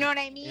 I mean, You know what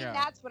I mean? yeah.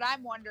 That's what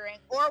I'm wondering.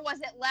 Or was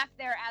it left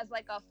there as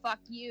like a fuck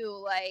you,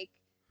 like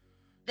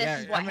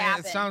this is what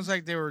happened? It sounds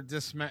like they were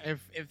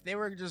if they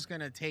were just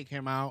gonna take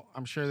him out,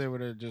 I'm sure they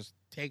would have just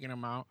taken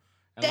him out.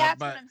 And That's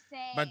but, what I'm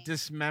saying. But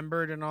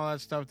dismembered and all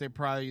that stuff, you're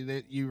probably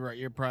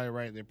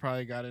right. They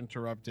probably got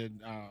interrupted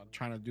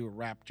trying to do a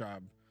rap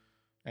job,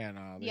 and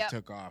they Yep.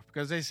 took off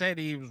because they said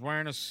he was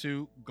wearing a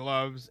suit,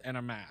 gloves, and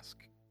a mask.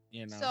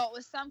 You know, So it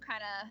was some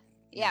kind of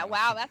Yeah.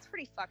 wow, that's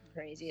pretty fucking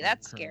crazy.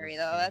 That's Crazy. scary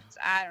though. That's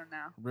I don't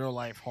know. real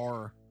life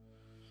horror.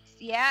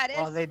 Yeah, it is.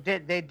 Well, they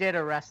did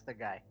arrest the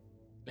guy.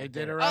 They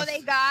did Oh, arrest.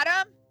 they got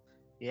him.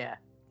 Yeah.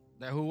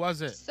 Who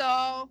was it?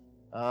 So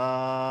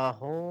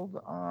Hold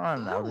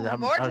on.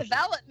 more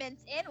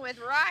developments in with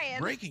Ryan.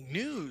 Breaking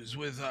news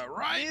with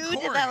Ryan New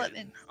Corrigan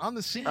developments. on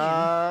the scene.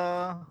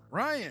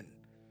 Ryan.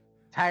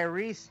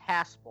 Tyrese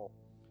Haspel,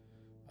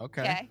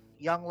 Okay.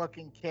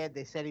 young-looking kid.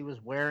 They said he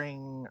was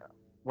wearing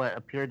what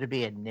appeared to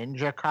be a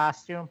ninja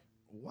costume.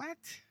 What?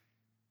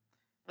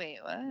 Wait,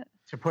 what?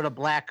 To put a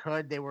black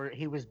hood,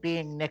 he was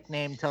being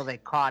nicknamed till they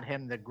caught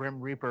him the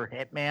Grim Reaper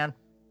Hitman,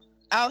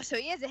 Oh, so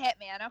he is a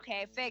hitman.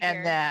 Okay, figure.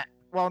 and that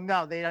Well,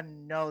 no, they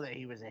don't know that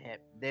he was a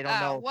hit. They don't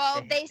know.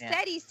 Well, they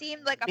said he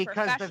seemed like a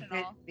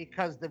professional.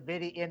 Because the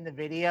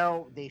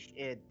video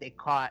they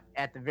caught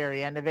at the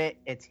very end of it,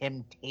 it's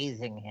him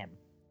tasing him.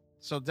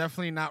 So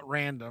definitely not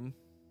random.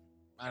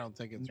 I don't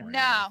think it's random.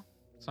 No.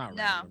 It's not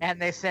No. random.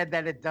 And they said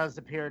that it does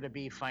appear to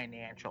be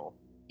financial.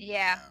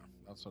 Yeah.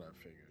 That's what I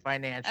figured.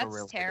 Financial. That's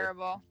related.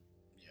 terrible.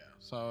 Yeah.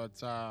 So it's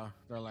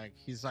they're like,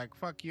 he's like,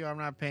 fuck you, I'm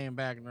not paying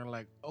back, and they're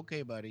like,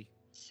 okay, buddy.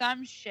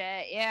 Some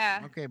shit,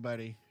 yeah. Okay,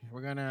 buddy.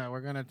 We're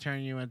gonna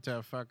turn you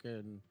into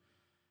fucking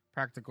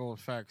practical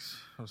effects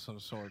of some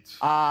sorts.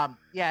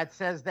 Yeah, it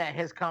says that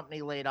his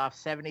company laid off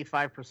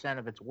 75%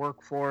 of its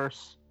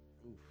workforce.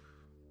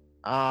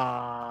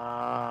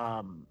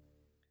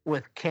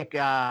 With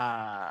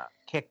kickbacks,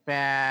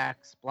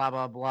 blah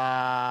blah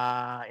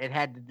blah. It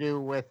had to do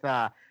with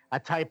a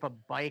type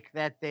of bike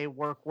that they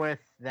work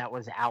with that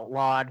was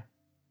outlawed.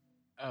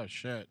 Oh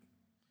shit.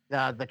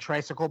 The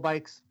tricycle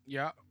bikes.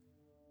 Yeah.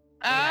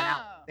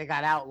 They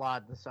got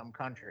outlawed in some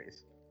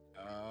countries.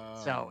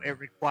 So it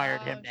required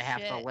him to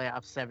have to lay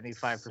off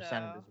 75%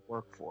 of his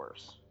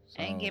workforce.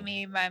 And give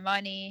me my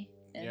money,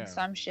 and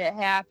some shit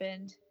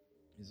happened.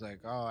 He's like,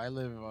 oh, I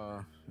live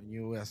in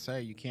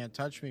USA. You can't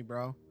touch me,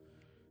 bro.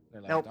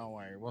 They're like, Nope. Don't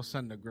worry. We'll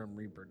send the Grim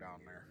Reaper down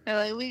there. They're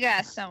like, we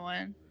got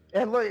someone.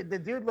 And look, the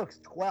dude looks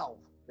 12.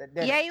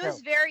 Yeah, he was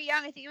very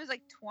young. I think he was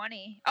like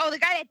 20. Oh, the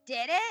guy that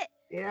did it?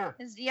 Yeah.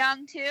 Is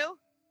young too?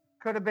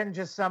 Could have been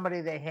just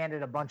somebody they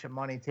handed a bunch of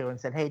money to and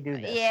said, hey, do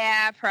this.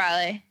 Yeah,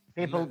 probably.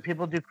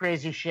 People do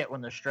crazy shit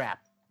when they're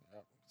strapped.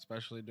 Yep.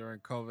 Especially during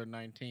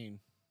COVID-19.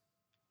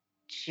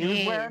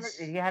 He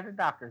had a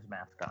doctor's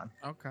mask on.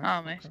 Okay.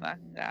 Oh, my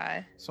fucking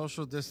God.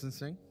 Social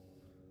distancing.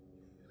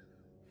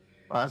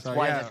 Well, that's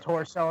why the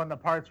torso and the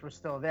parts were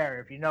still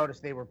there. If you notice,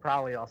 they were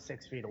probably all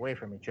 6 feet away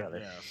from each other.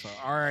 Yeah, so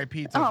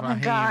R.I.P. to Oh, my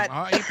Fahim.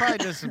 God. He probably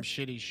did some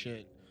shitty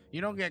shit.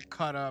 You don't get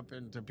cut up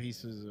into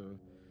pieces of...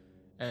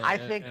 I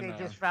think they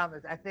just found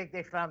this. I think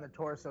they found the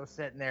torso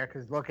sitting there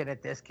because looking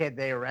at this kid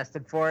they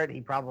arrested for it, he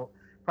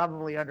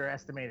probably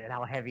underestimated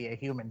how heavy a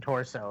human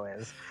torso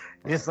is.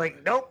 Just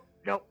like, nope,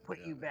 put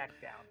you back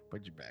down.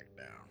 Put you back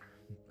down.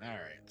 All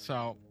right,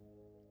 so...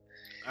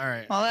 All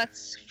right. Well,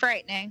 that's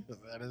frightening.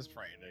 That is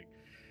frightening.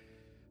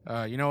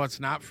 You know what's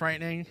not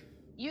frightening?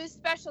 Use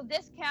special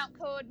discount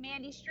code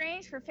Mandy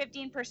Strange for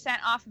 15%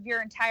 off of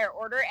your entire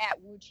order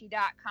at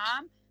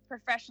Wuchi.com.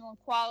 Professional and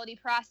quality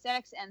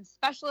prosthetics and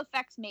special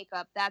effects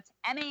makeup. That's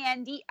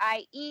MANDIESTRANGE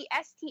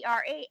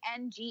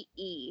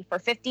for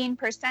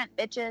 15%,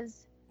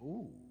 bitches.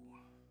 Ooh.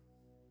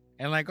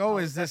 And like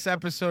always, this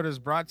episode is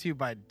brought to you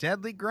by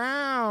Deadly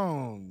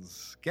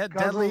Grounds. Get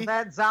Deadly.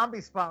 That zombie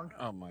spunk.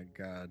 Oh my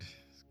God.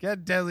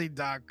 Get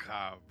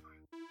Deadly.com.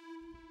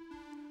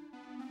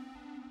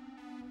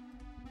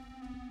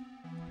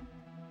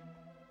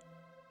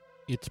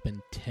 It's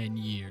been 10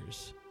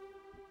 years.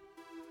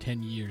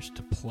 10 years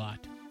to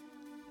plot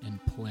and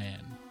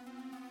plan.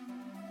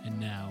 And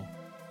now,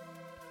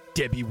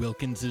 Debbie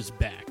Wilkins is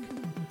back.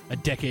 A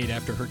decade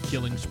after her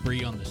killing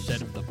spree on the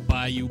set of The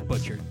Bayou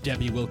Butcher,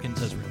 Debbie Wilkins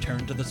has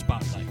returned to the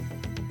spotlight,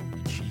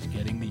 and she's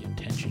getting the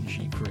attention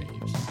she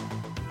craves.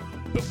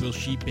 But will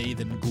she bathe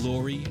in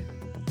glory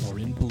or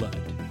in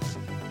blood?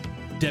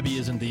 Debbie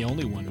isn't the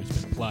only one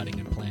who's been plotting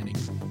and planning,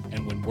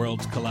 and when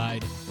worlds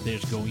collide,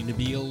 there's going to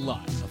be a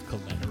lot of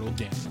collateral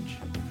damage.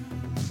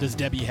 Does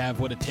Debbie have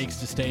what it takes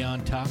to stay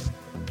on top?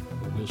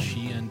 Or will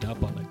she end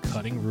up on the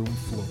cutting room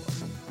floor?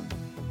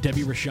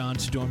 Debbie Rochon,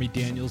 Stormy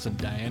Daniels, and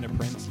Diana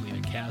Prince lead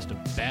a cast of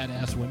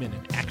badass women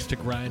in Axe to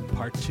Grind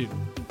Part 2,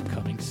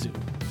 coming soon.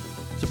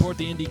 Support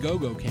the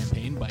Indiegogo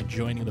campaign by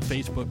joining the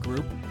Facebook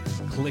group,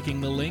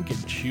 clicking the link,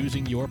 and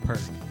choosing your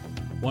perk.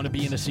 Want to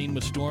be in a scene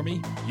with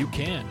Stormy? You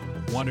can.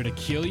 Want her to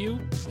kill you?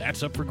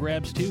 That's up for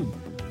grabs too.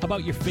 How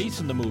about your face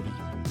in the movie,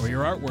 or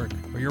your artwork,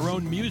 or your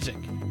own music?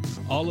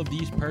 All of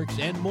these perks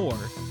and more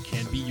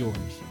can be yours.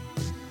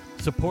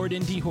 Support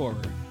indie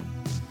horror.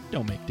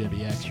 Don't make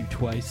Debbie ask you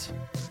twice.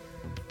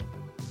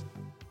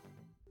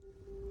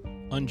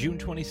 On June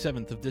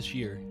 27th of this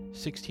year,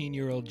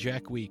 16-year-old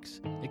Jack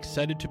Weeks,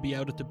 excited to be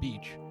out at the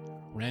beach,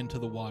 ran to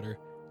the water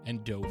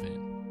and dove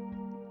in.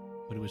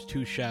 But it was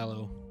too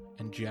shallow,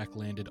 and Jack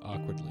landed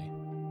awkwardly.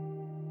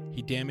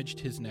 He damaged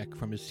his neck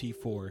from his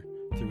C4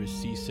 through his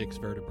C6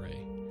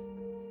 vertebrae.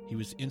 He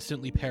was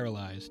instantly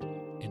paralyzed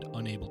and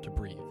unable to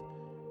breathe.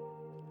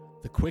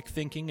 The quick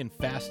thinking and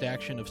fast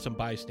action of some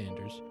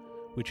bystanders,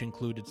 which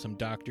included some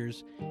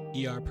doctors,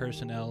 ER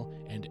personnel,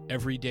 and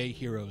everyday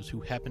heroes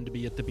who happened to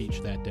be at the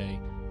beach that day,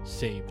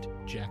 saved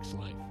Jack's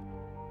life.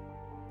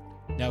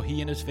 Now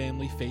he and his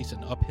family face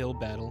an uphill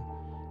battle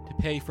to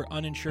pay for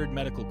uninsured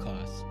medical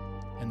costs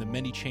and the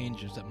many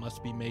changes that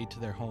must be made to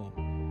their home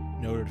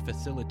in order to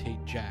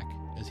facilitate Jack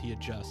as he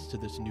adjusts to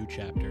this new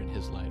chapter in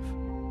his life.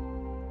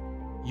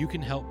 You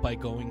can help by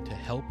going to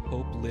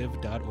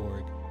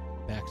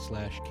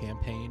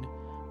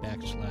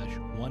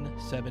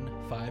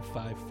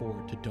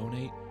helphopelive.org/campaign/17554 to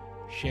donate,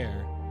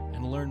 share,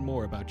 and learn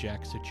more about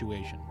Jack's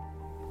situation.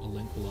 A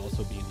link will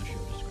also be in the show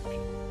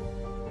description.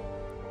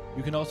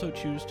 You can also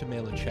choose to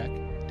mail a check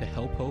to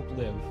Help Hope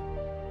Live,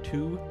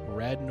 2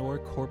 Radnor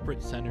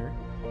Corporate Center,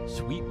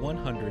 Suite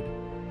 100,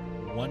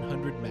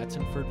 100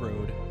 Matsonford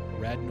Road,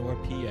 Radnor,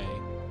 PA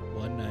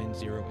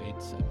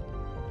 19087.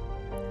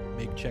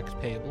 Make checks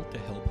payable to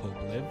Help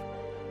Hope Live,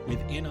 with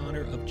in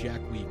honor of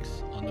Jack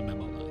Weeks on the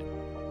memo line.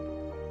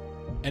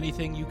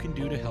 Anything you can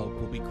do to help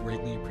will be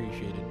greatly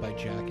appreciated by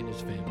Jack and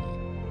his family,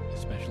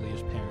 especially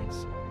his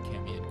parents,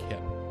 Cammy and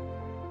Kip.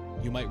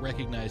 You might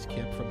recognize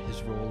Kip from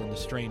his role in The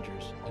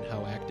Strangers and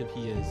how active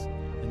he is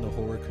in the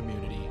horror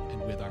community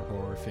and with our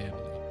horror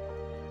family.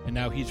 And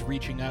now he's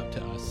reaching out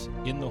to us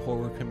in the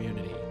horror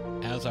community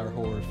as our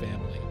horror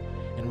family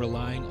and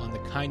relying on the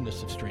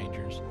kindness of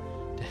strangers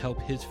to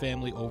help his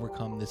family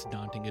overcome this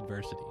daunting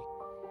adversity.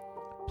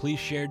 Please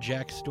share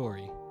Jack's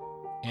story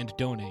and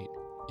donate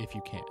if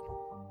you can.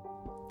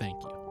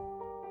 Thank you.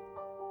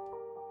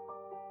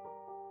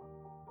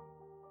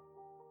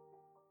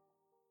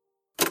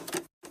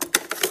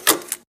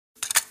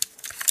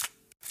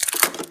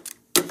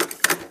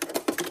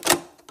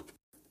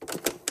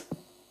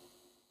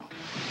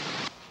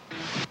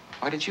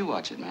 Why did you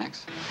watch it,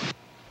 Max?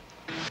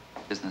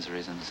 Business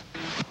reasons.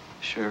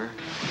 Sure.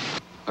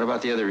 What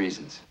about the other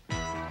reasons?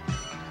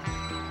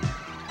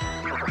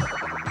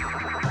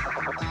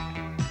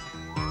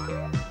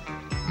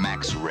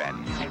 Max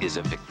Wren is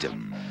a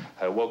victim.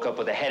 I woke up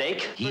with a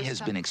headache. He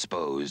has been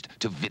exposed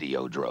to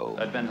Videodrome.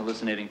 I'd been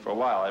hallucinating for a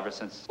while, ever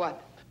since...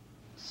 What?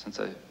 Since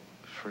I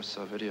first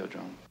saw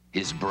Videodrome.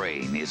 His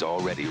brain is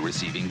already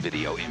receiving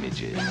video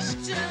images.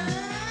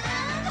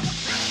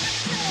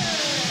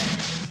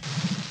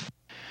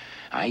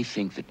 I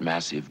think that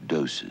massive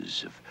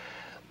doses of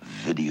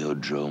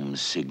Videodrome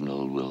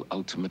signal will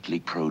ultimately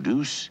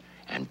produce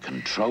and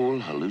control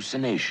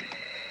hallucination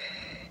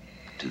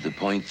to the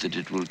point that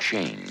it will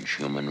change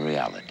human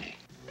reality.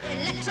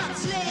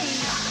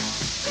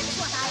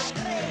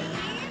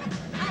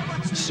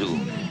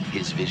 Soon,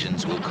 his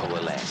visions will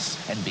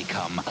coalesce and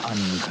become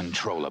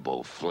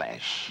uncontrollable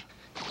flesh.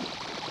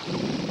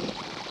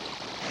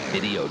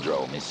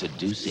 Videodrome is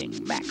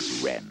seducing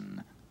Max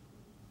Wren.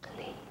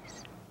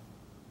 Please,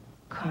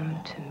 come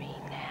to me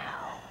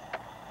now.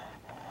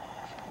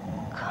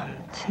 Come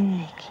to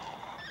Nikki.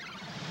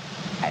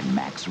 And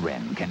Max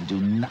Wren can do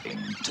nothing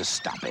to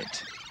stop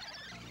it.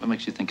 What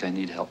makes you think I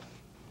need help?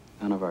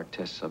 None of our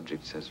test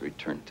subjects has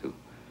returned to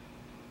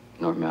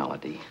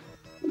normality.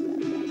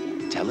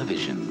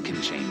 Television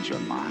can change your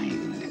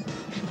mind.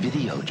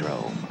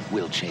 Videodrome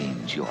will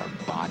change your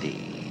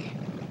body.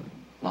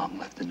 Long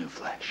live the new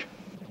flesh.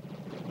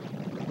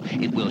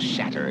 It will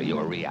shatter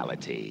your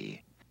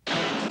reality.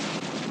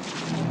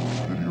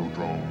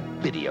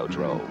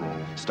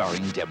 Videodrome,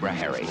 starring Deborah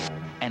Harry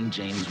and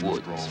James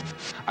Woods.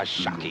 A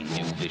shocking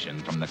new vision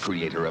from the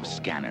creator of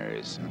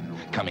Scanners.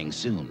 Coming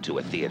soon to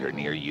a theater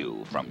near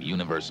you from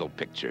Universal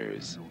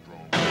Pictures.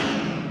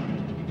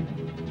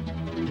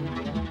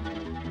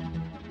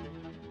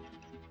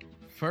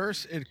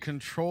 First, it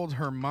controlled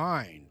her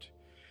mind.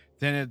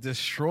 Then it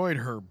destroyed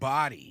her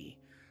body.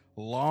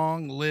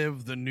 Long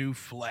live the new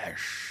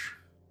flesh.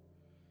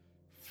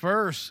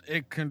 First,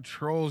 it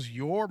controls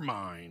your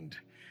mind.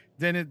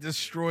 Then it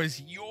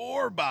destroys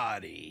your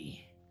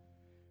body.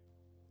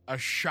 A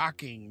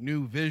shocking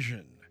new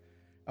vision.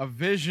 A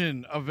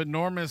vision of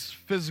enormous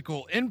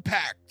physical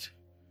impact.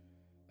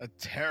 A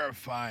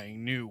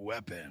terrifying new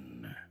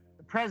weapon.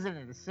 The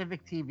president of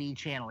Civic TV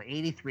Channel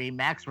 83,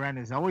 Max Wren,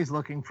 is always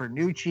looking for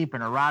new, cheap,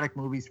 and erotic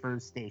movies for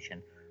his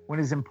station. When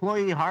his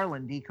employee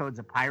Harlan decodes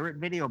a pirate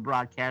video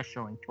broadcast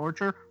showing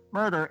torture,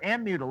 murder,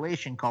 and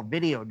mutilation called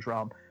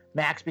Videodrome,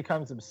 Max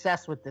becomes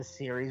obsessed with this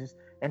series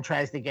and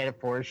tries to get it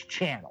for his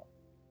channel.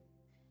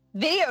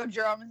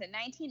 Videodrome is a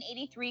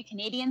 1983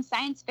 Canadian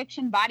science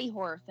fiction body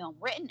horror film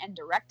written and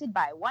directed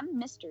by one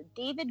Mr.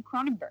 David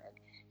Cronenberg.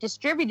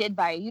 Distributed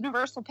by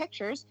Universal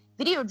Pictures,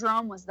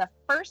 Videodrome was the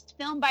first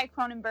film by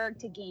Cronenberg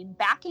to gain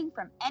backing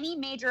from any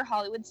major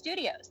Hollywood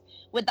studios.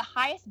 With the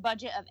highest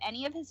budget of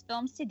any of his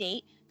films to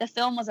date, the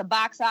film was a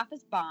box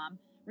office bomb,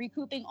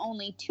 recouping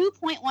only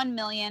 $2.1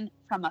 million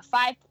from a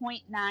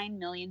 $5.9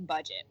 million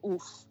budget.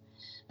 Oof.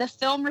 The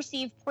film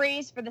received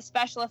praise for the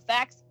special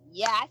effects.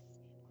 Yes.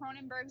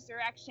 Cronenberg's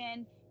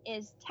direction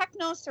is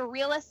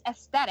techno-surrealist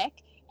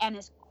aesthetic and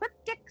his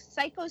cryptic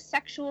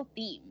psychosexual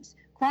themes.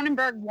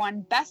 Cronenberg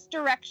won Best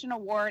Direction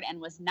Award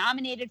and was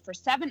nominated for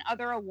 7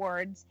 other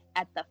awards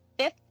at the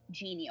 5th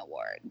Genie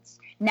Awards.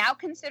 Now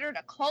considered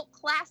a cult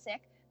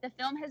classic, the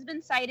film has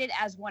been cited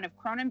as one of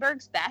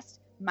Cronenberg's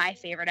best, my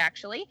favorite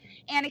actually,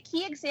 and a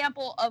key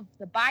example of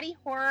the body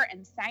horror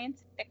and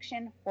science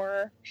fiction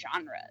horror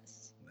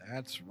genres.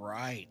 That's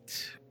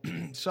right.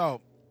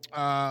 So,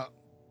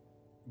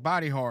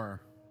 body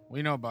horror.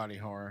 We know body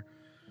horror.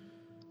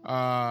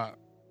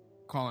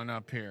 Calling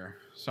up here.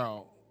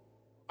 So,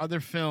 other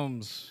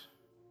films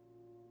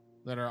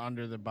that are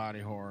under the body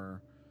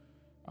horror,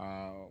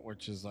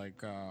 which is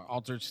like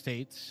Altered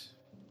States,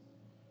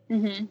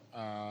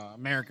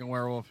 American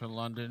Werewolf in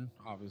London,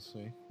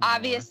 obviously.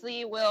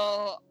 Obviously,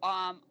 we'll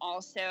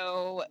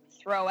also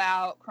throw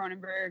out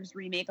Cronenberg's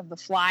remake of The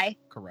Fly.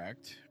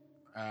 Correct.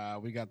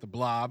 We got The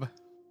Blob.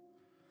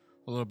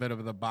 little bit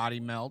of the body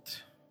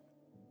melt.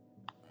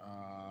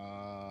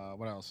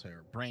 What else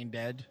here? Brain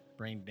dead,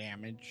 brain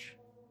damage,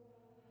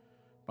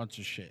 bunch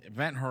of shit.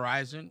 Event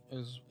Horizon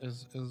is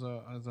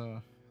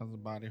a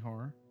body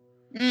horror.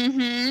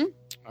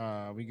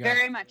 Mm-hmm. We got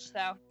very much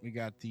so. We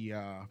got the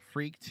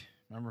Freaked.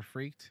 Remember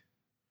Freaked?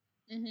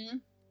 Mm-hmm.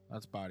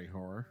 That's body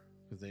horror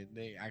because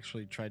they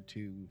actually tried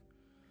to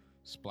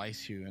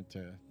splice you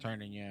into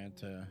turning you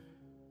into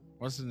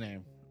what's his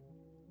name?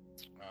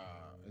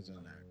 Isn't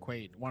that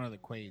Quaid? One of the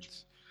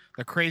Quaids,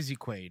 the Crazy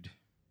Quaid.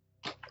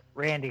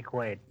 Randy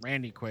Quaid.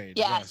 Randy Quaid.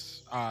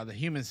 Yes. The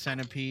Human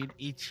Centipede.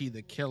 Ichi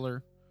the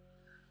Killer.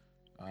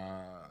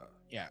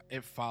 Yeah,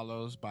 it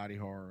follows body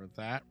horror with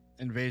that.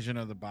 Invasion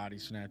of the Body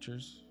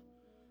Snatchers.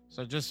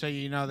 So just so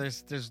you know,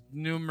 there's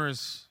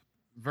numerous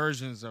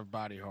versions of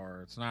body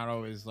horror. It's not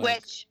always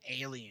like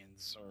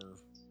aliens or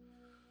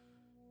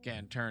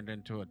getting turned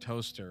into a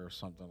toaster or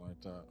something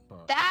like that.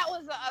 But that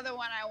was the other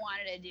one I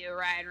wanted to do,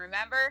 Ryan.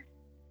 Remember?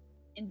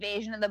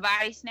 Invasion of the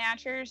Body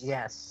Snatchers?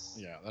 Yes.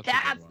 Yeah,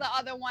 that's the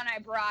other one I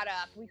brought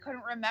up. We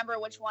couldn't remember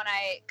which one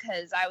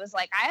because I was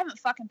like, I haven't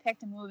fucking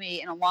picked a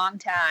movie in a long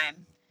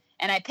time.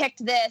 And I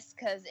picked this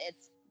because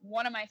it's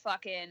one of my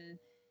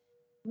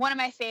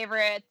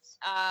favorites.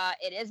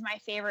 It is my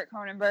favorite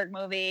Cronenberg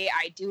movie.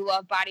 I do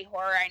love body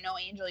horror. I know,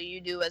 Angel, you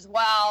do as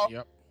well.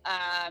 Yep.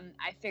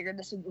 I figured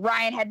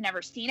Ryan had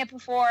never seen it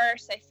before,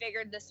 so I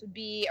figured this would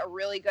be a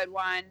really good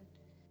one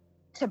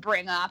to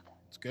bring up.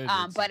 It's good.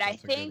 But I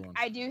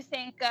do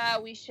think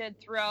we should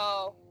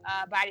throw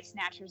Body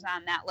Snatchers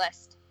on that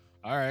list.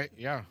 All right,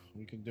 yeah,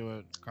 we can do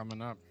it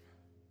coming up.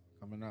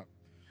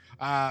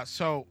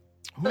 So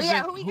who's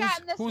who we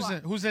got in this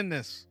one? Who's in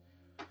this?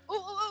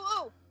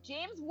 Ooh.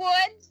 James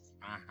Woods.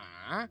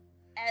 Uh-huh.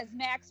 As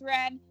Max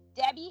Wren.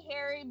 Debbie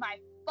Harry, my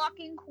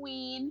fucking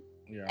queen.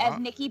 Yeah. As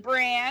Nikki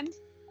Brand.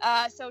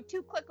 So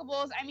 2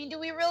 clickables. I mean, do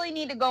we really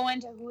need to go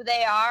into who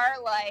they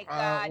are? Like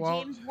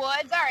James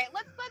Woods. All right,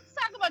 let's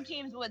talk about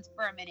James Woods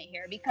for a minute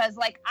here because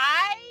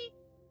I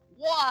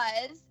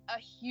was a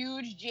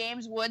huge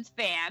James Woods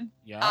fan.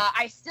 Yeah.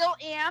 I still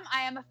am.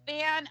 I am a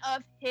fan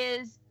of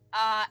his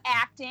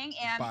acting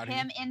and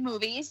him in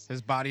movies.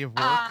 His body of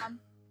work.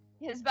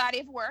 His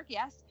body of work,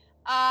 yes.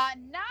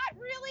 Not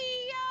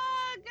really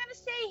gonna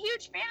say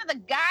huge fan of the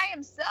guy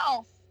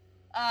himself.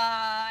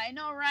 I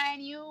know, Ryan,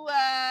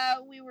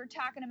 we were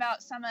talking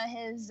about some of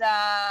his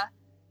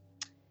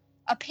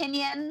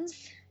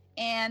opinions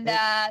and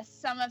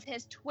some of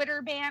his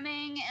Twitter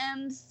banning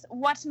and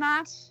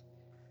whatnot.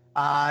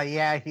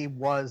 Yeah, he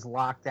was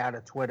locked out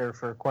of Twitter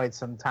for quite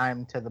some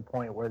time to the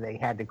point where they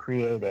had to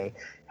create a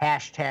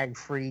hashtag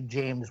free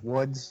James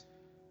Woods.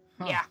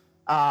 Huh.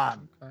 Yeah.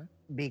 Okay.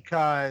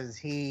 Because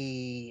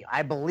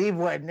I believe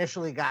what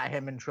initially got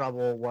him in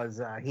trouble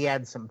was he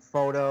had some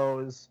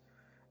photos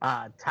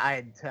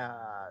tied to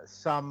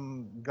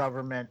some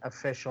government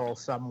official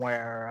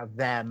somewhere of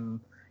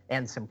them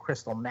and some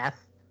crystal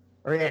meth,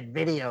 or he had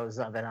videos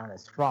of it on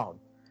his phone,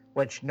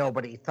 which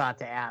nobody thought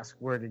to ask,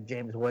 where did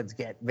James Woods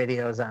get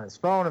videos on his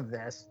phone of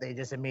this? They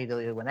just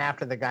immediately went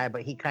after the guy,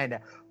 but he kind of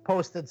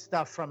posted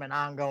stuff from an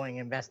ongoing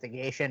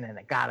investigation and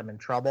it got him in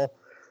trouble.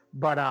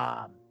 But,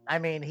 I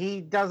mean,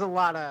 he does a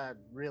lot of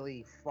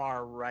really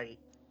far right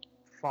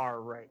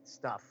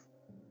stuff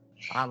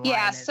online.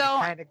 Yeah, so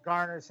it kind of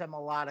garners him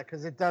a lot of,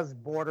 because it does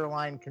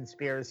borderline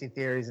conspiracy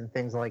theories and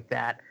things like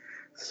that.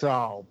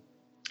 So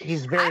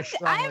he's very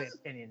strongly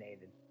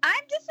opinionated.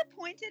 I'm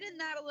disappointed in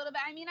that a little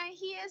bit. I mean,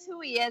 he is who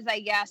he is,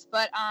 I guess,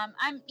 but I'm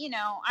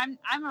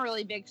a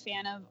really big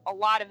fan of a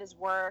lot of his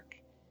work.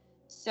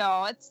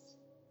 So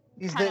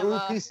he's the ooh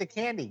piece of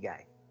candy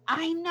guy.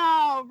 I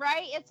know,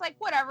 right? It's like,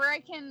 whatever.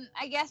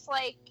 I guess,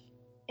 like,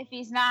 if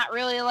he's not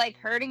really, like,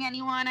 hurting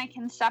anyone, I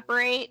can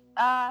separate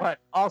but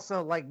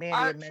also, like,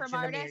 art from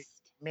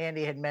artist.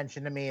 Mandy had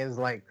mentioned to me is,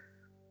 like,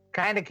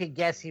 kind of could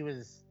guess he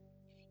was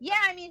yeah,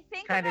 I mean,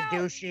 kind of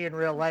douchey in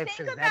real life.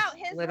 Think about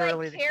his,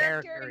 literally, like,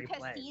 character in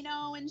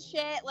Casino and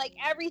shit. Like,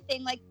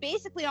 everything. Like,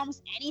 basically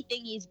almost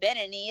anything he's been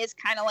in, he is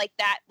kind of like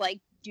that, like,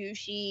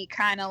 douchey,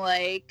 kind of,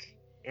 like...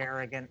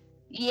 arrogant.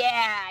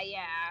 Yeah.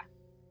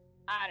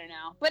 I don't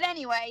know. But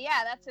anyway,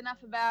 yeah, that's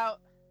enough about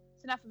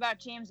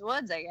James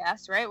Woods, I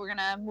guess, right? We're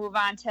gonna move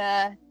on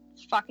to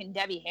fucking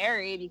Debbie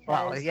Harry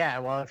because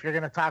if you're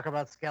gonna talk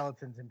about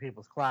skeletons in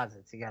people's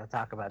closets, you gotta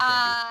talk about Debbie.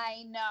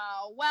 I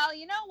know. Well,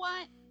 you know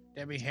what?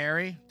 Debbie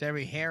Harry.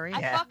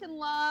 I fucking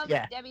love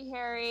Debbie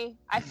Harry.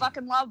 I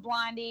fucking love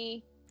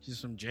Blondie.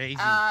 She's from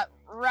Jay-Z.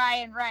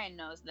 Ryan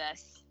knows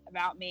this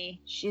about me.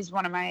 She's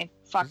one of my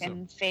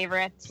fucking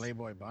favorites.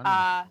 Playboy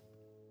Bunny.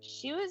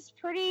 She was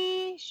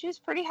pretty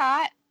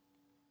hot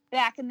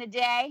back in the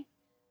day.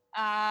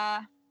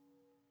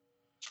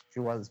 She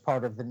was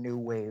part of the new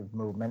wave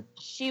movement.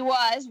 She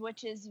was,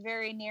 which is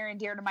very near and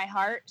dear to my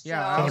heart.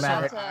 Yeah,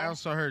 so I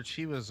also heard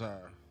she was an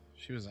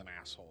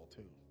asshole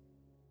too.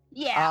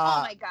 Yeah.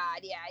 Oh my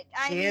God.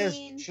 Yeah.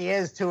 She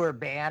is to her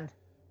band.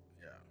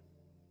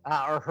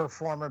 Yeah. Or her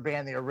former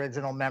band, the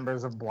original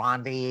members of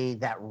Blondie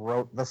that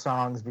wrote the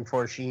songs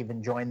before she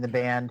even joined the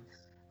band.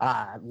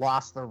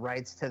 lost the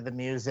rights to the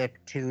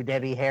music to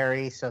Debbie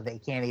Harry, so they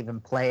can't even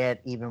play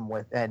it,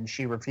 and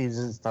she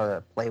refuses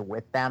to play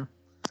with them.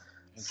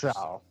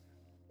 So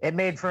it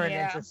made for an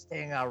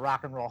interesting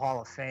Rock and Roll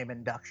Hall of Fame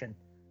induction.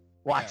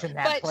 Watching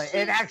that play,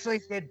 it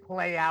actually did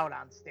play out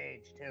on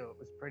stage too. It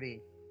was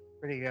pretty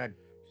good.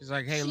 She's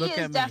like, "Hey, look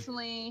at me!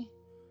 Definitely.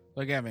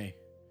 Look at me!"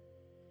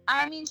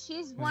 I mean,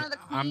 she's one of the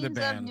queens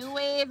of new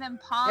wave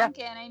and punk,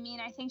 and I mean,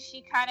 I think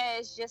she kind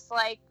of is just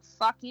like,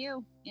 "Fuck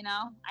you," you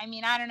know. I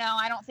mean, I don't know.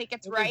 I don't think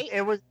it's right.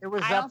 It was I up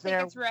don't there.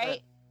 think it's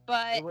right,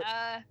 but it was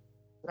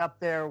up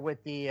there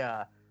with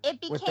the. It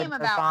became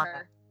about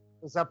her.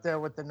 It was up there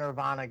with the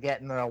Nirvana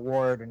getting the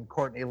award and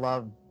Courtney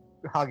Love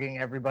hugging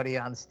everybody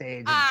on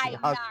stage.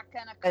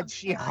 And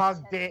she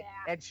hugged it,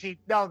 and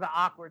the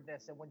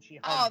awkwardness, and when she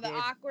hugged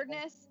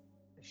awkwardness.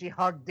 She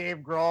hugged Dave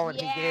Grohl, and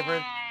he gave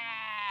her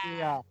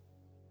the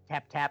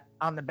tap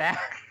on the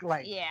back,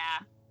 well,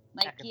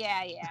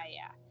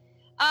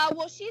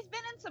 she's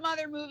been in some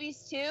other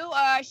movies too.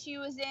 She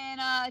was in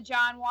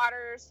John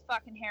Waters'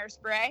 fucking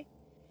Hairspray.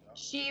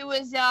 She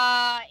was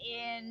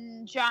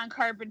in John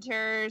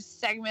Carpenter's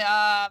segment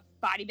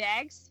Body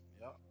Bags.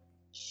 Yep.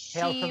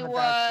 She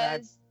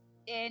was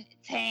in.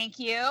 Thank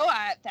you.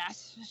 That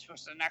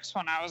was the next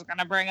one I was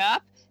gonna bring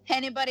up.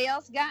 Anybody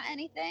else got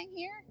anything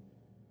here?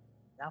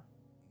 No.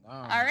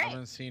 All right. I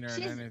haven't seen her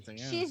in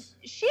anything else.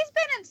 She's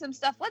been in some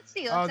stuff. Let's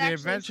see. The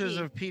Adventures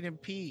of Pete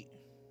and Pete.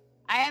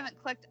 I haven't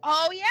clicked.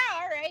 Oh yeah.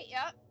 All right.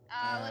 Yep.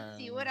 Let's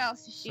see. What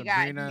else has she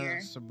got in here?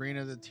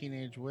 Sabrina the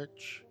Teenage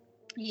Witch.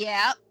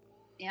 Yep.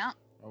 Yeah,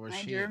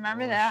 I do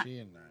remember that.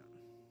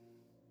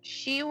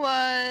 She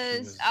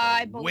was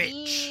I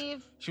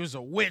believe. She was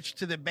a witch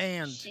to the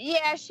band. She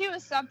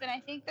was something. I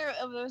think there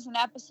was an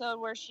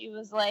episode where she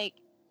was like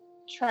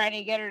trying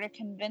to get her to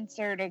convince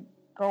her to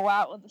go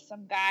out with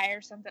some guy or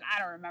something. I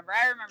don't remember.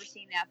 I remember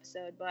seeing the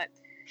episode, but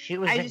she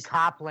was in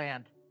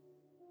Copland.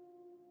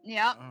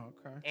 Yep. Oh,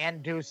 okay.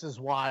 And Deuces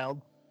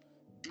Wild.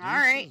 All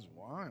right. Deuces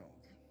Wild.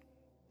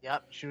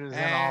 Yep, she was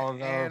in all of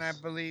those. And I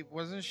believe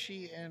wasn't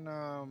she in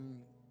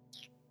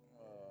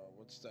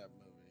what's that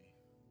movie?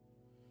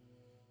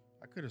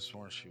 I could have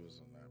sworn she was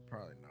in that.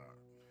 Probably not.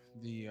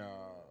 The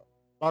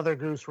Mother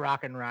Goose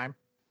Rock and Rhyme.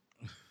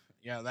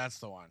 Yeah, that's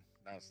the one.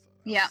 That's the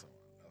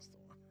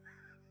one.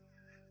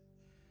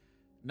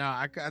 No,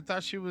 I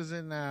thought she was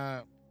in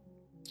no,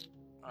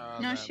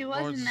 she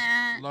wasn't in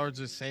that.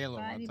 Lords of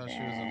Salem. I thought she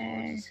was in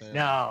Lords of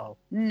Salem.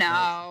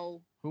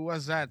 No. Who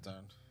was that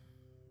then?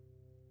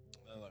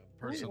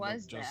 Person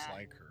was just that?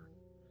 like her.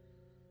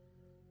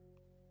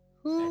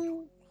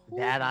 Who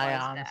that I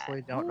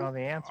honestly don't know the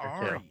answer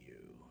to.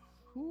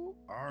 Who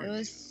are you? It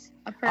was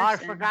a person. Oh, I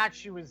forgot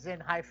she was in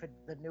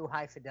the new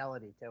High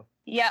Fidelity too.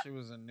 Yeah. She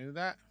was in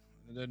The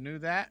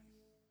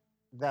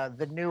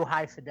new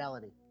High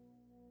Fidelity.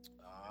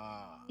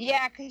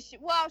 Yeah, because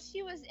it was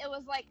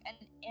like an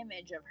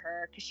image of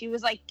her because she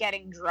was like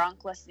getting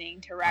drunk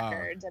listening to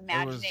records,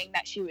 imagining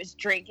that she was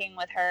drinking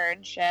with her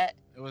and shit.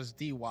 It was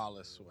Dee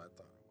Wallace who I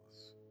thought it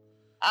was.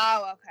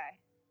 Oh, okay.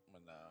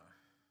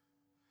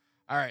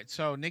 All right,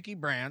 so Nikki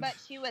Brand. But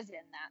she was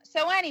in that.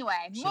 So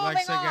anyway, she moving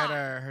likes to on. get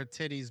her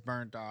titties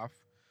burnt off.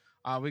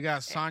 We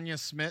got Sonia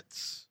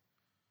Smits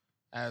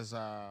as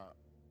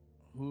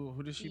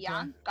who does she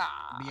play?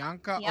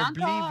 Bianca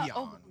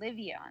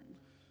Oblivion.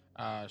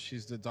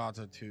 She's the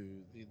daughter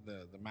to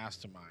the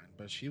mastermind,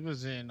 but she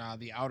was in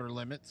The Outer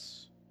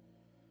Limits.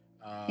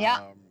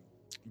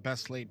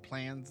 Best Laid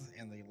Plans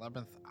and The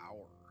 11th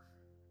Hour.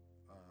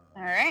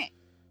 All right.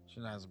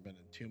 She hasn't been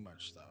in too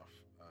much stuff.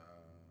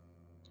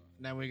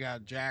 Then we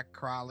got Jack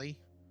Creeley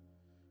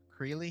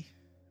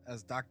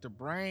as Dr.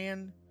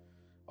 Brian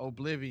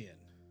Oblivion.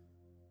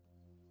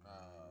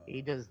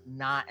 He does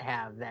not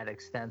have that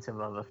extensive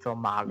of a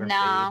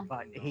filmography,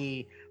 but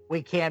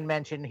we can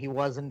mention he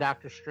was in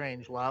Doctor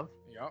Strangelove.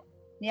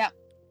 Yep.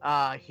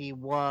 He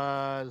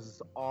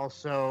was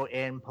also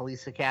in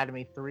Police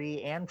Academy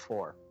 3 and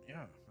 4.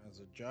 Yeah, as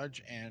a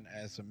judge and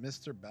as a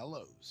Mr.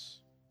 Bellows.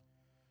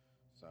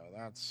 So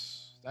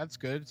that's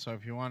good. So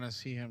if you want to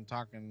see him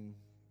talking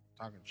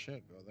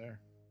shit, go there.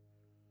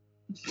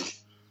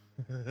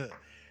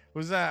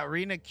 Who's that?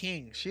 Rena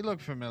King. She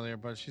looked familiar,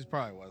 but she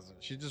probably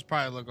wasn't. She just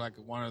probably looked like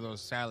one of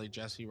those Sally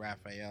Jesse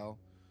Raphael,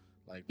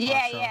 like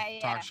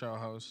talk show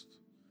host.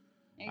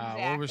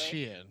 Exactly. What was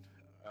she in?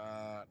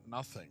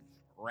 Nothing.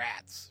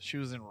 Rats. She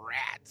was in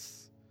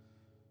Rats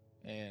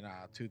in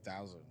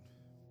 2000,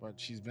 but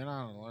she's been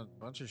on a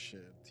bunch of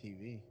shit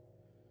TV.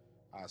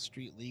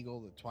 Street Legal,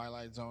 The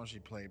Twilight Zone. She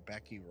played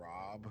Becky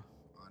Robb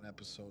on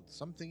episode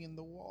Something in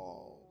the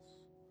Walls.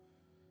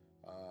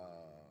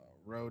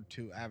 Road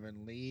to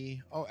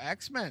Avonlea. Oh,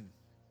 X-Men.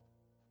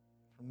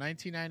 From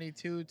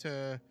 1992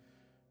 to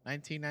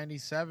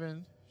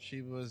 1997,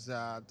 she was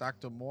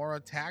Dr. Maura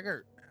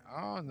Taggart.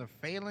 Oh, and the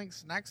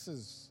Phalanx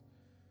Nexus.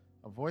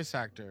 A voice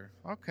actor.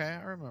 Okay,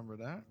 I remember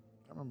that.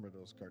 I remember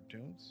those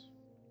cartoons.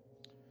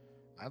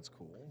 That's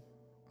cool.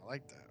 I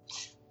like that.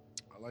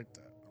 I liked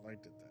it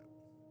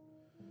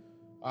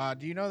that.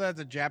 Do you know that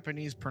the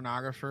Japanese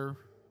pornographer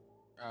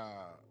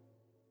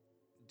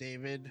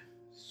David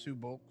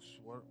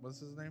what's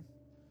his name?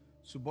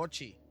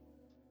 Subochi.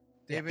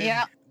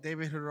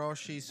 David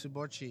Hiroshi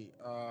Subochi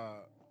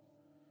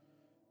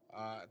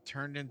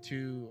turned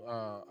into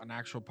an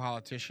actual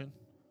politician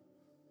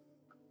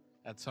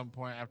at some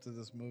point after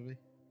this movie.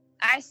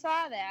 I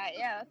saw that.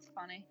 Yeah, that's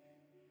funny.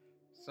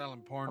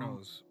 Selling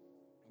pornos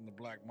in the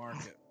black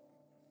market.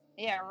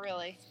 Yeah,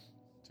 really.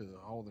 To the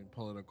holding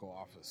political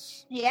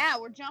office. Yeah,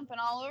 we're jumping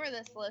all over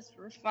this list.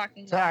 We're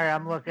fucking. Sorry, I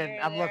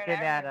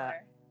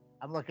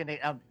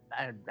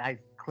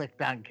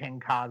clicked on King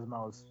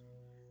Cosmos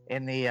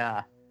in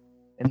the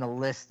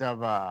list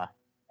of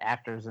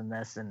actors in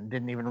this, and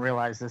didn't even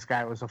realize this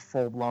guy was a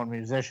full-blown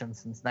musician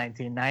since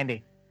 1990.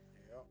 Yep.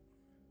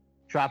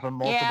 Dropping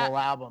multiple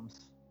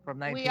albums from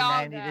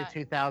 1990 to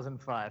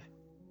 2005.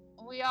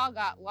 We all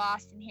got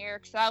lost in here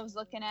because I was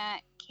looking at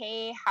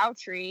Kay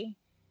Howtree,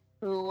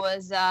 who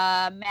was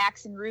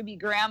Max and Ruby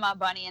Grandma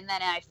Bunny, and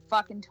then I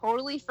fucking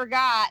totally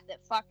forgot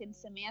that fucking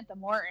Samantha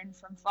Morton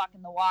from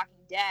fucking The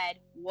Walking Dead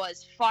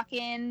was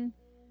fucking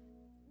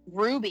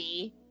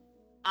Ruby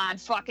on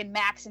fucking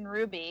Max and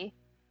Ruby.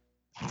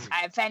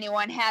 If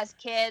anyone has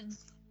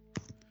kids,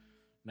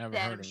 never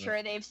then heard I'm of sure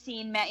it. they've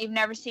seen. You've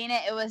never seen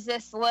it. It was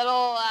this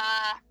little,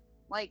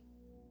 like,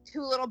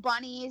 two little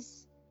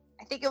bunnies.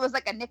 I think it was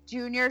like a Nick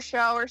Jr.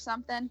 show or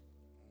something.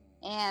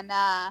 And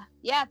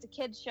yeah, it's a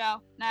kid's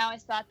show. And I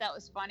always thought that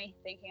was funny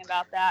thinking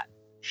about that.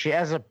 She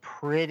has a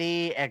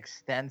pretty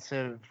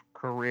extensive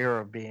career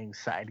of being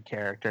side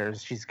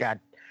characters. She's got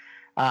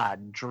the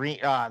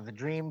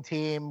Dream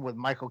Team with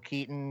Michael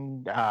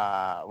Keaton.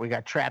 We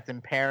got Trapped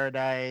in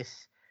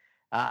Paradise.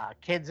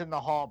 Kids in the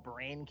Hall,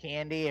 Brain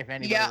Candy, if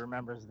anybody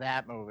remembers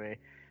that movie.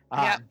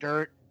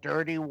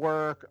 Dirty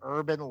Work,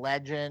 Urban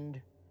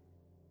Legend.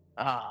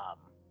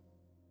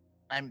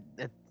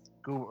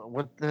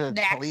 With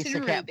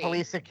the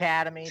Police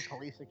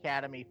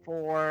Academy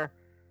 4.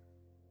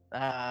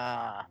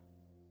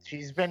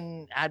 She's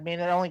been, it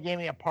only gave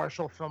me a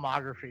partial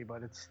filmography,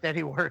 but it's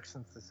steady work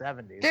since the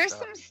 70s. There's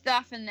some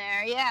stuff in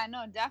there. Yeah,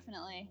 no,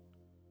 definitely.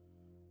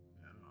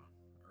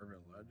 Urban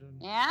Legend?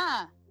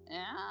 Yeah.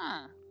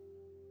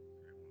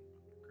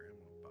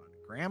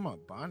 Grandma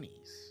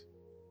Bunnies.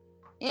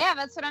 Yeah,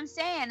 that's what I'm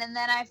saying. And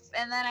then I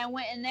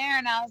went in there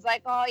and I was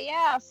like, oh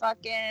yeah,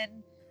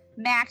 fucking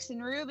Max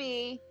and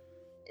Ruby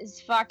is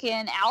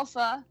fucking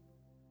Alpha.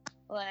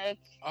 Like.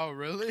 Oh,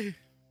 really?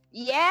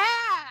 Yeah.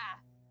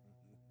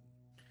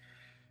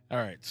 All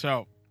right,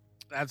 so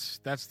that's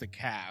the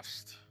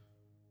cast.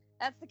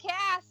 That's the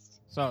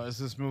cast. So is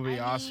this movie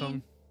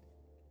awesome?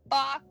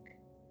 Fuck.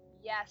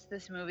 Yes,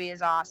 this movie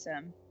is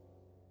awesome.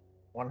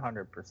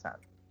 100%.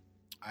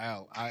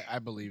 I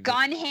believe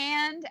Gun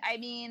hand.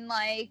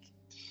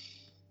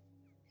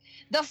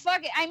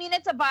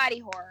 It's a body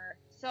horror.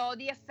 So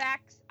the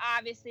effects,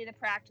 obviously, the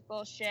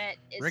practical shit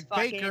is Rick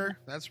fucking Baker.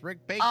 That's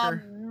Rick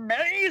Baker.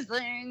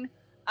 Amazing.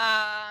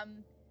 The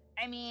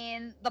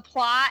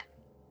plot.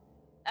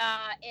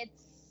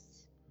 It's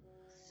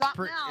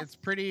something else. It's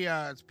pretty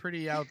out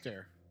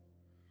there.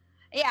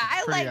 Yeah,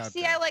 I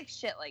like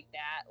shit like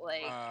that.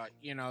 Like,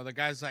 the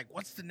guy's like,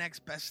 "What's the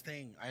next best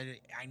thing? I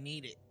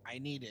need it.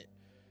 And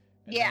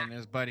yeah. then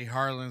his buddy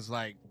Harlan's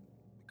like,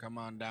 "Come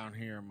on down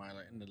here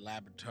in the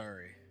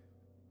laboratory.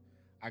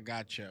 I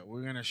got you.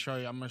 I'm gonna show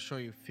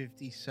you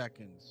 50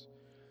 seconds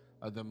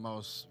of the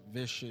most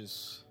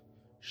vicious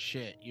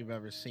shit you've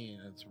ever seen.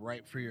 It's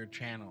right for your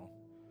channel.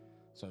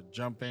 So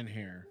jump in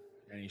here."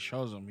 And he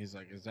shows him. He's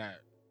like, can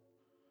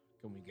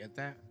we get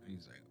that? And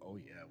he's like, oh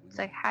yeah. It's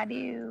like, how do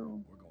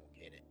you?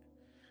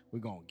 We're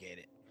gonna get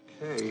it.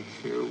 Okay,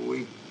 here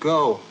we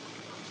go.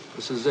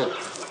 This is it.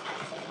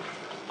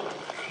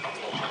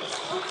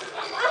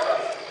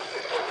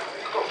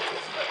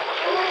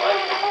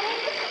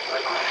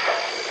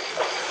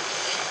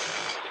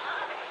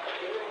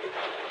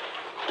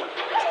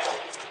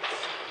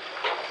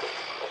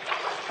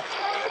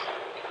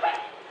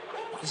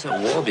 What's that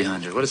wall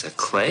behind her? What is that,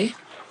 clay?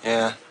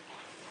 Yeah.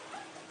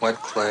 Wet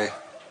clay.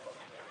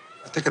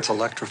 I think it's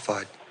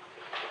electrified.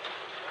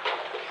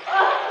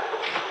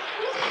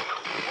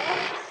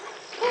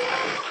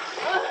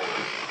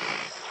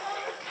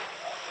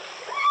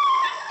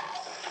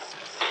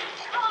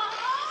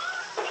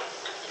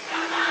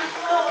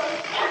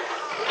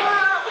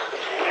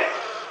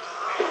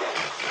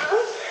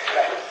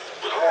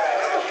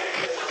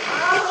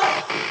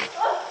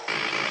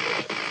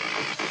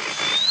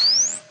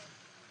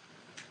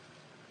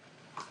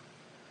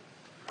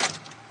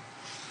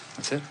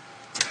 That's it?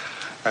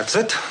 That's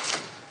it.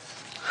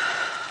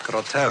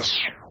 Grotesque.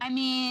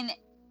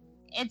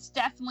 It's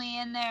definitely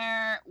in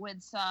there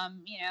with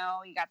some, you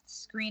got the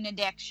screen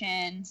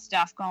addiction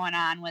stuff going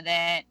on with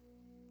it.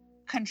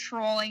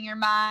 Controlling your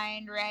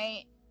mind,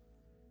 right?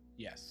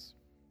 Yes.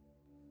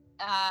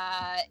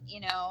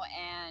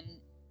 And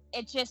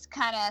it just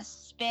kind of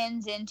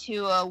spins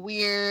into a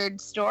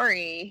weird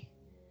story.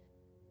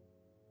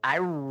 I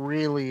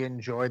really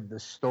enjoyed the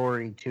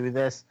story to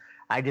this.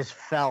 I just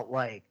felt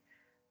like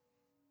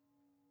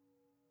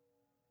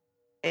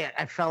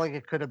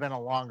it could have been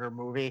a longer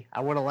movie.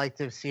 I would have liked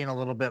to have seen a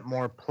little bit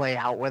more play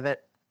out with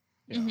it.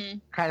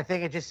 kind of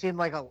thing. It just seemed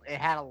like it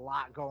had a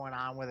lot going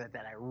on with it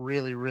that I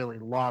really, really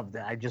loved.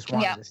 I just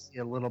wanted to see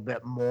a little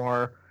bit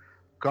more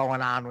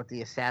going on with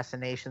the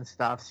assassination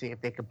stuff, see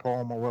if they could pull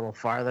them a little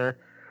farther.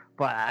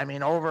 But I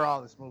mean,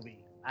 overall, this movie,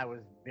 I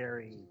was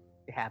very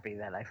happy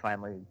that I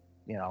finally,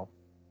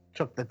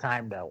 took the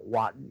time to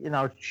watch.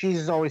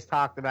 She's always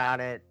talked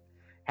about it,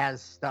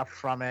 has stuff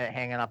from it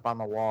hanging up on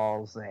the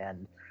walls,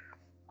 and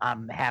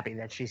I'm happy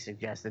that she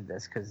suggested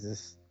this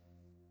because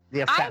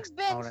the effects.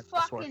 I've been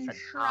fucking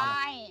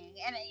trying,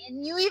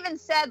 and you even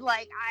said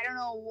like I don't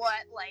know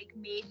what like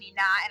made me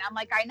not, and I'm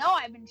like I know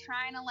I've been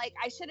trying to like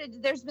I should have.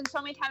 There's been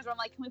so many times where I'm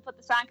like, can we put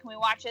this on? Can we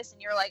watch this?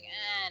 And you're like,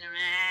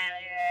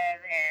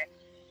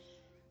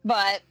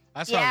 but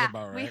that sounds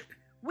about right.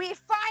 We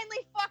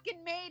finally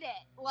fucking made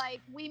it.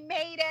 Like we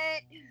made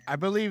it. I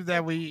believe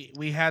that we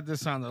had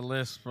this on the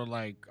list for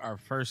like our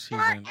first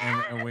season,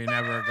 and we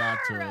never got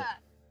to it.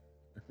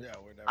 Yeah,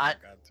 we never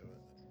got to it.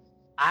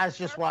 I was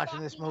just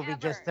watching this movie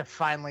just to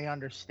finally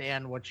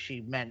understand what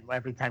she meant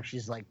every time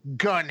she's like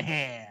gun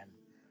hand.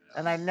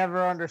 And I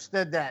never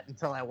understood that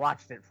until I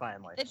watched it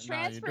finally. The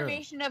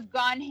transformation of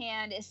gun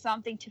hand is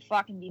something to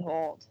fucking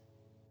behold.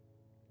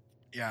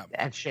 Yeah.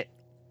 That shit,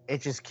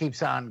 it just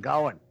keeps on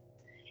going.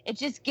 It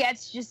just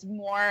gets just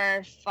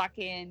more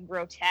fucking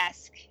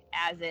grotesque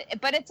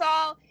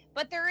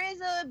but there is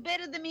a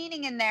bit of the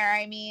meaning in there.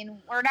 I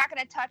mean, we're not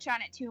going to touch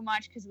on it too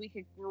much because we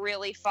could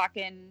really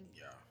fucking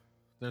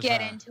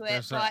get into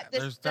it. But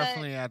there's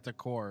definitely at the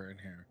core in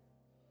here.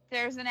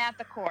 There's an at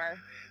the core.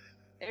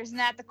 There's an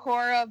at the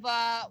core of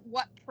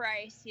what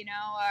price,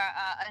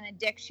 an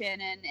addiction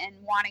and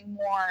wanting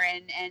more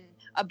and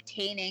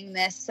obtaining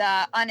this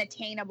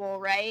unattainable,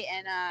 right?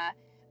 And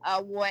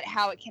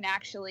how it can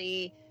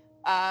actually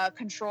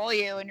control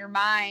you and your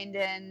mind,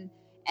 and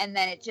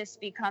then it just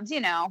becomes,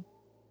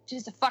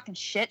 just a fucking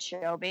shit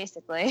show,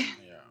 basically.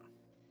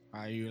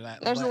 Yeah.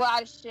 There's a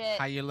lot of shit.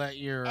 How you let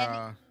your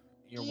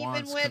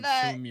wants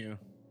consume you.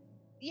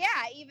 Yeah,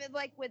 even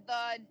like with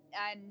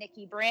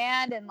Nikki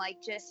Brand and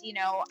like just,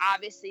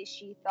 obviously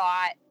she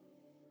thought.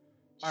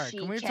 All right,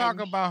 can we talk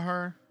about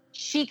her?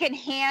 She can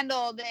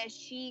handle this.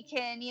 She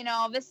can,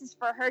 this is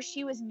for her.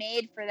 She was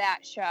made for that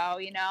show,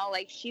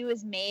 like she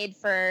was made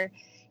for,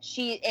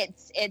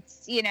 it's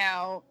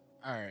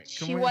all right.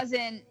 She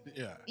wasn't.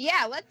 Yeah.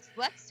 Yeah.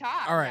 Let's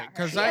talk. All right,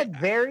 because I had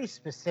very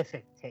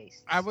specific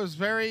taste. I was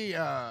very.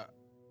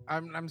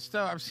 I'm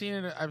still. I've seen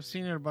it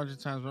a bunch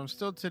of times, but I'm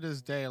still to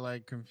this day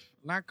like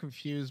not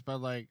confused, but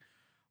like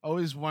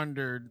always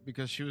wondered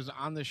because she was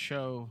on the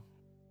show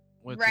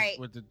with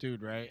the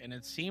dude, right? And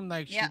it seemed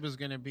like she was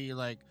gonna be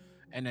like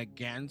an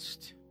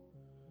against.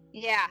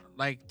 Yeah.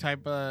 Like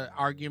type of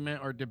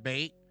argument or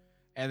debate.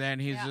 And then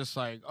he's just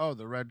like, oh,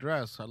 the red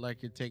dress. I'd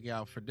like you to take you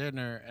out for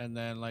dinner. And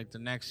then, like, the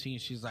next scene,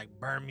 she's like,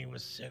 burn me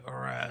with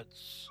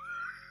cigarettes.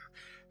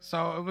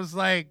 So it was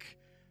like,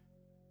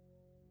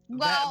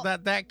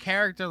 that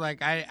character,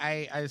 like,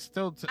 I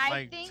still,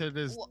 to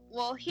this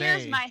Well,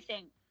 here's day. my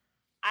thing.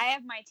 I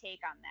have my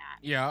take on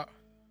that. Yeah.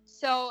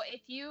 So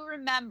if you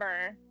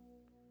remember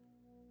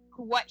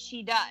what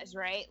she does,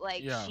 right?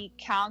 Like, she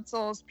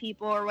counsels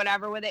people or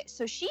whatever with it.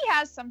 So she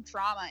has some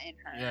trauma in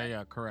her.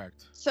 Yeah,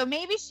 correct. So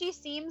maybe she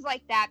seems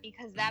like that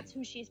because that's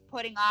who she's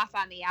putting off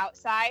on the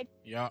outside.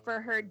 Yeah.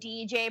 For her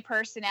DJ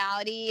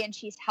personality, and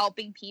she's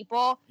helping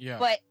people.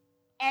 Yeah.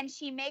 And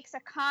she makes a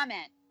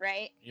comment,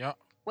 right? Yeah.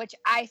 Which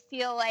I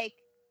feel like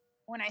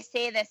when I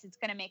say this, it's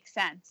going to make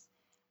sense.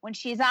 When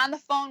she's on the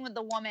phone with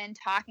the woman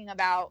talking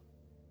about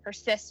her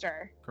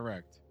sister.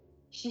 Correct.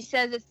 She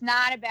says it's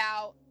not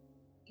about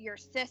your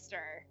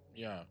sister.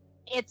 Yeah.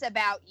 It's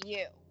about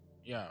you.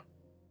 Yeah.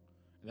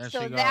 And then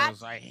she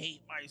goes, I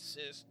hate my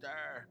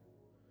sister.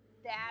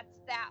 That's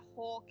that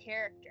whole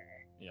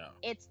character. Yeah.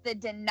 It's the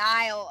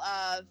denial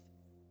of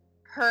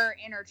her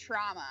inner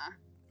trauma.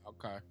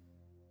 Okay.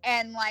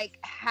 And like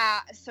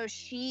so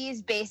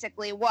she's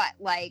basically what?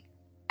 Like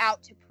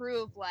out to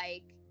prove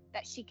like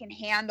that she can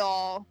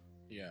handle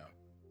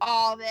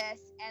all this,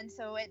 and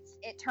so it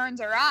turns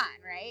her on,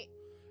 right?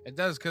 It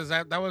does, because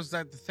that was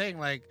the thing,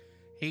 like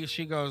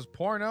she goes,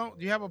 porno?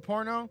 Do you have a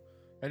porno?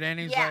 And then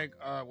he's like,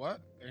 what?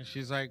 And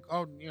she's like,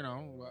 oh,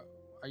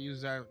 I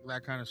use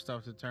that kind of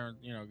stuff to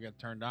get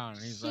turned on.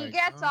 And he's like, she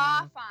gets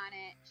off on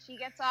it. She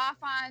gets off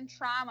on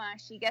trauma.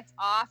 She gets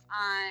off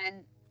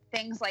on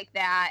things like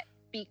that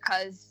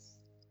because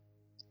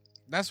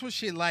that's what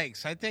she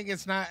likes. I think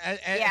it's not.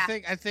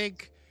 I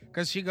think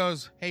because she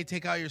goes, hey,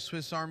 take out your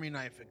Swiss Army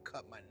knife and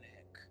cut my neck.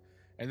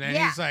 And then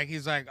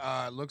he's like,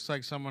 looks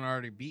like someone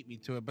already beat me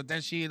to it. But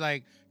then she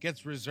like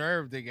gets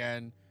reserved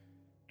again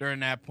during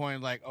that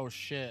point, like, oh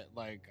shit,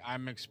 like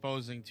I'm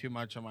exposing too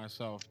much of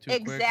myself too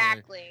quickly.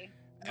 Exactly.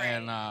 Right.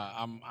 And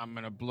I'm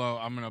gonna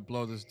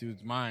blow this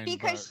dude's mind.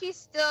 Because she's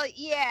still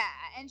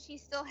and she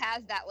still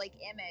has that like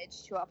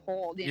image to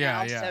uphold, you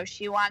know. So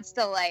she wants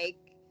to like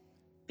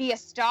be a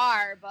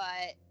star,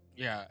 but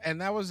and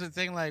that was the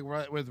thing, like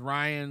with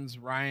Ryan's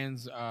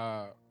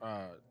to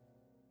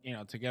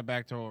get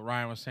back to what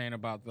Ryan was saying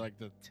about like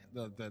the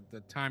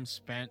time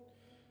spent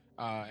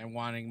and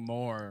wanting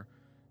more.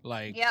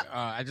 Like, Yep.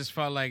 I just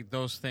felt like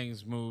those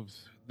things moved.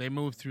 They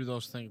moved through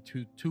those things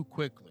too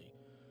quickly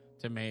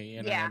to me.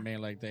 You know what I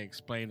mean? Like they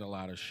explained a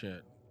lot of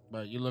shit.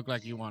 But you look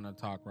like you want to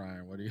talk,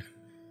 Ryan. What do you?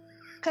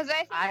 Because I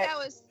think that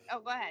was. Oh,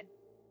 go ahead.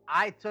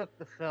 I took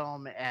the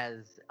film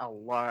as a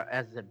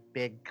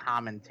big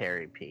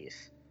commentary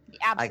piece.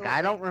 Absolutely. Like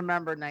I don't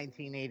remember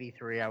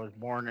 1983. I was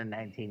born in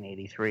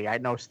 1983. I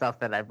know stuff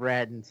that I've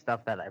read and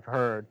stuff that I've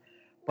heard,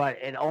 but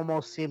it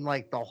almost seemed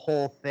like the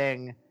whole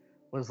thing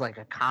was like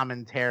a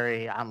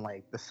commentary on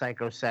like the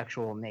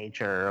psychosexual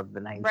nature of the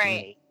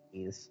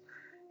 1980s.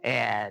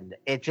 And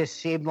it just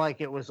seemed like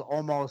it was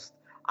almost,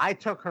 I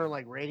took her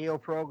like radio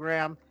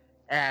program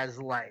as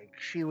like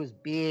she was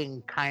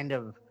being kind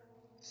of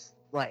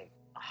like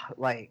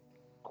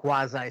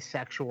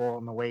quasi-sexual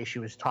in the way she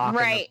was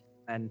talking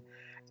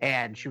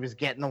and she was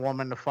getting the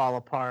woman to fall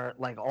apart,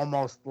 like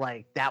almost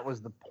like that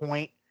was the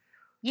point.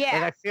 Yeah.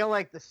 And I feel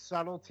like the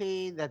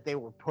subtlety that they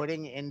were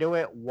putting into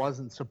it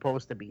wasn't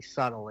supposed to be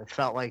subtle. It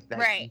felt like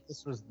that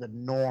this was the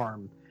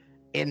norm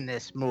in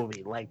this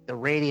movie. Like the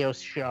radio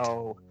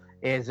show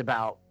is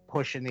about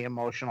pushing the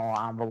emotional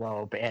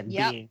envelope and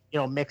being,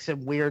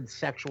 mixing weird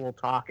sexual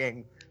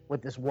talking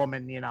with this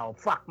woman,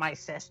 fuck my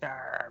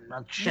sister,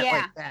 shit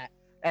like that.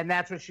 And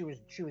that's what she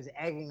was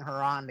egging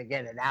her on to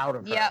get it out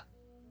of her. Yep.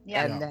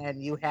 And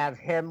then you have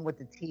him with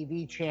the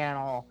TV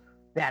channel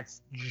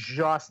that's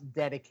just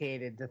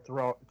dedicated to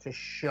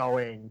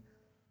showing,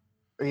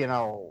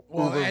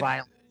 uber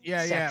violent.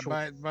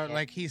 But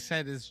like he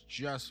said, it's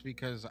just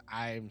because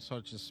I'm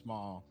such a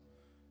small.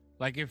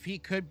 Like if he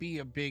could be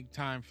a big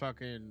time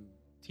fucking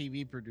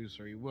TV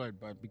producer, he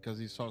would. But because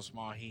he's so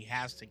small, he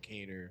has to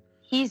cater.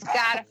 He's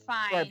got to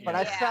find but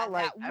I felt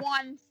like that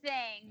one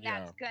thing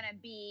that's going to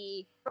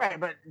be... Right,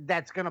 but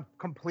that's going to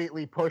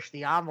completely push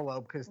the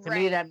envelope because to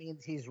me that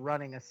means he's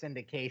running a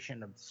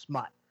syndication of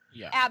smut.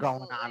 Yeah,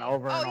 going on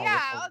over and over. Oh,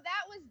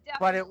 that was definitely...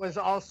 But it was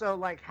also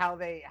like how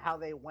they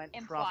went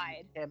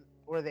implied. from him,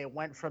 where they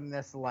went from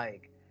this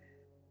like,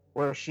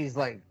 where she's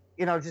like,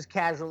 just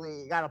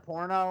casually got a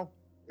porno.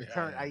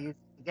 I used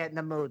to get in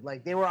the mood.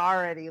 Like they were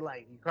already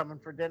like, you coming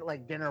for dinner?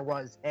 Like dinner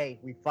was, hey,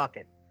 we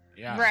fucking.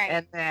 Yeah.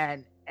 Right.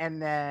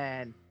 And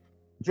then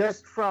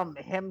just from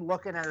him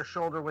looking at her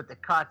shoulder with the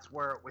cuts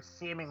where it was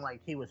seeming like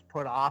he was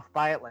put off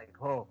by it, like,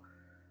 oh.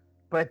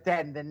 But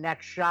then the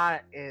next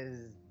shot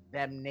is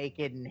them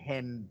naked and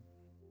him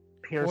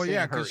piercing Well,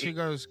 yeah, her.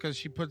 because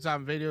she puts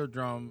on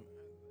Videodrome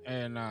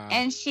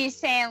and she's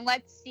saying,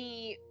 let's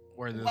see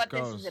where this what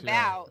goes. this is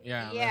about.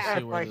 Yeah. Let's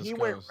see where but this he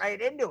goes. went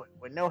right into it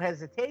with no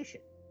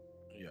hesitation.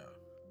 Yeah.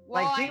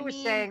 Well, like he was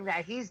saying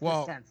that he's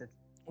the sensitive.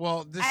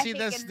 Well, this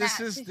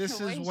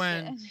is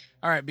when,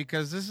 all right,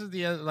 because this is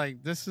the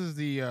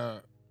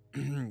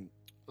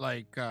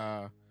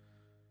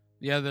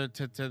the other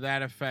to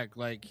that effect.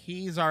 Like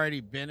he's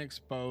already been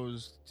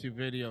exposed to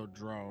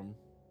Videodrome,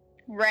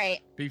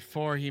 right,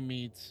 before he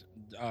meets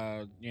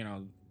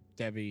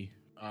Debbie,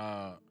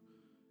 and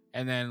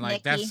then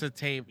like Nikki. that's the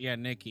tape,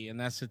 Nikki, and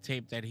that's the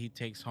tape that he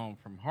takes home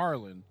from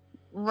Harlan,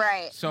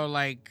 right. So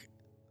like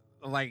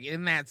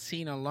in that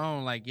scene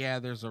alone, like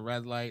there's a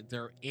red light,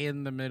 they're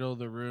in the middle of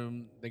the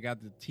room, they got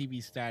the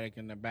TV static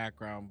in the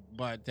background,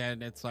 but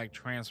then it's like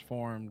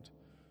transformed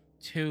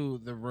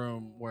to the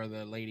room where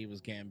the lady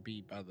was getting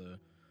beat by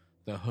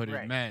the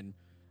hooded men.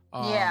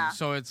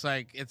 So it's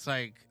like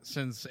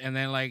since, and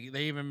then like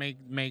they even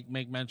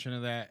make mention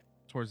of that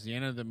towards the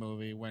end of the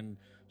movie when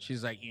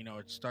she's like,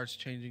 it starts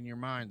changing your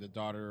mind, the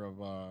daughter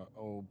of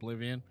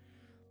Oblivion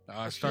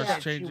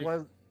starts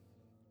changing.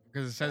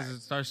 Because it says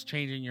it starts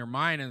changing your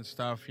mind and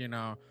stuff,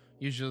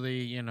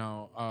 usually,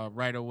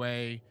 right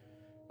away,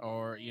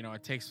 or,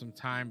 it takes some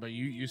time, but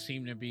you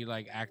seem to be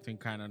like acting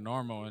kind of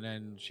normal. And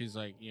then she's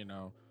like,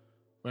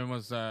 when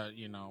was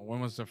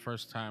the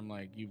first time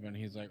like you've been,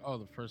 he's like, oh,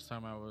 the first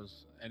time I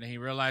was, and he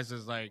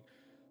realizes like,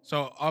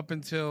 so up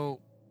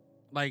until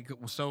like,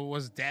 so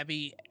was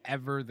Debbie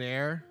ever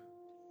there?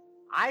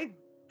 I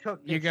took,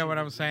 you get what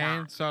I'm saying?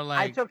 Not. So like,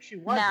 I took, she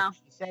wasn't. No.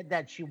 She said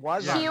that she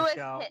was on the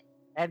show.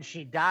 And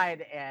she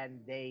died, and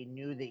they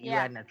knew that you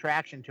had an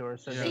attraction to her.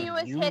 So she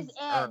was his end.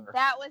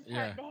 That was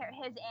her.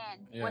 His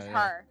end was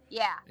her.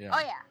 Yeah.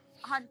 Oh yeah.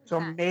 100%. So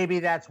maybe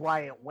that's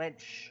why it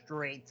went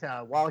straight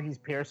to while he's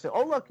piercing.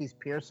 Oh look, he's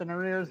piercing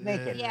her ears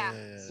naked. Yeah.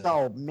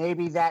 So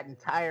maybe that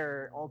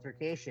entire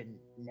altercation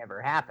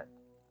never happened.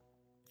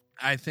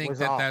 I think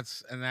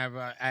that's and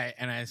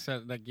I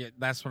said like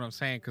that's what I'm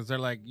saying because they're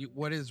like,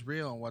 what is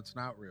real and what's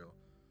not real.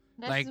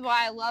 This is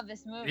why I love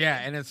this movie.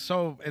 Yeah, and it's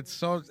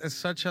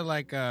such a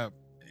like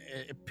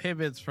it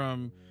pivots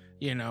from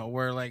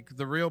where like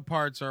the real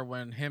parts are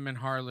when him and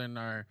Harlan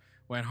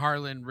when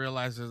Harlan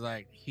realizes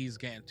like he's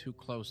getting too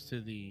close to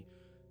the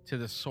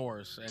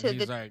source and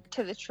he's like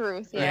to the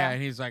truth. Yeah,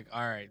 and he's like,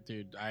 all right,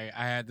 dude, I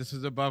had this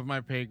is above my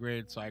pay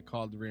grade, so I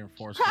called the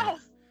reinforcement.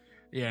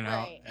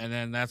 Right. And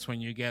then that's when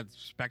you get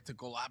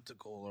Spectacle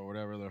Optical or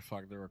whatever the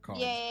fuck they were called.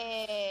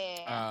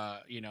 Yeah.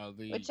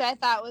 Which I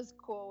thought was a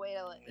cool way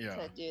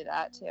to do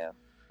that too.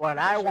 What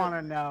I want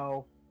to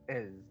know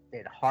is,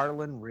 did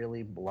Harlan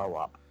really blow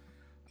up?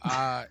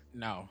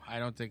 No, I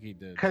don't think he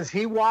did. Because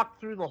he walked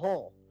through the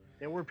hole.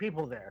 There were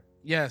people there.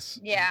 Yes.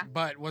 Yeah.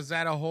 But was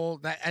that a whole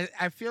that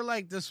I feel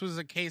like this was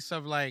a case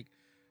of like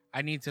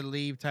I need to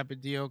leave type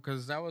of deal,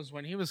 because that was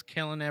when he was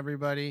killing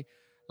everybody.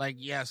 Like,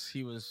 yes,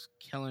 he was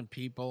killing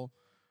people.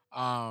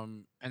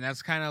 And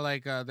that's kind of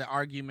like the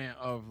argument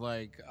of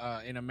like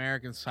in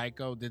American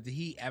Psycho, did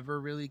he ever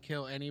really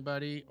kill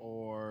anybody,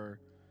 or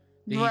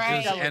did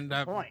he just end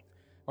up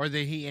or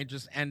did he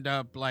just end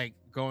up like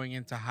going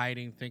into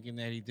hiding thinking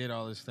that he did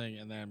all this thing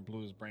and then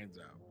blew his brains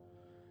out?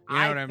 You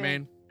know what I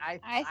mean?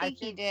 I think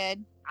he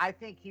did. I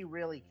think he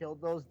really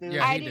killed those dudes.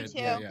 Yeah, I he do did.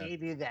 too. Yeah, They yeah.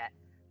 gave you that.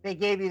 They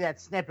gave you that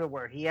snippet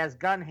where he has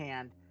gun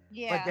hand,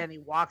 Yeah. but then he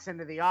walks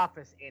into the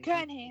office and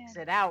Gun he hand. takes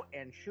it out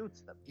and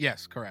shoots them.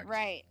 Yes, correct.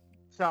 Right.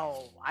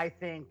 So I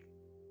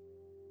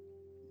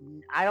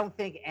don't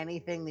think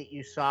anything that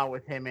you saw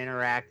with him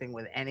interacting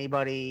with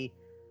anybody,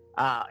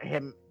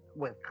 him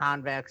with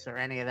convicts or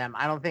any of them,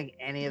 I don't think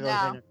any of those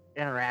No.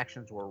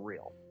 interactions were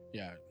real.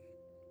 Yeah.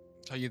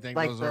 So you think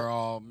Like those the- are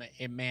all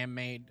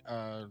man-made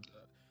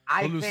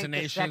I think the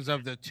hallucinations sec-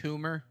 of the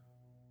tumor?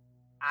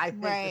 I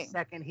think Right. the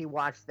second he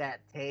watched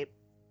that tape,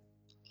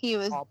 He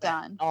was all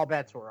done. all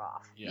bets were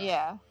off.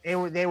 Yeah. They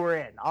were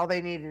in. All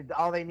they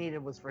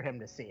needed was for him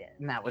to see it,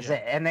 and that was Yeah.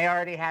 it. And they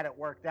already had it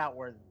worked out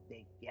where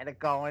they get it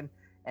going,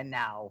 and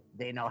now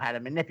they know how to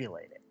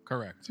manipulate it.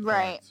 Correct.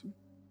 Right. Correct.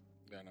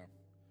 Yeah, no.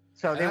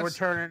 So And they were that's-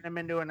 turning him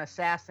into an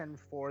assassin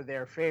for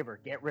their favor.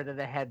 Get rid of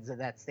the heads of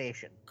that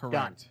station. Correct.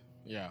 Done.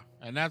 Yeah,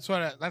 and that's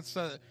what that's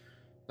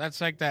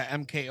like that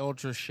MK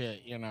Ultra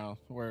shit, you know,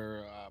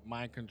 where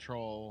mind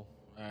control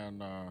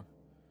and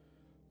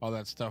all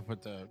that stuff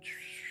with the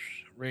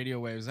radio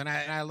waves. And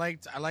I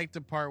liked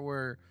the part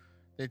where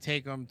they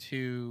take him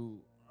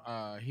to.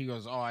 He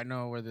goes, "Oh, I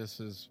know where this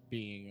is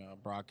being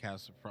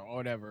broadcasted from, or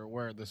whatever,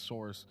 where the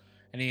source."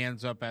 And he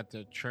ends up at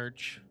the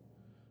church,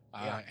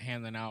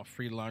 handing out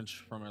free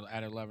lunch from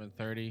at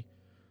 11:30.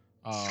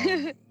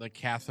 The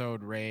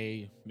cathode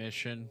ray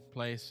mission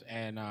place,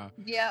 and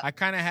Yeah. I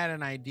kind of had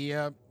an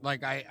idea.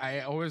 Like I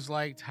always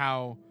liked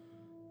how,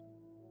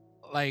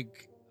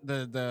 like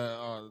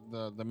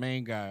the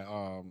main guy,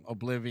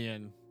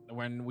 Oblivion.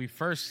 When we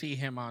first see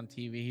him on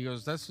TV, he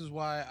goes, "This is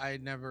why I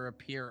never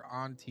appear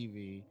on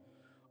TV,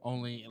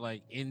 only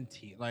like in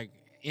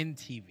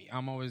TV.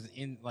 I'm always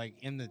in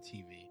the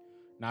TV,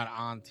 not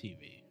on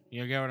TV.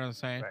 You get what I'm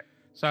saying?" Right.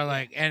 So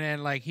like, and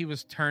then like he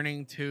was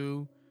turning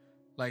to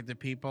like the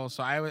people.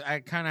 So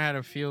I kind of had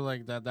to feel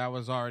like that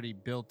was already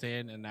built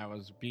in and that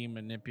was being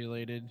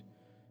manipulated,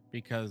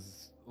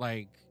 because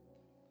like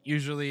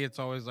usually it's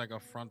always like a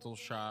frontal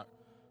shot,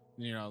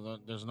 you know,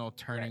 there's no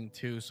turning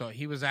to. So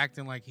he was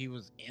acting like he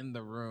was in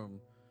the room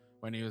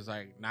when he was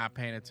like not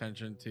paying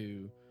attention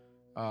to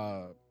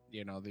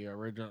you know, the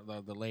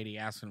original the lady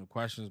asking him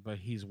questions, but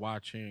he's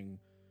watching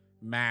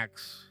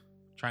Max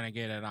trying to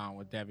get it on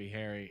with Debbie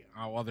Harry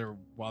while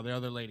the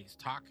other lady's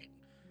talking.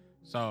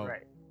 So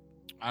Right.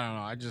 I don't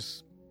know.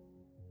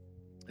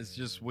 It's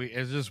just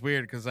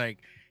weird because like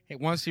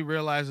once he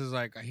realizes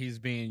like he's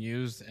being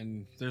used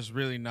and there's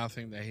really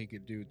nothing that he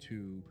could do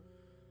to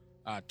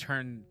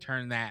turn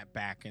that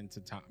back into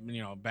time,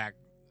 you know,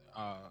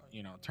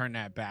 turn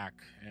that back,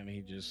 and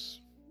he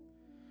just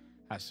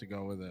has to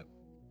go with it.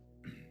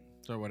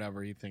 So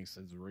whatever he thinks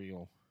is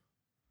real,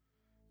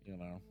 you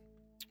know.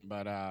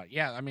 But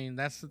yeah, I mean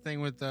that's the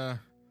thing with the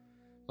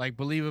like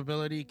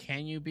believability.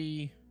 Can you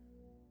be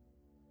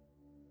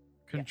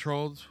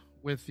controlled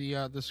with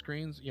the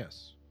screens?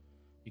 Yes,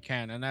 you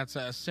can, and that's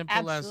as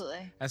simple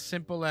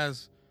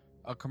as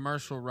a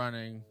commercial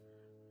running,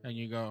 and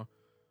you go,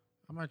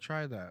 "I'm gonna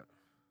try that.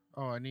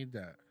 Oh, I need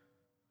that."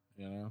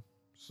 You know,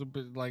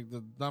 super like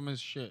the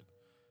dumbest shit.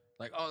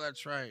 Like, oh,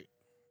 that's right.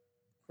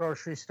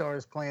 Grocery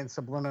stores playing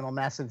subliminal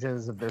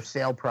messages of their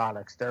sale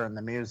products during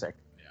the music.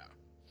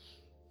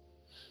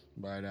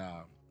 But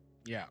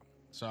yeah.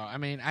 So I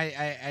mean,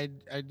 I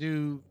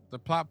do the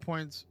plot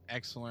points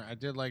excellent. I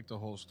did like the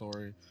whole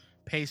story.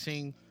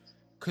 Pacing,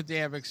 could they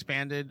have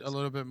expanded a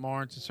little bit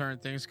more into certain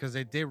things? Because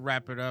they did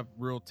wrap it up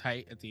real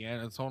tight at the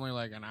end. It's only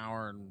like an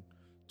hour and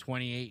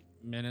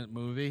 28-minute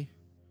movie.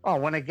 Oh,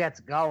 when it gets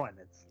going,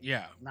 it's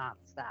Yeah.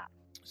 nonstop.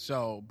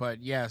 So,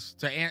 but yes,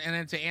 and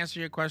then to answer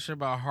your question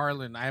about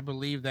Harlan, I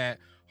believe that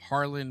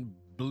Harlan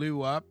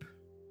blew up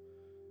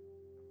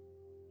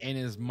in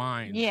his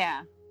mind.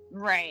 Yeah.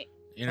 Right.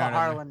 You know Well, what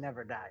I mean? Harlan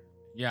never died.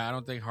 Yeah, I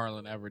don't think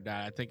Harlan ever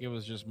died. I think it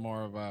was just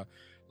more of a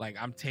like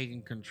I'm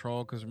taking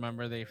control, because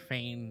remember they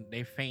feign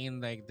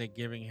like they're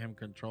giving him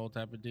control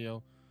type of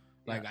deal.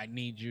 Like I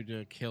need you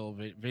to kill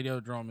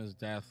Videodrome is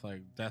death,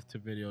 like death to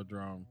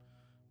Videodrome,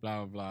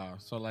 blah blah blah.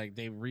 So like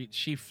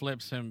she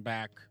flips him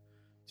back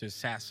to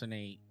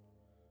assassinate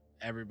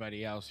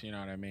everybody else, you know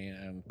what I mean,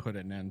 and put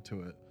an end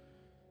to it.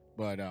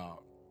 But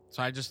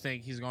so I just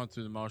think he's going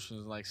through the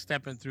motions, like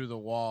stepping through the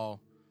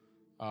wall.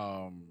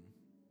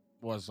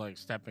 Was like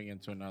stepping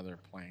into another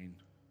plane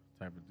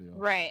type of deal.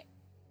 Right.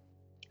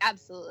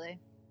 Absolutely.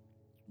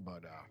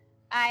 But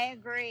I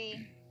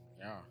agree.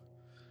 yeah.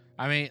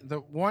 I mean, the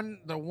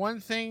one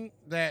thing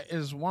that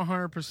is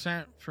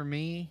 100% for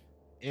me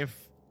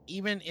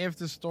even if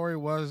the story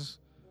was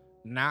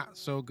not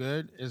so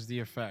good, is the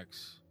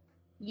effects.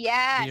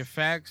 Yes. The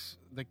effects,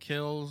 the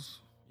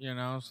kills,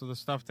 so the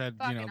stuff that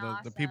Fucking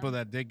the people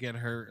that did get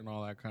hurt and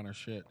all that kind of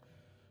shit.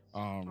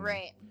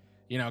 Right.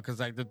 Because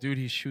like the dude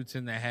he shoots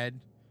in the head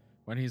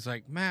when he's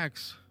like,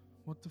 Max,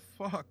 what the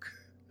fuck?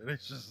 And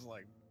it's just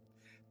like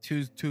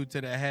two to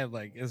the head,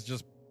 like it's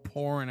just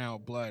pouring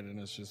out blood, and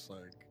it's just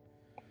like,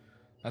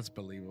 that's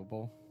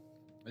believable.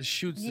 It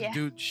shoots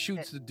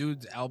the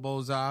dude's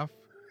elbows off.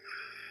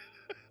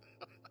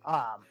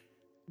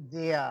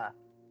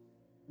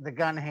 The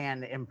gun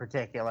hand in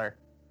particular.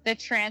 The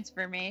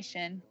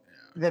transformation.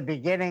 The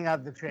beginning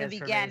of the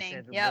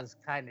transformation was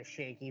kind of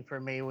shaky for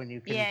me when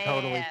you can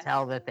totally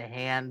tell that the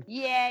hand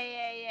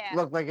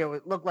looked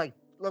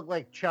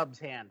like Chubb's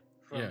hand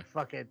from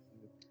fucking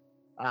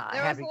there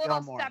Happy was a little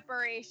Gilmore.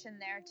 separation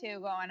there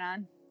too going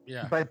on.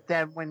 Yeah. But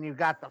then when you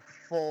got the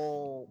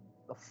full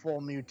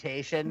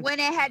mutation, when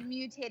it had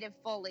mutated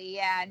fully,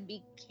 and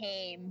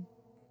became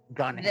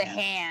gun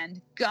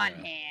hand.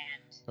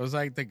 It was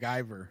like the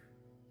Guyver.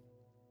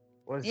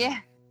 Was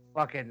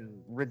fucking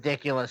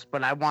ridiculous,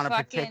 but I want to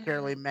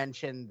particularly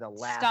mention the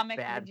last stomach,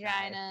 bad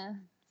vagina,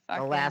 guy.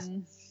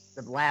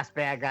 The last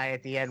bad guy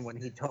at the end when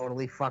he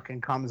totally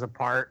fucking comes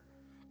apart.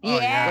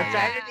 Yeah. Which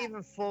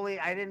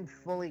I didn't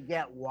fully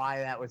get why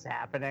that was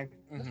happening.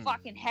 The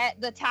fucking head,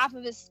 the top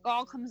of his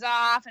skull comes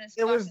off, and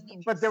there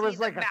was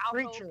like a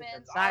creature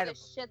inside of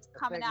him. Shit's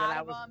coming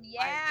out of him.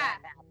 Yeah.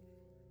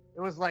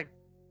 It was like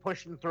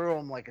pushing through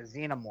him like a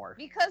xenomorph.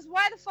 Because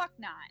why the fuck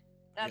not?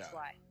 That's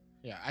why.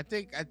 Yeah, I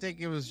think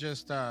it was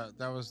just that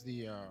was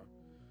the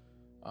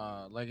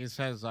like it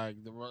says, like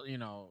the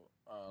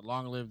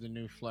long live the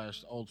new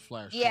flesh, old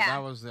flesh. Yeah, so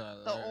that was the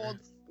old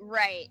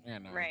right,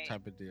 right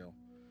type of deal.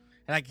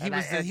 Like he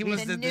was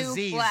the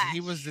disease. Flesh.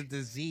 He was the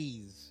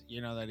disease.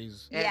 That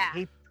he's.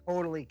 He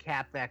totally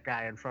capped that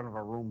guy in front of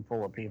a room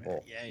full of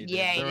people. Yeah, he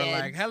did. They were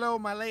like, "Hello,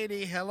 my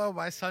lady. Hello,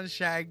 my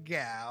sunshine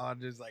gal."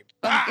 And just like,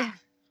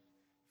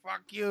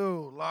 "Fuck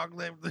you. Long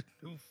live the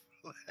new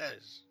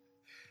flesh."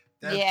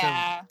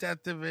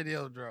 Death to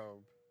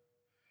Videodrome.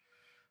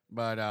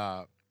 But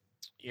I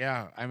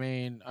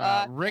mean,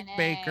 Rick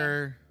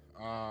Baker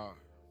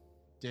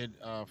did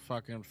a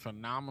fucking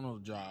phenomenal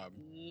job.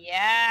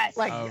 Yes.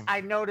 Like I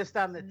noticed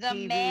on the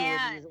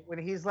TV when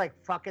he's like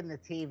fucking the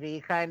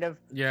TV, kind of.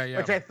 Yeah.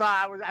 Which I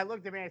thought I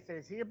looked at me and I said,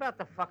 "Is he about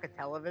to fuck a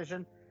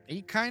television?"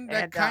 He kind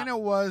of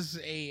was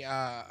a.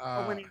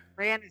 When he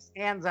ran his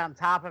hands on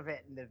top of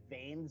it and the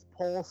veins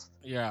pulsed.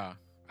 Yeah.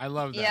 I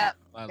love that. Yep.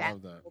 I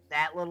love that.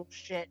 That little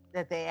shit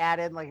that they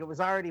added, like it was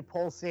already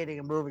pulsating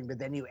and moving, but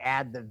then you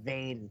add the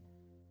vein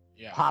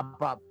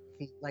pop up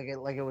like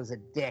it was a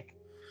dick.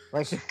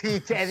 Like he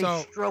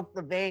stroked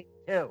the vein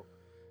too.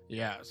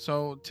 Yeah.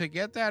 So to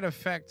get that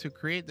effect, to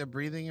create the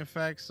breathing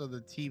effects of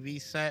the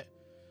TV set,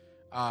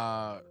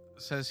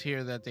 says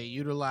here that they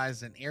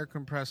utilized an air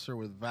compressor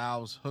with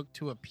valves hooked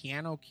to a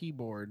piano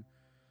keyboard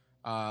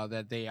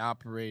that they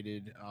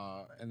operated,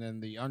 and then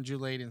the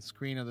undulating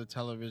screen of the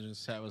television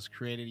set was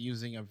created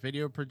using a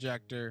video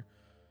projector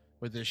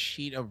with a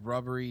sheet of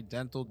rubbery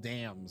dental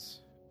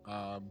dams.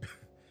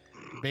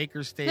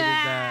 Baker stated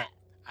that,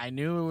 "I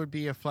knew it would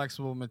be a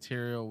flexible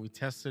material. We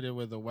tested it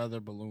with a weather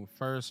balloon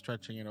first,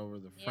 stretching it over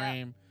the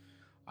frame,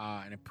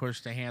 and it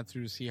pushed the hand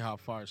through to see how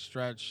far it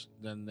stretched.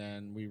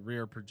 Then we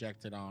rear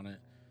projected on it.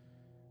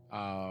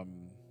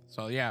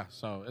 So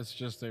it's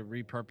just a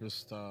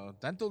repurposed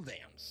dental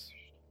dams."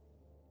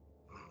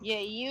 You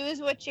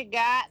use what you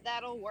got,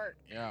 that'll work.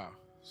 Yeah,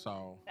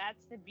 so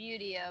that's the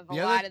beauty of a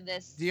lot of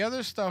this. The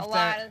other stuff,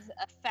 lot of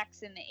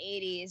effects in the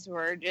 80s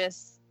were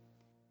just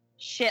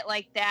shit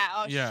like that.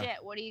 Oh shit,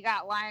 what do you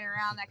got lying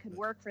around that could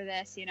work for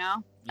this?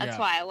 That's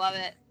why I love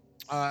it.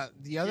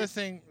 The other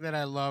thing that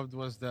I loved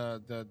was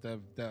the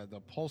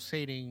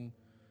pulsating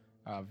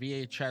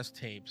VHS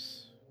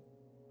tapes.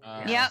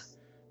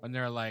 When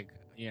they're like,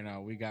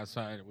 we got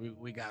something we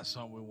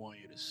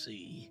want you to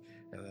see.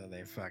 And then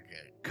they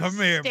fucking come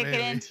here, stick baby.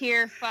 it into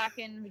your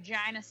fucking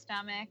vagina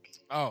stomach.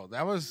 Oh,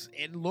 that was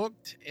it.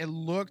 Looked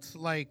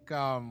like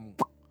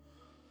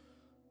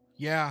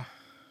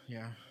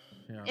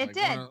It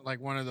did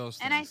like one of those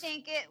things. And I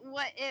think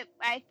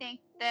I think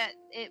that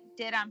it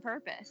did on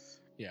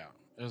purpose. Yeah,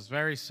 it was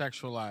very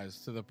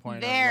sexualized to the point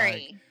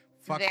very,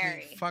 of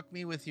like, fuck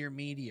me with your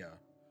media.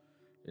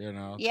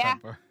 Yeah,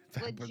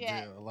 type legit. Of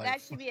deal. Like, that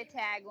should be a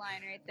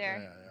tagline right there.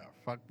 Yeah,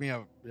 fuck me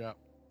up. Yeah.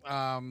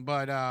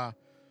 But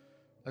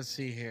let's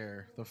see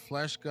here. The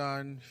flesh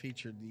gun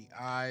featured the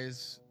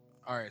eyes.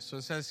 All right, so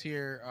it says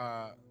here,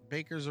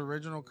 Baker's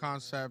original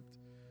concept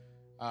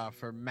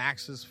for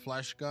Max's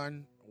flesh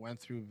gun went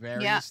through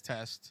various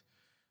tests,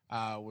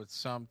 with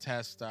some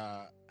tests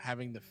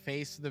having the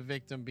face of the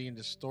victim being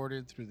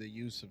distorted through the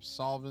use of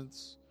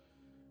solvents.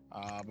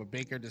 But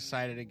Baker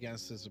decided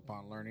against this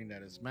upon learning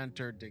that his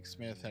mentor, Dick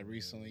Smith, had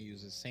recently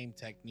used the same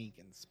technique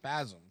in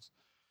Spasms.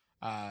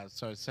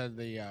 So it said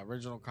the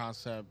original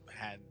concept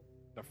had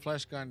the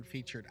flesh gun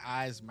featured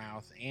eyes,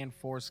 mouth, and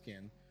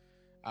foreskin,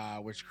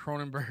 which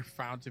Cronenberg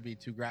found to be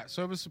too graphic.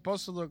 So it was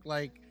supposed to look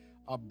like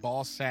a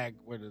ball sack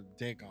with a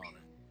dick on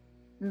it.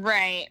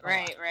 Right.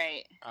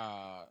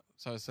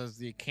 So it says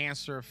the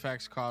cancer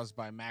effects caused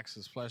by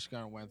Max's flesh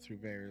gun went through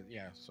various.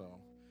 Yeah, so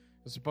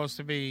it's supposed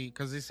to be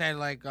because he said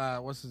like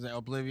what's his name?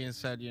 Oblivion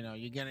said, you know,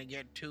 you're gonna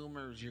get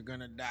tumors, you're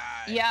gonna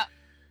die.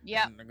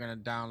 Yep. And they're gonna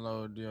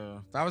download.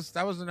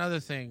 That was another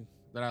thing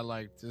that I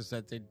liked is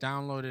that they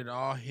downloaded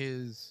all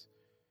his,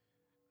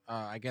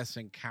 I guess,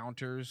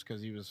 encounters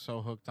because he was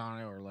so hooked on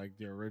it, or like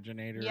the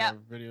originator of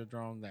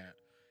Videodrome, that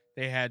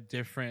they had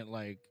different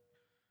like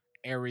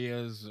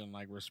areas and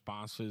like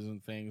responses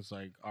and things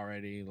like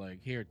already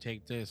like here,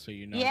 take this so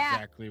you know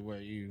exactly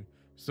what you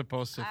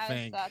supposed to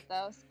think. I thought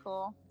that was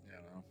cool. You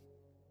know.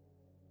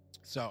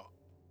 So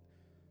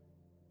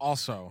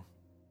also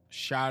huge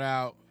shout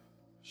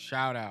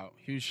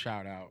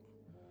out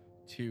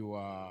to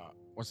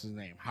what's his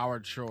name?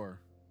 Howard Shore.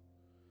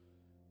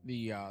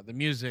 The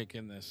music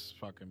in this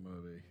fucking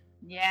movie.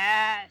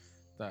 Yes.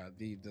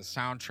 The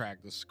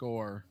soundtrack, the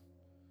score.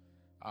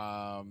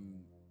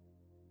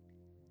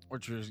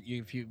 Which was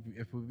if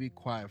we be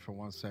quiet for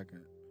 1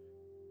 second.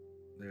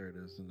 There it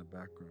is in the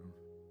background.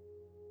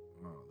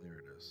 Oh, there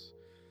it is.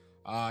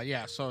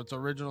 Yeah, so its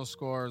original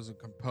score is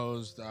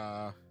composed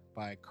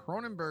by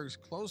Cronenberg's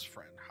close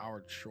friend,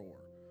 Howard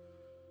Shore.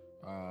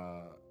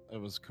 It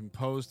was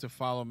composed to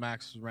follow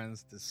Max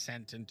Wren's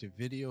descent into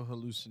video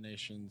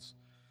hallucinations,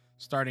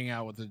 starting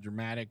out with the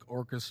dramatic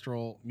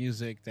orchestral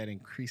music that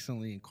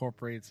increasingly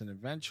incorporates and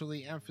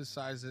eventually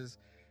emphasizes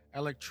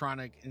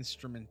electronic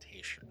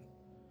instrumentation.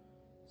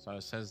 So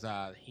it says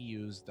that he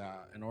used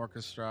an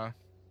orchestra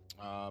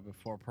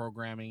before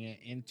programming it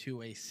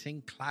into a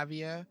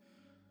Synclavier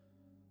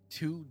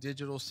 2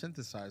 digital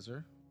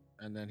synthesizer,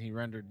 and then he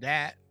rendered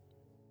that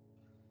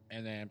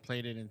and then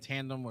played it in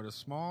tandem with a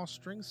small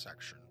string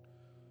section.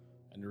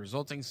 And the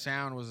resulting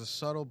sound was a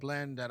subtle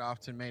blend that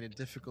often made it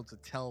difficult to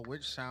tell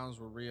which sounds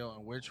were real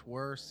and which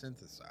were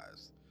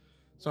synthesized.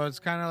 So it's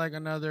kind of like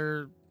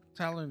another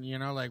telling, you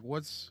know, like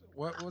what's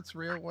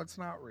real, what's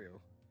not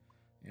real.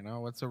 You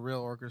know, what's a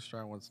real orchestra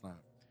and what's not.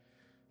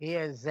 He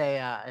is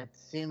it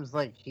seems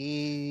like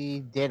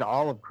he did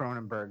all of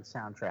Cronenberg's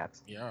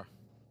soundtracks. Yeah.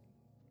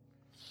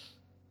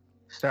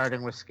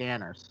 Starting with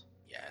Scanners.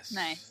 Yes.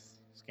 Nice.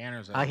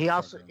 Scanners. He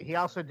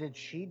also did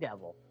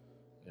She-Devil.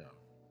 Yeah.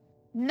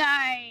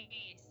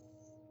 Nice.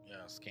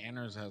 Yeah,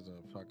 Scanners has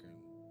a fucking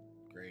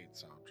great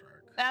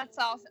soundtrack. That's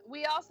awesome.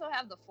 We also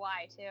have The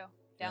Fly too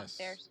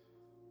downstairs. Yes.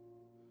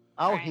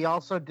 Oh, he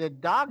also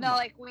did Dogma. No,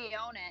 like we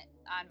own it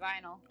on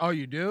vinyl. Oh,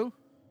 you do?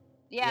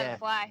 Yeah, The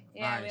Fly.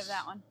 Yeah, we Nice. have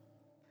that one.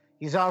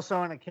 He's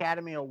also an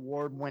Academy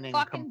Award-winning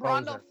Fucking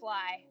composer.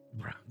 Brundlefly.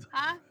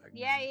 Huh?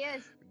 Yeah, he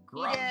is.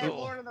 He did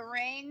Lord of the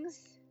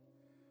Rings.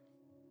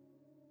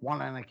 Won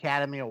an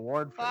Academy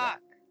Award for that.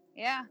 Fuck.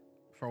 Yeah.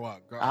 For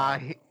what?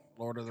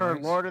 Lord of the for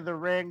Rings? Lord of the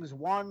Rings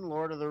 1,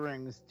 Lord of the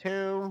Rings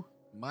 2.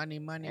 Money.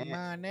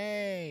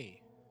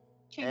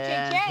 Ching,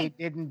 And ching, he ching.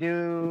 didn't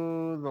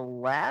do the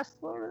last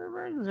Lord of the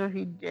Rings, or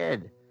he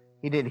did?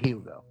 He did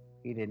Hugo.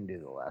 He didn't do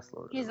the last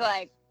Lord of the He's Rings.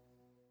 like,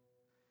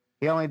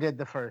 He only did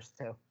the first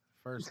two.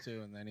 First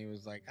two, and then he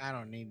was like, I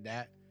don't need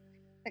that.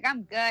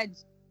 I'm good.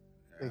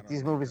 Like,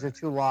 these movies are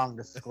too long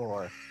to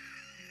score.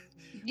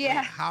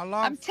 Yeah. Wait, how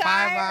long? I'm 5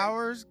 tired.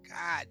 hours?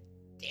 God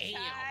damn,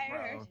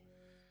 Tired.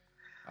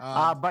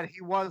 bro. But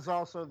he was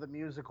also the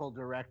musical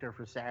director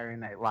for Saturday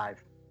Night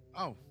Live.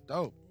 Oh,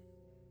 dope.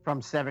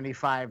 From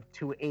 75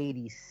 to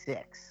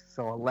 86,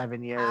 so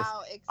 11 years.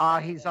 How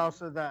He's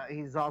also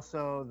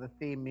the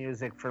theme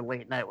music for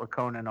Late Night with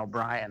Conan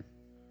O'Brien.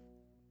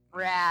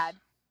 Rad.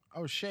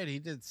 Oh shit, he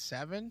did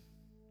 7?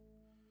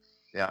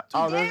 Yeah.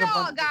 He did it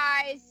all,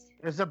 guys.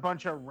 There's a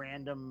bunch of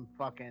random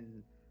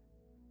fucking.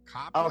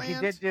 Copland? He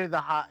did do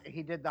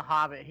he did the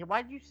Hobbit.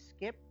 Why'd you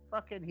skip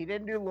fucking? He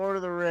didn't do Lord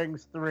of the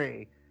Rings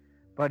 3,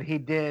 but he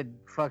did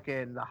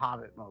fucking the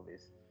Hobbit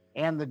movies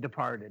and The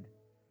Departed.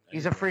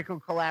 He's a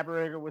frequent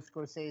collaborator with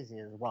Scorsese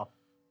as well.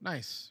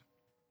 Nice.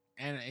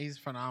 And he's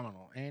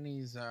phenomenal. And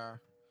he's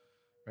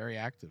very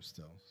active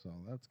still, so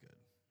that's good.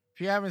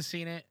 If you haven't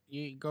seen it,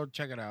 you go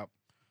check it out.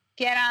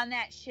 Get on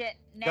that shit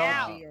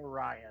now. Don't be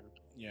Orion.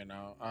 You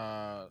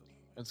know,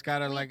 it's got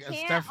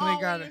Can't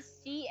definitely got always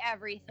see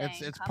everything.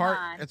 it's Come part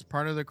on. it's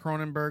part of the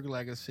Cronenberg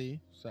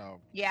legacy. So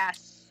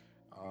Yes.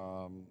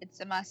 It's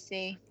a must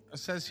see. It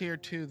says here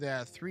too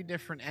that 3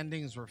 different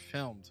endings were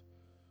filmed.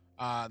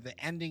 The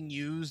ending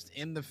used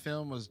in the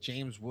film was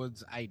James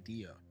Wood's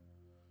idea.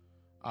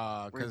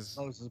 Because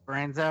blows his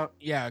brains out.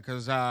 Yeah,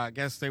 because I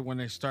guess when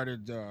they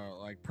started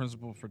like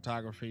principal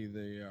photography,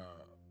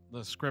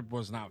 the script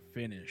was not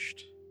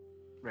finished.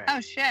 Right.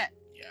 Oh shit.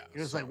 Yeah. He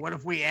was like, "What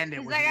if we end it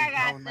He's with like, me I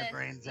got blowing my this.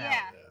 brains Yeah.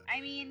 out?"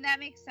 I mean, that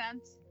makes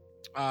sense.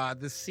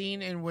 The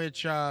scene in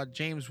which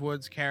James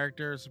Wood's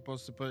character is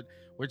supposed to put,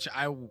 which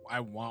I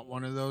want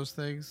one of those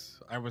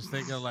things. I was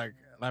thinking like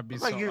that'd be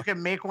Like so. you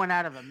can make one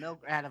out of an old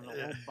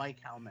bike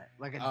helmet,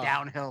 like a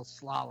downhill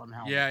slalom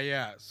helmet.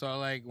 Yeah. So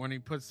like when he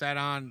puts that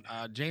on,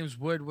 James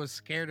Wood was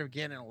scared of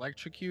getting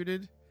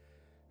electrocuted,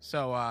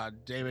 so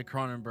David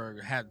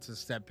Cronenberg had to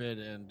step in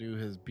and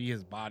be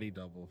his body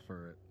double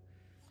for it.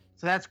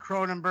 So that's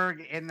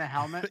Cronenberg in the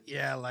helmet.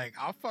 Yeah, like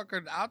I'll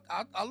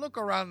look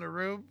around the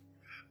room,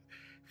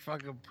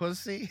 fucking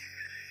pussy.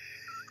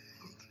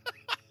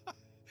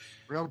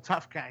 Real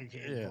tough guy,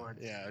 James Ward.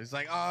 Yeah, he's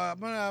like, oh, I'm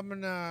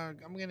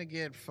gonna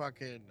get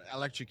fucking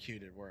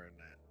electrocuted wearing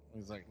that.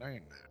 He's like, no, you're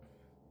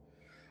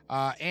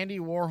not. Andy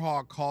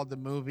Warhol called the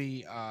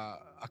movie A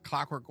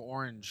Clockwork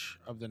Orange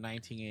of the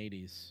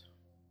 1980s.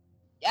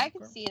 Yeah, I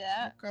can see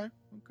that.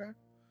 Okay.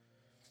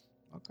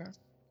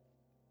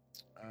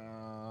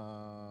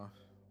 Oh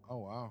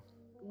wow.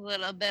 A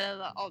little bit of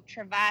the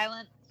ultra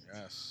violence.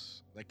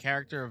 Yes. The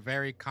character of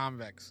Very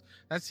Convex.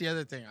 That's the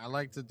other thing. I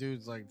like the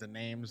dudes, like the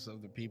names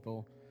of the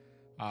people.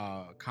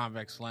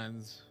 Convex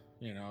Lens,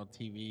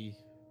 TV.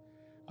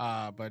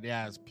 But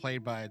yeah, it's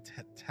played by a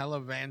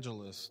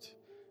televangelist,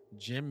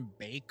 Jim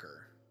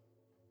Baker.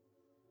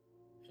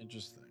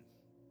 Interesting.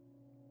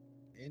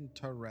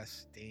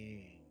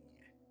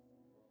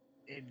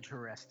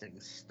 Interesting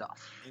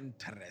stuff.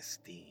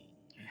 Interesting.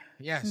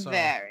 Yeah, so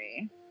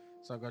Very.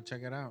 So go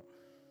check it out.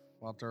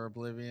 Walter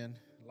Oblivion.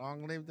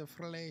 Long live the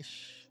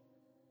flesh.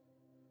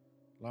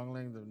 Long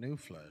live the new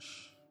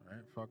flesh.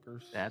 Right,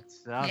 fuckers? That's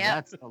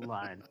the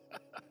line.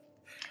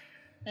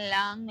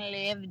 Long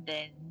live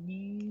the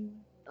new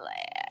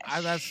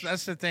flesh.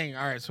 That's the thing.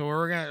 All right, so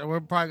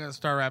we're probably gonna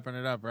start wrapping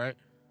it up, right?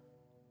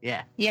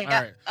 Yeah. Yeah. All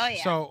right. Oh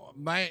yeah. So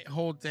my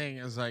whole thing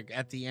is like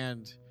at the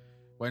end,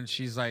 when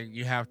she's like,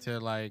 you have to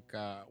like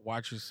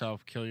watch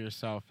yourself kill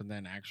yourself and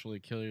then actually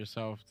kill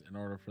yourself in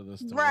order for this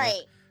to work.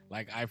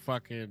 Like I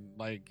fucking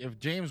like if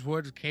James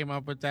Woods came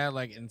up with that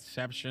like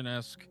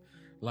Inception-esque,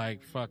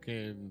 like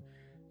fucking.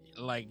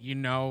 Like,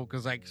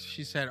 because like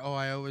she said, oh,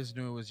 I always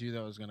knew it was you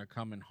that was gonna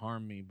come and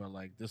harm me, but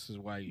like this is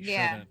why you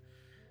shouldn't.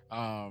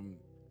 And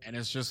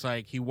it's just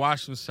like he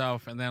washed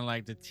himself, and then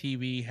like the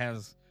TV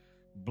has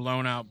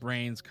blown out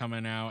brains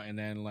coming out, and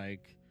then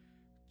like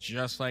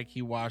just like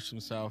he washed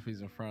himself, he's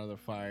in front of the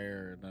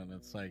fire, and then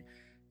it's like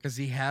because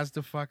he has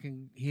the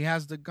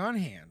gun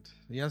hand,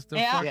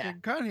 fucking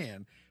gun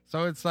hand.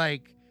 So it's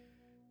like,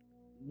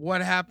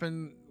 what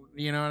happened?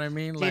 You know what I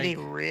mean? Did like, he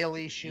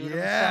really shoot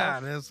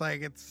himself? Yeah, it's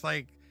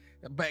like.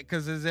 But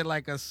because is it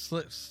like a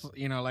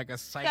like a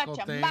cycle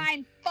Such a thing?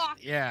 mind fuck.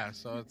 Yeah,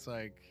 so it's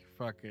like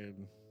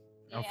fucking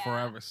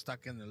forever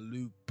stuck in the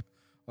loop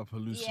of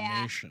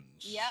hallucinations.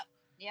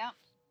 Yep.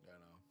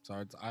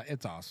 So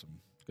it's awesome.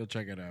 Go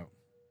check it out.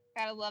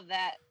 Gotta love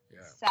that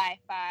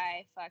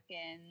sci-fi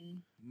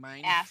fucking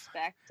mind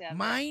aspect of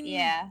mind. It.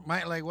 Yeah.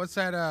 Like what's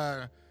that?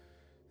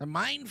 The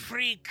Mind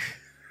Freak.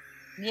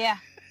 Yeah.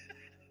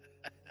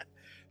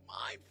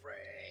 Mind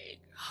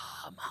Freak.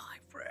 Oh,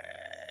 Mind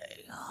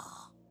Freak. Oh.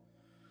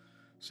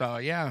 So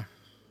yeah,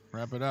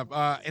 wrap it up.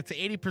 It's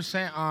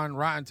 80% on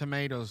Rotten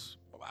Tomatoes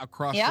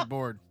across the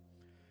board.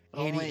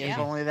 If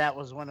only that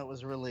was when it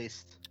was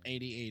released.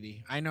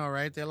 80. I know,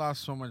 right? They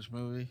lost so much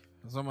money.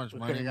 We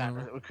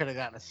could have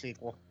gotten a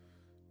sequel.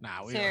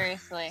 Nah, we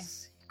seriously.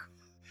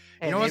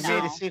 You know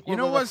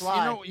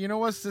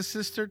what's the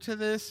sister to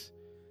this?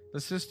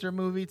 The sister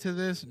movie to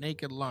this?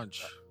 Naked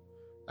Lunch.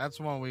 That's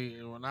one we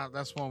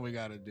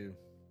got to do.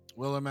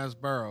 Willem S.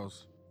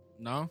 Burroughs.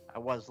 No? I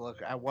was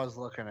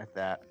looking at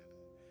that.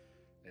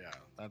 Yeah,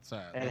 that's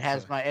it. It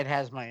has my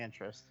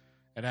interest.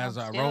 It has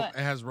it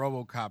has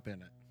RoboCop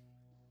in it.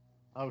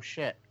 Oh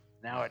shit!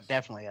 Now it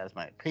definitely has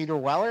my Peter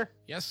Weller.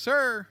 Yes,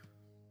 sir.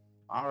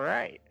 All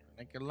right.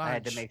 Naked Lunch. I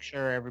had to make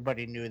sure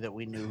everybody knew that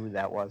we knew who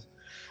that was.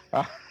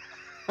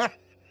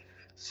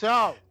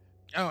 So.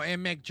 Oh,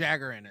 and Mick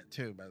Jagger in it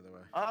too, by the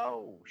way.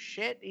 Oh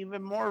shit!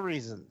 Even more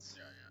reasons.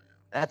 Yeah.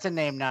 That's a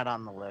name not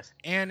on the list.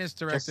 And it's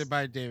directed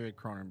by David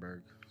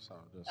Cronenberg. So.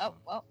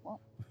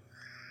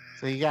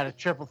 So you got a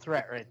triple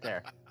threat right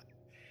there.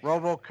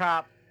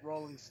 RoboCop,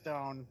 Rolling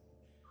Stone,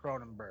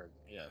 Cronenberg.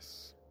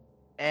 Yes.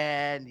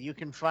 And you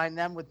can find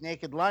them with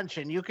Naked Lunch,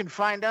 and you can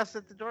find us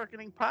at the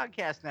Dorkening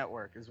Podcast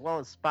Network, as well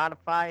as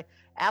Spotify,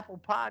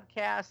 Apple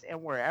Podcasts,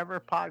 and wherever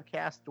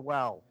podcasts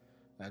dwell.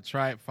 That's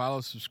right.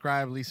 Follow,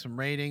 subscribe, leave some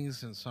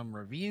ratings and some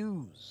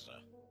reviews.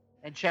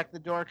 And check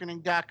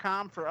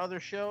thedorkening.com for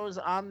other shows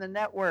on the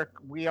network.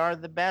 We are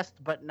the best,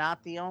 but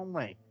not the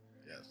only.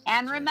 Yes.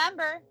 And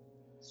remember,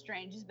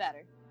 strange is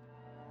better.